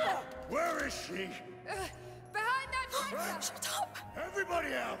 Where is she? Behind that tractor! Shut up!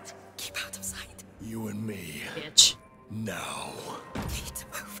 Everybody out! Keep out of sight. You and me. Bitch. Now. Need to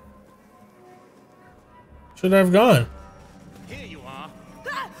move. Should I have gone? Here you are.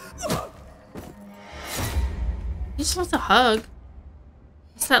 He just wants a hug.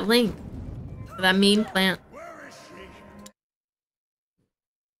 What's that link? For that mean plant.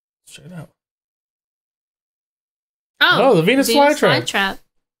 Check it out. Oh, the Venus flytrap. flytrap.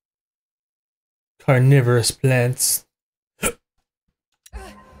 Carnivorous plants.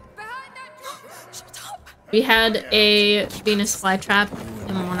 We had a Venus flytrap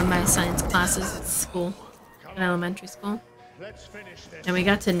in one of my science classes at school, in elementary school. And we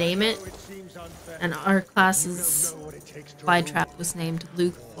got to name it, and our class's flytrap was named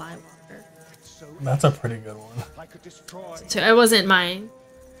Luke Flywalker. That's a pretty good one. So it wasn't my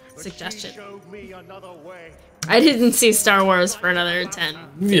suggestion. I didn't see Star Wars for another 10,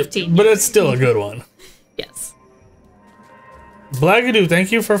 15 but it's still a good one. Yes. Blagadoo,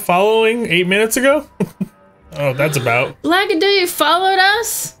 thank you for following 8 minutes ago. Oh, that's about. Blagadoo, you followed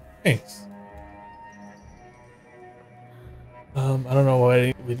us? Thanks. I don't know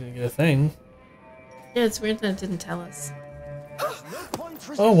why we didn't get a thing. Yeah, it's weird that it didn't tell us.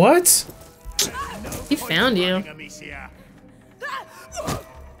 Oh, what? He found you.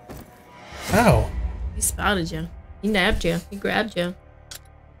 How? He spotted you. He nabbed you. He grabbed you.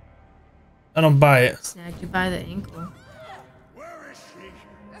 I don't buy it. Snagged you by the ankle.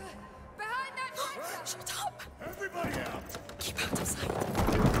 Shut up! Everybody out! Keep out of sight.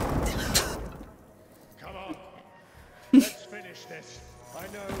 Come on. Let's finish this. I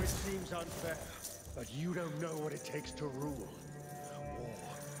know it seems unfair, but you don't know what it takes to rule. War.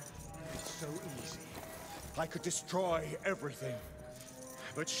 It's so easy. I could destroy everything.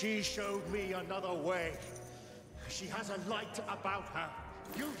 But she showed me another way. She has a light about her.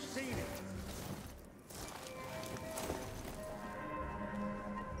 You've seen it.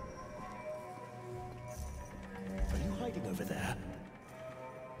 Are you hiding over there?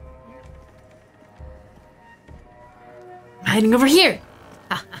 I'm hiding over here.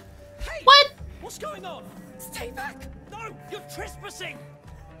 Hey! What? What's going on? Stay back! No! You're trespassing!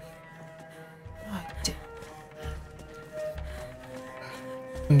 Oh, dude.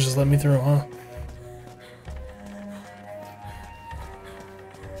 And just let me through, huh?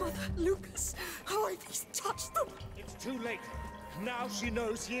 Mother, Lucas, how have you touched them? It's too late. Now she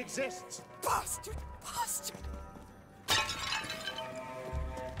knows he exists. Bastard! Bastard!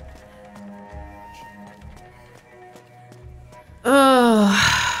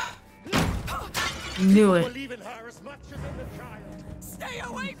 Ugh. Knew it. Believe in her as much as in the child. Stay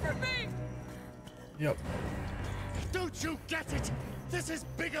away from me! Yep. Don't you get it? This is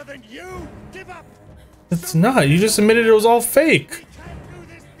bigger than you. Give up. It's not. You just admitted it was all fake. We can't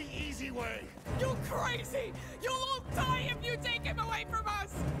do this the easy way. You're crazy! You'll all die if you take him away from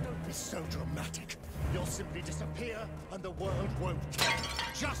us! Don't be so dramatic. You'll simply disappear and the world won't care.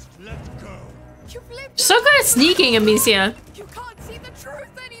 Just let go. You've lived. So good at sneaking, Amicia. You can't see the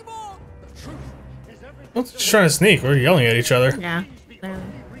truth anymore! The truth is everything. I'm just trying to sneak. We're yelling at each other. Yeah. The only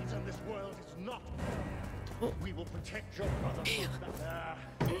reason this world is not. We will protect your brother.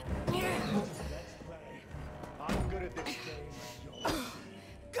 Let's play. I'm good at this game.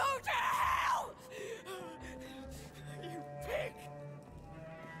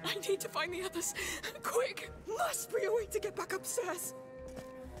 I need to find the others. Quick! Must be a way to get back upstairs.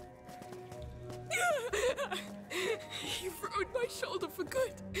 You've ruined my shoulder for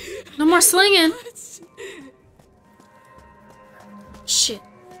good. No more slinging. Shit.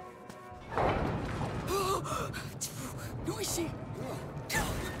 Noisy.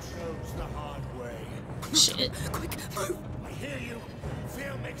 Chose the hard way. Shit. Quick, move. I hear you.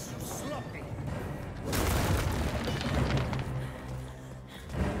 Fear makes you sloppy.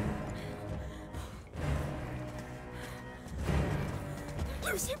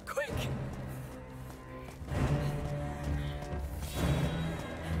 Lose him, quick.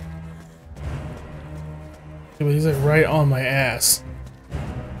 Yeah, but he's like right on my ass.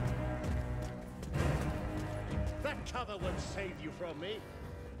 That cover won't save you from me.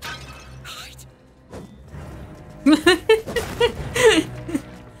 Hide.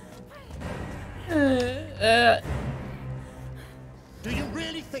 Do you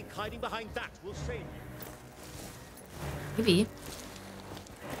really think hiding behind that will save you? Maybe.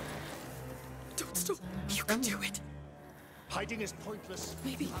 Don't stop. You can do it. Hiding is pointless.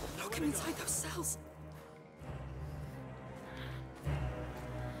 Maybe lock him inside those cells.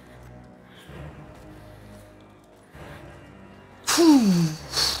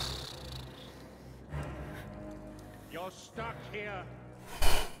 You're stuck here.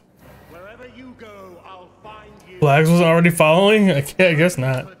 Wherever you go, I'll find you. Flags was already following? I guess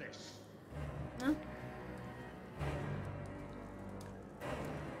not. Huh?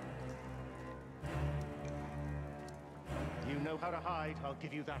 You know how to hide, I'll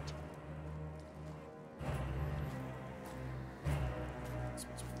give you that.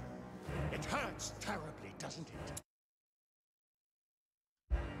 It hurts terribly, doesn't it?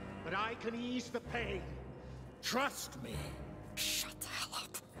 But I can ease the pain. Trust me. Shut the hell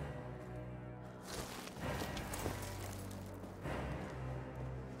up.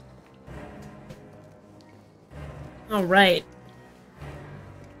 All right.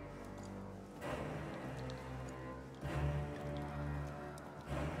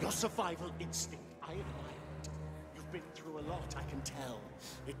 Your survival instinct, I admire it. You've been through a lot, I can tell.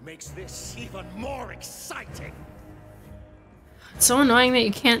 It makes this even more exciting. It's so annoying that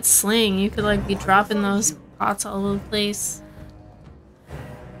you can't sling. You could like be dropping those pots all over the place.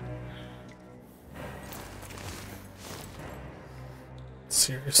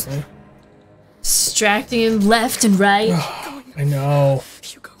 Seriously. Distracting him left and right. I know.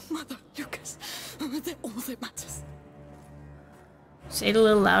 Hugo, Mother, Lucas. They're all that matters. Say it a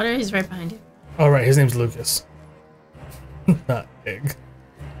little louder. He's right behind you. All right, his name's Lucas. Not Egg.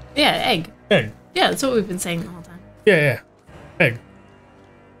 Yeah, egg. Egg. Yeah, that's what we've been saying the whole time. Yeah. Egg.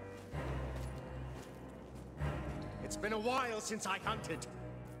 It's been a while since I hunted.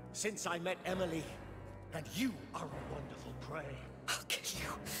 Since I met Emily. And you are a wonderful prey. I'll kill you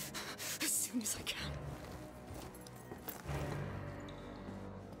as soon as I can.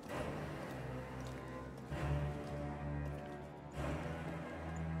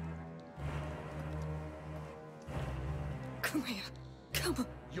 Come here. Come on.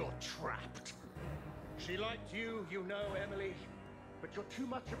 You're trapped. She liked you, you know, Emily. But you're too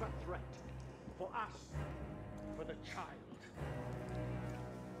much of a threat. For us. For the child.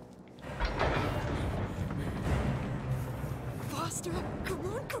 Faster. Come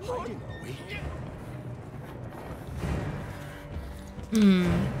on, come on. Hiding, are we?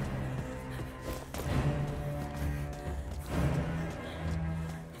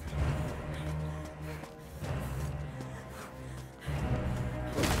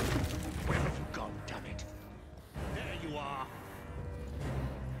 Where have you gone, damn it? There you are.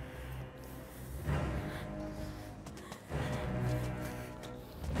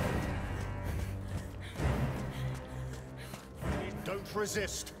 Don't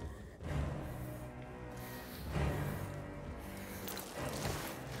resist.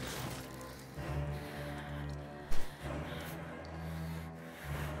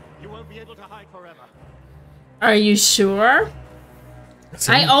 You won't be able to hide forever. Are you sure?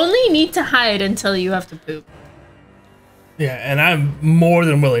 I only need to hide until you have to poop. Yeah, and I'm more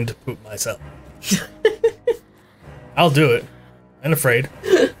than willing to poop myself. I'll do it. I'm afraid.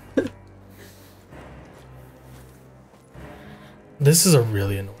 This is a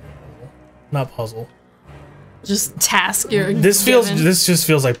really annoying puzzle. Not puzzle. Just task you're This just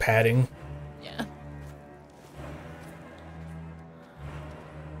feels like padding. Yeah.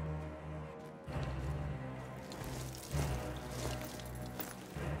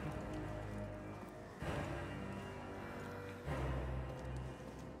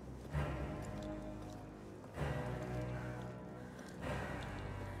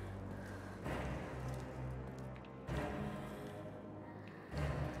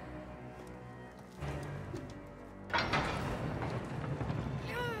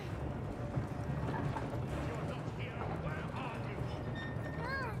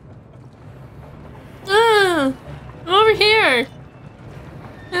 over here.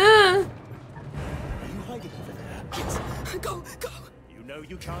 Are you hiding over there? Go, go. You know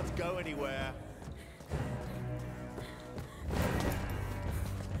you can't go anywhere.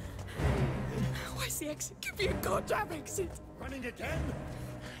 Where's the exit? Give me a goddamn exit. Running again?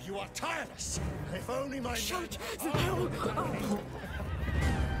 You are tireless. If only my Shut the hell up.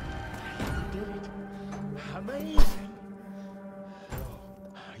 Amazing.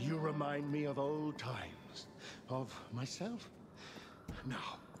 You remind me of old times, of myself.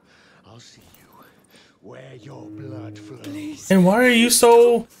 Now, I'll see you where your blood flows. Please. And why are you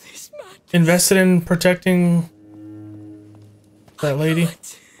so invested in protecting that lady?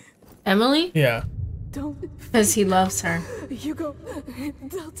 Emily? Yeah. Don't. Because he loves her. Hugo,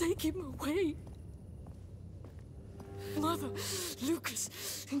 they'll take him away. Mother,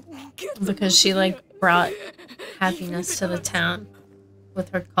 Lucas, get them Because she, like, brought happiness to the town with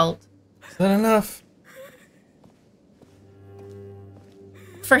her cult. Is that enough?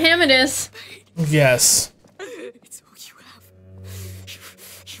 For him, it is. Yes. It's all you have.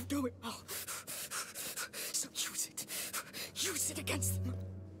 You know it well. So use it. Use it against them.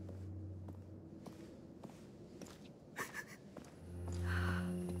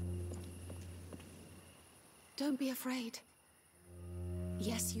 Don't be afraid.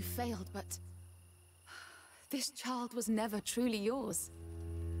 Yes, you failed, but this child was never truly yours.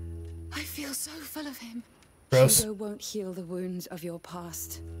 I feel so full of him. Gross. Hugo won't heal the wounds of your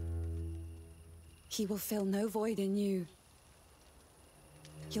past. He will fill no void in you.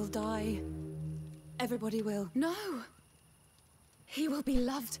 You'll die. Everybody will. No! He will be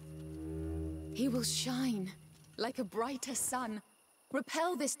loved. He will shine like a brighter sun.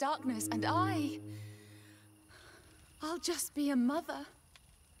 Repel this darkness, and I'll just be a mother,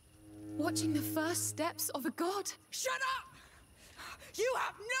 watching the first steps of a god. Shut up! You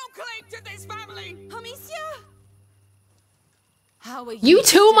have no claim to this family! Amicia! How are You too,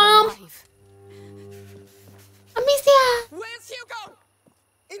 still Mom? alive? Amicia! Where's Hugo?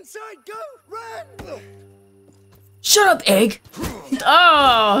 Inside, go! Run! Shut up, egg!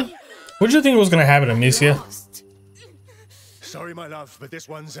 Oh! What did you think was gonna happen, Amicia? Sorry, my love, but this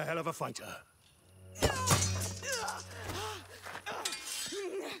one's a hell of a fighter.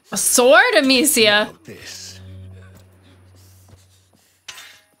 A sword, Amicia? This.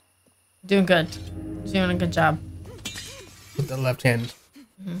 Doing good. Doing a good job. With the left hand.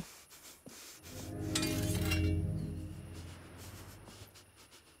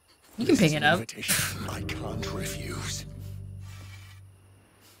 You can pick it up. Invitation I can't refuse.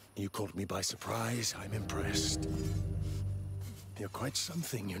 You caught me by surprise. I'm impressed. You're quite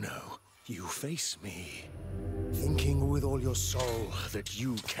something, you know. You face me, thinking with all your soul that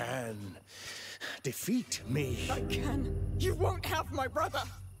you can defeat me. I can. You won't have my brother.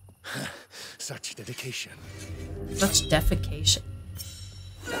 Such dedication. Such defecation.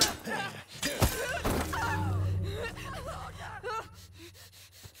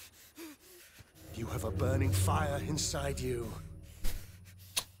 You have a burning fire inside you.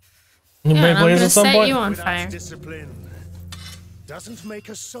 You Yeah, may and I'm blaze gonna at some set point. you on Without fire. discipline doesn't make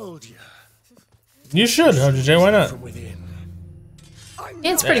a soldier. You should, RJ. Why not? From within.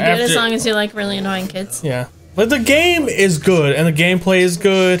 Yeah, it's pretty good as After- long as you like really annoying kids. Yeah. But the game is good, and the gameplay is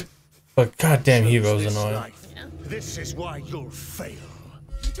good. But goddamn, Hugo's annoying. This is why you'll fail.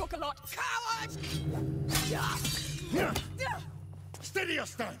 You talk a lot. Coward! Steady your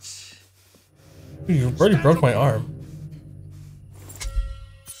stance. You already broke my arm.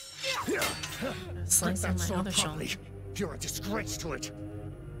 Slicing my other shoulder. You're a disgrace to it.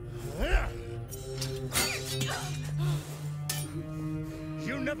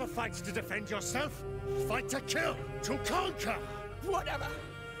 You never fight to defend yourself. Fight to kill, to conquer. Whatever.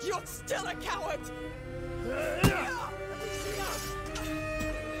 You're still a coward.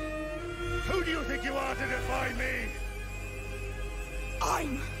 Who do you think you are to defy me?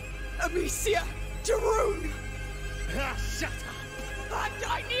 I'm Amicia Daroon. Shut up. And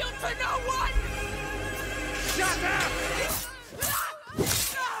I kneel to no one. Shut up!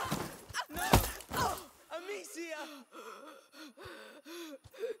 Amicia!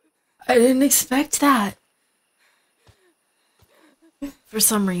 I didn't expect that. For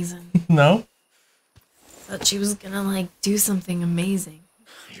some reason. No? Thought she was gonna, like, do something amazing.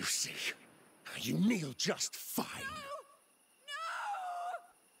 You see, you kneel just fine.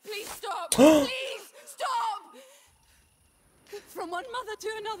 Please stop! Please stop! From one mother to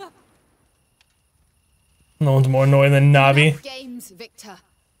another. No one's more annoying than Navi. Games, Victor.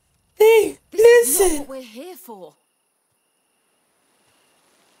 Hey, This is not what we're here for.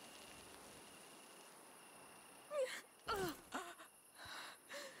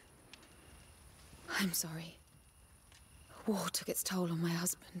 I'm sorry. War took its toll on my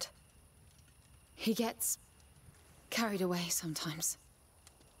husband. He gets carried away sometimes.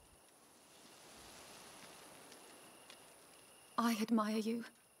 I admire you.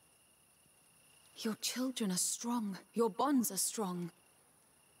 Your children are strong. Your bonds are strong.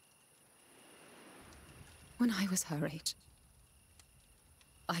 When I was her age,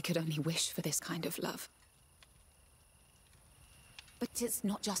 I could only wish for this kind of love. But it's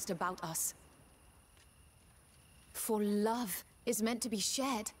not just about us. For love is meant to be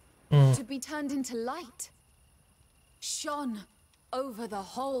shared, to be turned into light, shone over the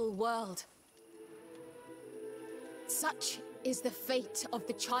whole world. Such is the fate of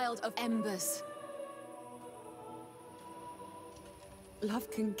the child of embers. Love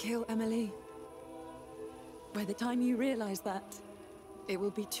can kill, Emily. By the time you realize that, it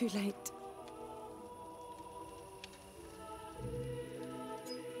will be too late.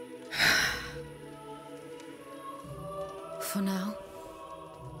 For now,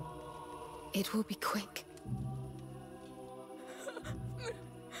 it will be quick.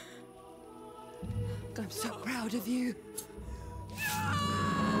 I'm so proud of you.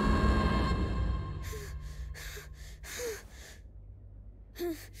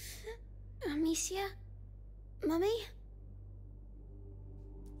 Amicia? Mummy?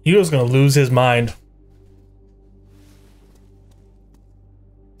 He was gonna lose his mind.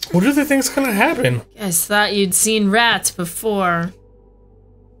 What do they think's gonna happen? Guys thought you'd seen rats before.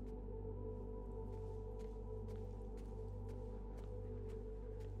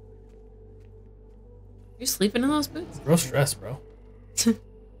 You sleeping in those boots? Real stress, bro.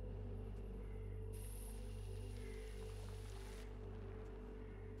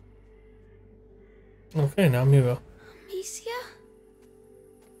 Okay, now I'm Hugo. Amicia?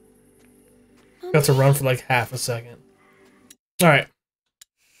 Got to run for like half a second. All right.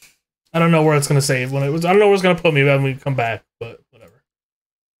 I don't know where it's gonna save when it was. I don't know where it's gonna put me when we come back, but whatever.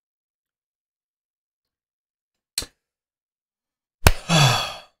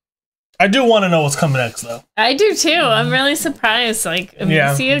 I do want to know what's coming next, though. I do too. I'm really surprised. Like,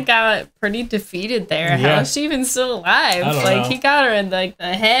 Amicia Yeah. got pretty defeated there. Yeah. How is she even still alive? I don't Like, know. he got her in like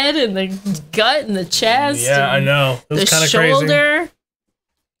the head and the gut and the chest. Yeah, I and know. It was the kind of crazy. shoulder.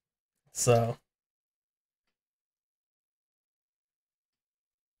 So.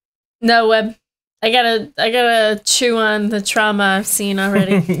 No, Web. I gotta chew on the trauma I've seen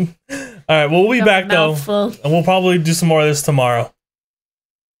already. All right, well, we'll be Got back my though, mouth full. and we'll probably do some more of this tomorrow.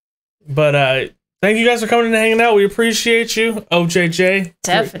 But thank you guys for coming and hanging out. We appreciate you, OJJ.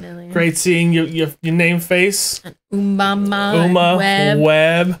 Definitely. Great seeing your name face. Uma,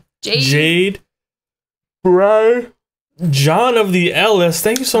 Webb, Jade, Brian, John of the Ellis.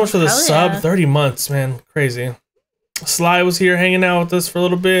 Thank you so much for the hell sub. yeah. 30 months, man, crazy. Sly was here hanging out with us for a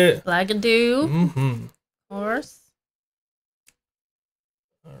little bit. Blackadoo. Mm-hmm. Of course.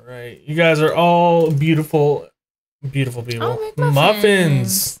 All right, you guys are all beautiful, beautiful people. Oh,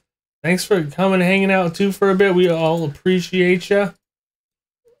 muffins. Thanks for coming and hanging out too for a bit. We all appreciate you.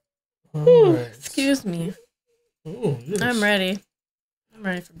 Ooh, excuse me. Ooh, yes. I'm ready. I'm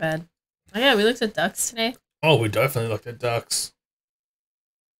ready for bed. Oh yeah, we looked at ducks today. Oh, we definitely looked at ducks.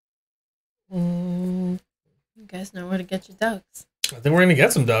 You guys know where to get your ducks. I think we're gonna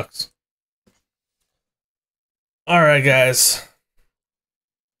get some ducks. All right, guys.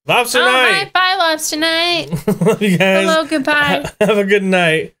 Lobster night. Bye, lobster night. Love you guys. Hello, goodbye. Have a good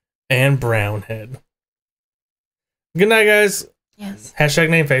night. And Brownhead. Good night, guys. Yes. Hashtag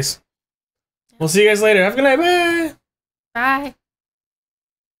nameface. We'll see you guys later. Have a good night. Bye. Bye.